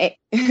with an A.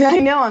 I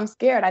know, I'm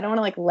scared. I don't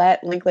want to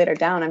let Linklater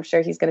down. I'm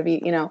sure he's going to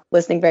be,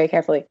 listening very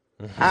carefully.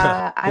 He's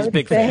a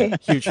big fan.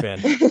 Huge fan.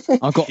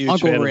 Uncle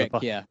fan Rick,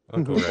 yeah.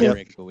 Uncle Rick.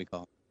 Rick is what we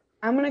call him.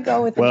 I'm going to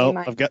go with an A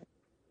minus. I've got...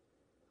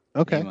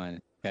 Okay.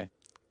 Okay.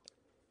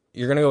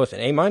 You're going to go with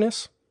an A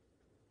minus?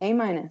 A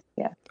minus,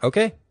 yeah.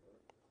 Okay.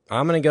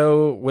 I'm going to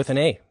go with an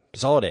A.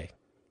 Solid A.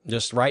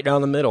 Just right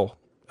down the middle.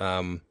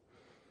 Again,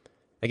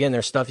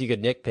 there's stuff you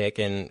could nitpick,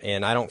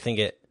 and I don't think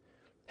it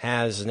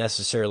has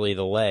necessarily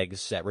the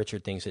legs that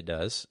Richard thinks it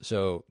does.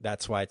 So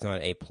that's why it's not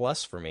an A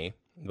plus for me.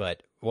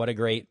 But what a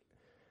great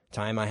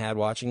time I had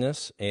watching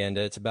this, and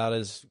it's about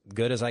as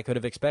good as I could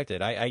have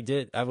expected.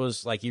 I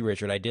was like you,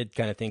 Richard. I did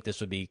kind of think this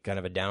would be kind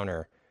of a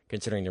downer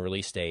considering the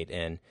release date,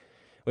 and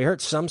we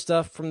heard some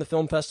stuff from the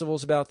film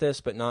festivals about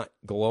this, but not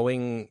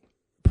glowing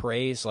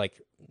praise.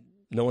 Like,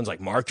 no one's like,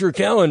 mark your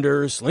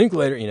calendars,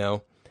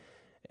 Linklater,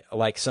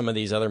 like some of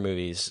these other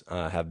movies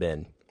have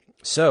been.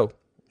 So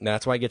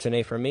that's why it gets an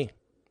A from me.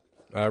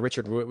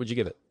 Richard, what would you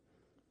give it?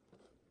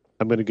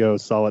 I'm going to go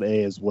solid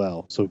A as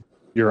well. So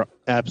you're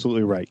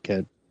absolutely right,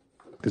 Kent,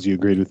 because you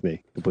agreed with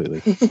me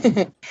completely.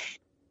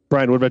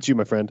 Brian, what about you,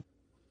 my friend?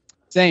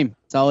 Same,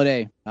 solid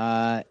A.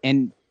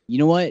 And you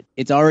know what?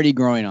 It's already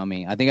growing on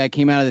me. I think I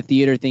came out of the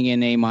theater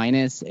thinking A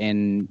minus,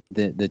 and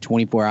the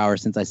 24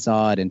 hours since I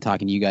saw it and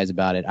talking to you guys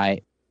about it,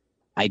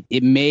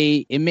 it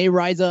may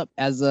rise up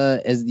as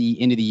the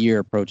end of the year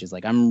approaches.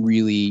 Like I'm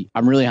really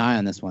high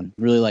on this one.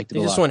 Really liked it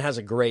a lot. This one has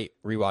a great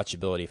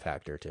rewatchability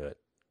factor to it.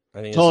 I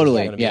think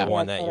totally, this is going to be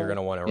one that you're going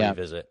to want to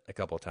revisit a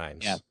couple of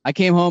times. Yeah, I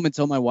came home and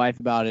told my wife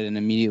about it, and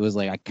immediately was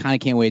like, I kind of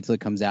can't wait till it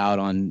comes out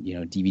on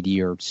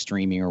DVD or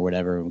streaming or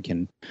whatever, and we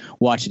can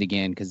watch it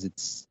again because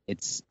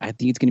I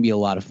think it's going to be a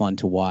lot of fun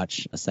to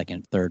watch a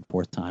second, third,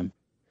 fourth time.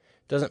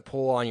 Doesn't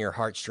pull on your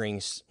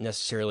heartstrings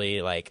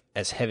necessarily like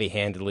as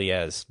heavy-handedly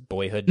as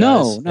Boyhood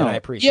does. No, and I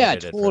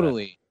appreciate it.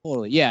 Totally.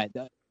 Yeah,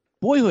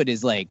 Boyhood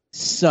is like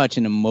such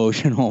an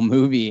emotional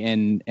movie,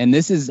 and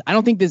this is. I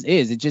don't think this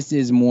is. It just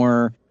is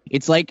more.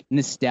 It's like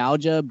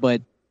nostalgia,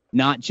 but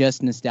not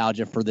just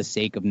nostalgia for the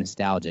sake of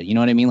nostalgia. You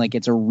know what I mean? Like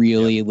it's a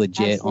really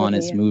legit, Absolutely,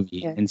 honest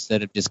movie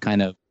instead of just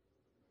kind of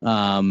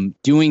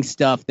doing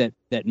stuff that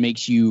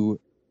makes you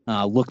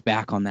look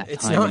back on that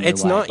time.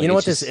 It's not. Like, you know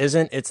what this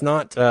isn't? It's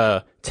not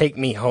Take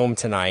Me Home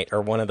Tonight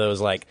or one of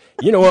those like,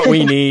 you know what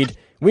we need?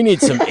 We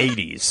need some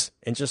 80s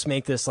and just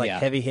make this like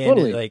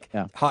heavy-handed,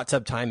 Hot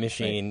Tub Time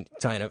Machine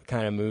kind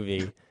of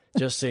movie.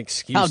 Just an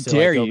excuse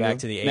to go back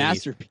to the 80s.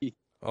 Masterpiece.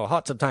 Oh,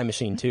 Hot Tub Time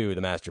Machine 2,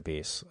 the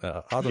masterpiece.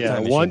 Hot Tub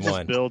Time Machine one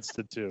just builds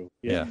to 2.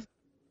 Yeah.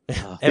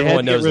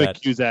 Everyone knows that.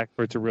 that. Cusack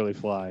for it to really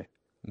fly.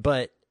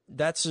 But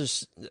that's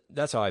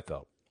how I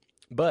felt.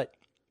 But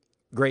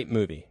great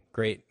movie.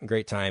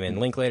 Great time. And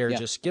Linklater,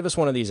 just give us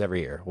one of these every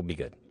year. We'll be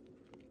good.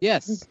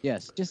 Yes.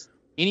 Just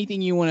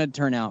anything you want to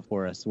turn out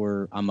for us,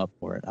 I'm up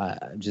for it.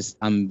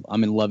 I'm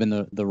in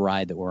loving the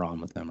ride that we're on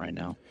with them right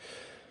now.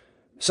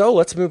 So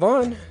let's move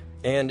on.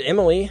 And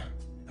Emily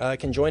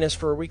can join us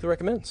for Weekly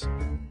Recommends.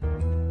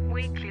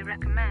 Weekly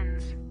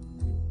Recommends.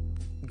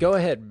 Go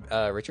ahead,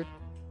 Richard.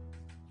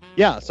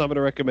 Yeah, so I'm going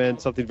to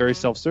recommend something very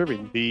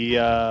self-serving. The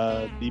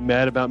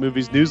Mad About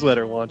Movies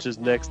newsletter launches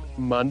next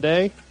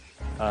Monday.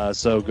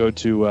 So go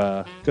to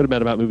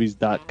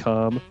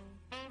madaboutmovies.com,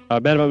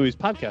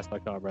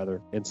 madaboutmoviespodcast.com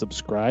rather, and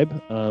subscribe.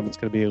 It's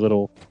going to be a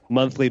little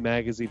monthly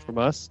magazine from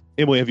us.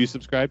 Emily, have you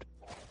subscribed?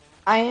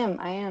 I am.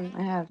 I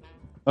have.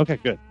 Okay,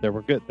 good. Then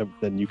we're good.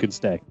 Then you can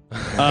stay.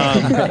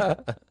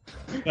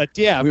 But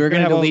yeah, we were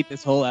going to delete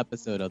this whole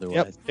episode otherwise.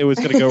 Yep, it was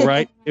going to go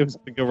right. It was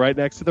going to go right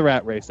next to the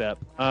Rat Race app.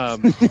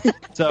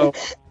 So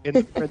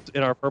in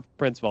our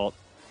Prince vault,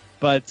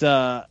 but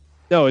no,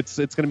 it's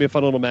going to be a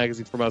fun little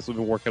magazine from us. We've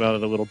been working on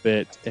it a little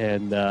bit,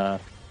 and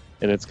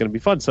it's going to be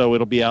fun. So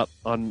it'll be out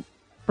on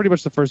pretty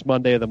much the first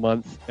Monday of the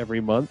month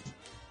every month,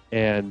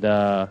 and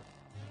so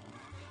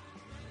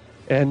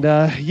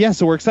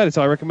we're excited.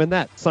 So I recommend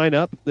that. Sign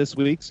up this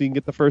week so you can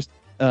get the first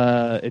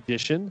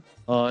edition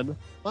on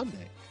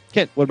Monday.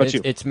 Kent, what about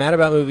you? It's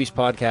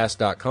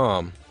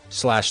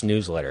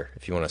madaboutmoviespodcast.com/newsletter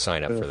if you want to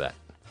sign up for that.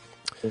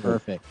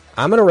 Perfect.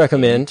 I'm going to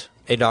recommend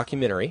a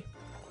documentary,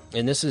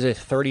 and this is a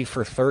 30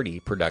 for 30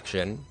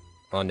 production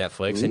on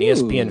Netflix, an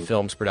ESPN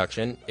Films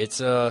production.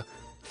 It's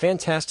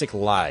Fantastic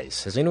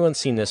Lies. Has anyone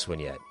seen this one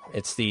yet?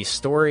 It's the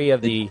story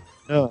of the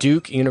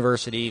Duke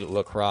University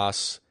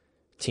lacrosse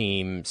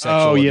team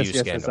sexual abuse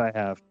scandal. Yes, I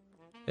have.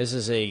 This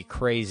is a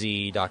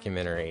crazy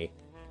documentary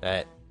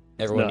that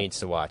everyone needs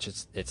to watch.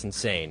 It's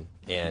insane.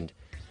 And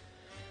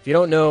if you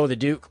don't know, the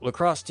Duke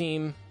lacrosse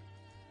team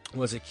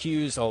was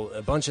accused.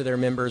 A bunch of their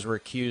members were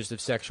accused of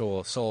sexual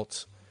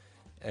assault,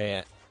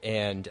 and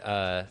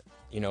had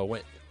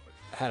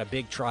a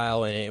big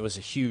trial, and it was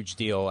a huge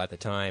deal at the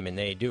time. And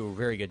they do a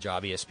very good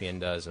job.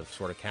 ESPN does of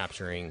sort of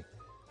capturing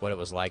what it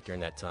was like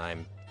during that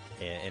time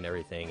and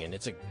everything. And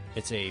it's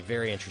a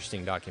very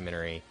interesting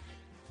documentary.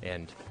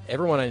 And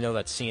everyone I know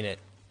that's seen it,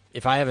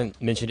 if I haven't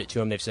mentioned it to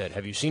them, they've said,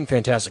 "Have you seen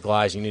Fantastic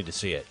Lies? You need to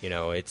see it."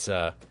 It's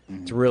a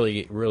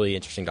really, really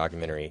interesting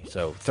documentary.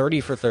 So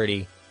 30 for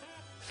 30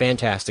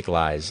 Fantastic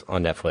Lies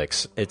on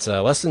Netflix. It's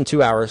less than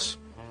 2 hours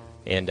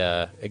and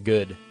a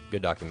good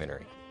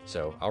documentary.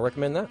 So I'll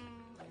recommend that.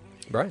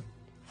 Brian?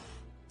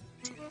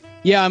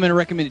 Yeah, I'm going to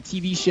recommend a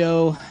TV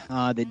show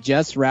that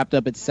just wrapped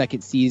up its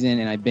second season,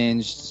 and I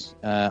binged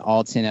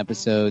all 10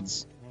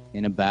 episodes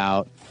in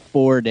about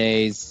 4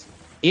 days.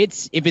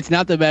 If it's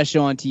not the best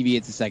show on TV,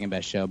 it's the second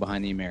best show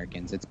behind The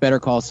Americans. It's Better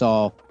Call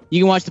Saul.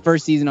 You can watch the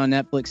first season on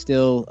Netflix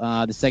still.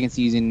 The second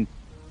season,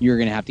 you're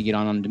going to have to get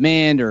on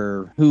demand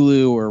or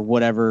Hulu or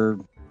whatever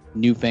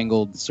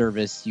newfangled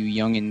service you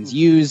youngins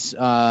use.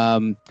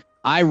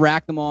 I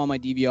racked them all on my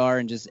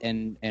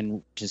DVR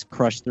and just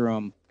crushed through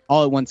them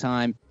all at one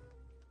time.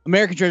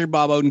 American Treasure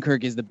Bob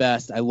Odenkirk is the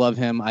best. I love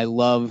him. I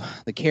love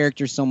the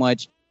character so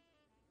much.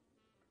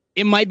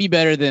 It might be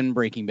better than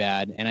Breaking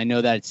Bad, and I know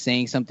that it's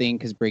saying something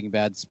because Breaking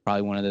Bad's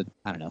probably one of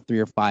the, 3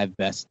 or 5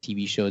 best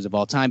TV shows of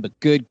all time, but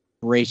good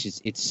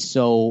gracious, it's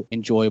so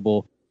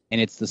enjoyable, and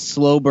it's the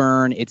slow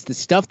burn. It's the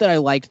stuff that I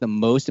liked the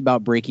most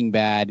about Breaking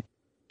Bad,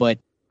 but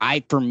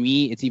for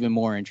me, it's even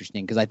more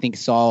interesting because I think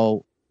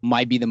Saul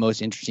might be the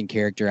most interesting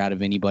character out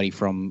of anybody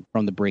from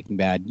the Breaking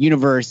Bad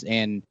universe,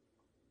 and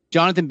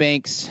Jonathan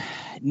Banks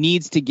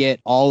needs to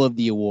get all of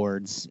the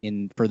awards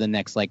for the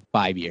next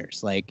 5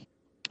 years.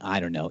 I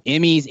don't know,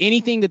 Emmys,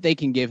 anything that they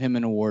can give him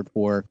an award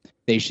for,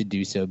 they should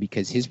do so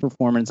because his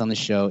performance on the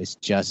show is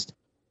just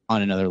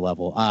on another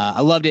level. I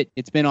loved it.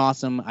 It's been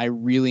awesome. I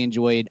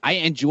enjoyed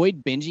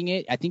binging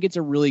it. I think it's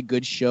a really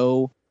good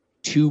show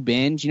to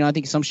binge. I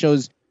think some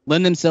shows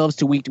lend themselves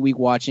to week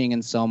watching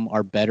and some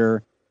are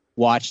better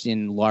watched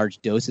in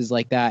large doses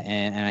like that,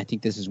 and I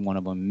think this is one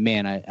of them.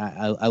 Man,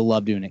 I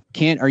love doing it.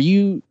 Kent, are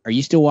you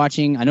still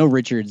watching? I know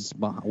Richard's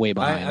way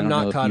behind. I'm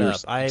not caught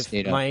up. My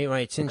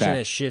attention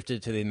has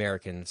shifted to The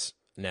Americans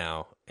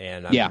now,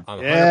 and I'm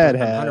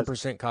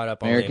 100% caught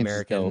up on The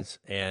Americans,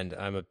 and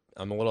I'm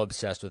a little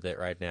obsessed with it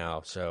right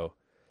now. So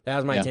that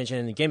has my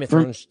attention. Game of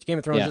Thrones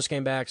just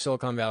came back.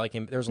 Silicon Valley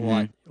came. There's a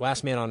lot.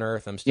 Last Man on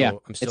Earth. I'm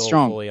still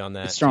fully on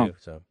that too.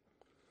 So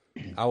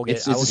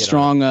it's a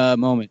strong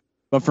moment.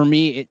 But for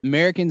me,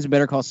 Americans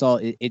Better Call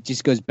Saul, it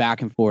just goes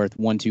back and forth,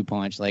 1-2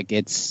 punch.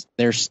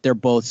 They're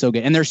both so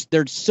good, and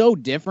they're so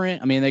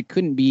different. I mean, they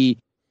couldn't be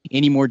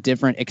any more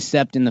different,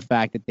 except in the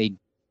fact that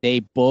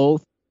they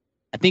both.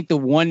 I think the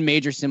one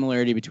major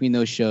similarity between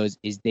those shows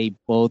is they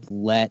both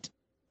let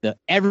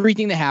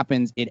everything that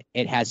happens.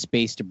 It has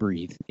space to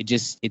breathe.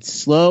 It's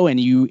slow, and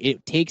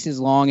it takes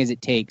as long as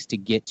it takes to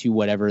get to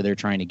whatever they're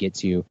trying to get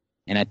to,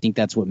 and I think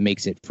that's what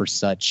makes it for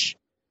such.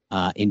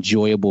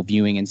 Enjoyable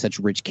viewing and such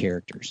rich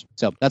characters.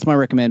 So that's my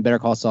recommend. Better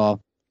Call Saul.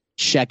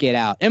 Check it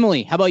out.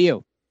 Emily, how about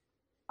you?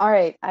 All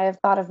right, I have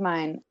thought of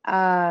mine.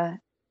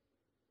 I'm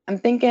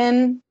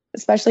thinking,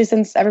 especially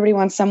since everybody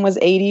wants Some Was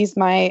 80s,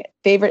 my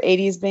favorite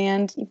 80s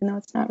band, even though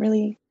it's not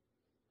really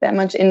that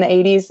much in the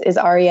 80s, is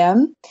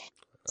REM.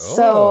 Oh,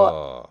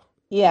 so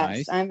yes,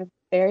 nice. I'm a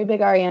very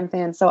big REM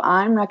fan. So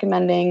I'm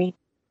recommending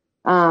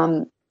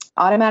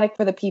Automatic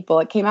for the People.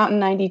 It came out in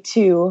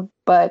 92,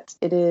 but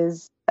it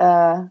is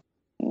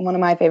one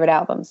of my favorite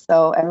albums,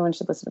 so everyone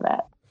should listen to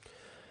that.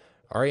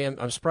 REM,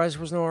 I'm surprised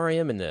there was no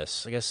REM in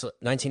this. I guess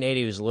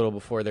 1980 was a little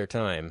before their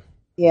time.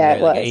 Yeah,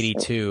 it was.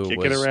 82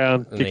 kicking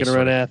around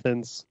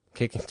Athens.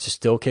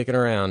 Still kicking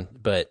around.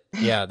 But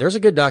yeah, there's a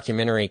good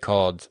documentary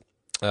called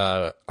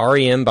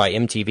REM by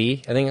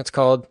MTV, I think it's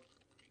called.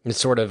 It's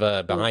sort of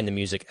a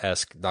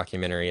behind-the-music-esque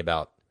documentary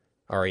about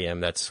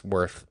REM that's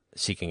worth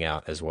seeking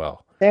out as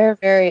well.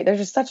 They're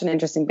just such an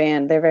interesting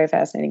band. They're very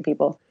fascinating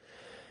people.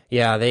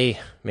 Yeah, they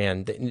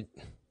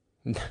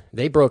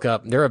broke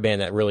up. They're a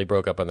band that really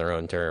broke up on their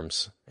own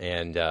terms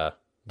and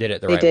did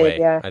it the right way.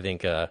 Yeah. I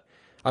think I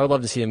would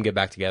love to see them get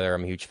back together.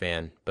 I'm a huge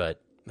fan, but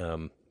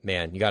man,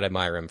 you got to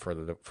admire them for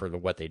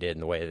what they did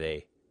and the way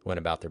they went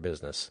about their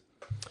business.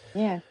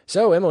 Yeah.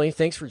 So, Emily,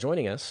 thanks for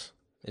joining us.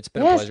 It's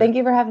been a pleasure. Yes, thank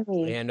you for having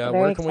me. And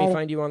where can we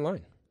find you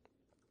online?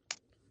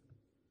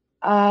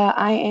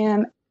 I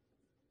am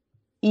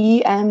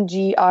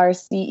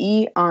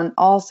EMGRCE on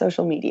all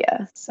social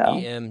media. So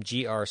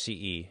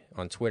EMGRCE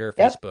on Twitter,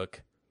 Facebook,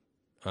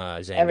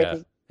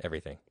 Zanga,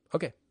 everything.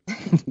 Okay.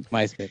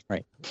 MySpace,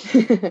 right.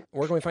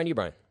 Where can we find you,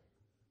 Brian?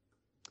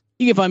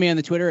 You can find me on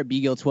the Twitter at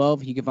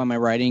BGill12. You can find my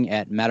writing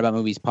at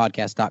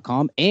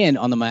madaboutmoviespodcast.com and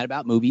on the Mad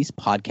About Movies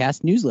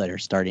podcast newsletter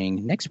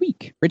starting next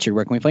week. Richard,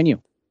 where can we find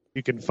you?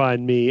 You can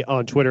find me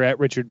on Twitter at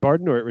Richard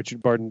Barden or at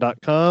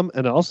richardbarden.com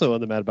and also on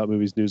the Mad About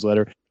Movies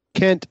newsletter.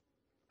 Kent,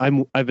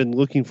 I've been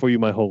looking for you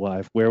my whole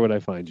life. Where would I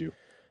find you?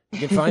 You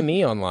can find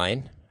me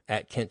online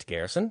at Kent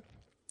Garrison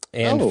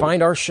and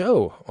find our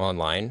show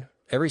online,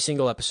 every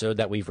single episode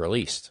that we've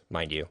released,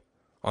 mind you,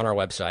 on our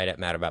website at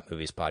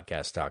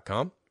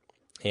madaboutmoviespodcast.com.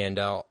 And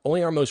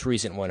only our most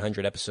recent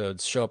 100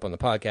 episodes show up on the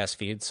podcast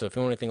feed. So if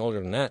you want anything older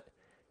than that,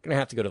 you're going to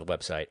have to go to the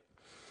website.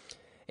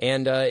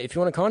 And if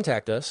you want to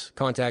contact us at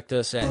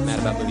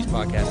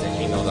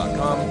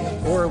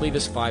madaboutmoviespodcast@gmail.com or leave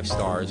us 5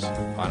 stars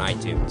on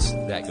iTunes.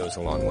 That goes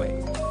a long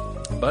way.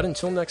 But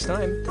until next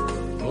time,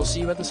 we'll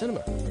see you at the cinema.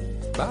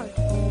 Bye.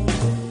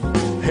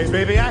 Hey,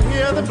 baby, I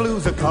hear the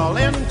blues are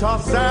calling.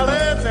 Tossed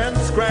salads and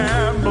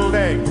scrambled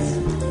eggs.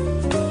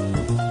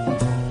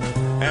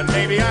 And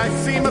maybe I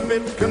seem a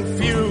bit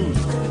confused.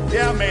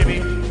 Yeah,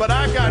 maybe, but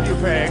I got you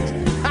pegged.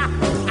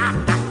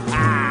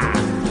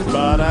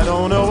 But I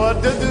don't know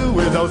what to do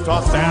with those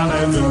tossed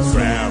salads and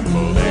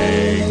scrambled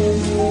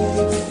eggs.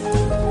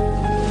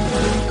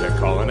 They're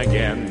calling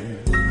again.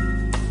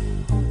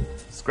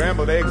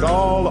 Scrambled eggs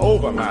all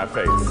over my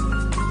face.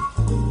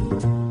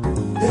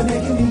 They're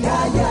making me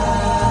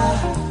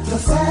yah-yah. The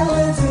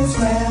salads and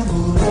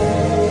scrambled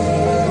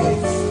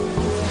eggs.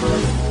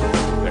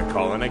 They're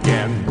calling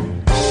again.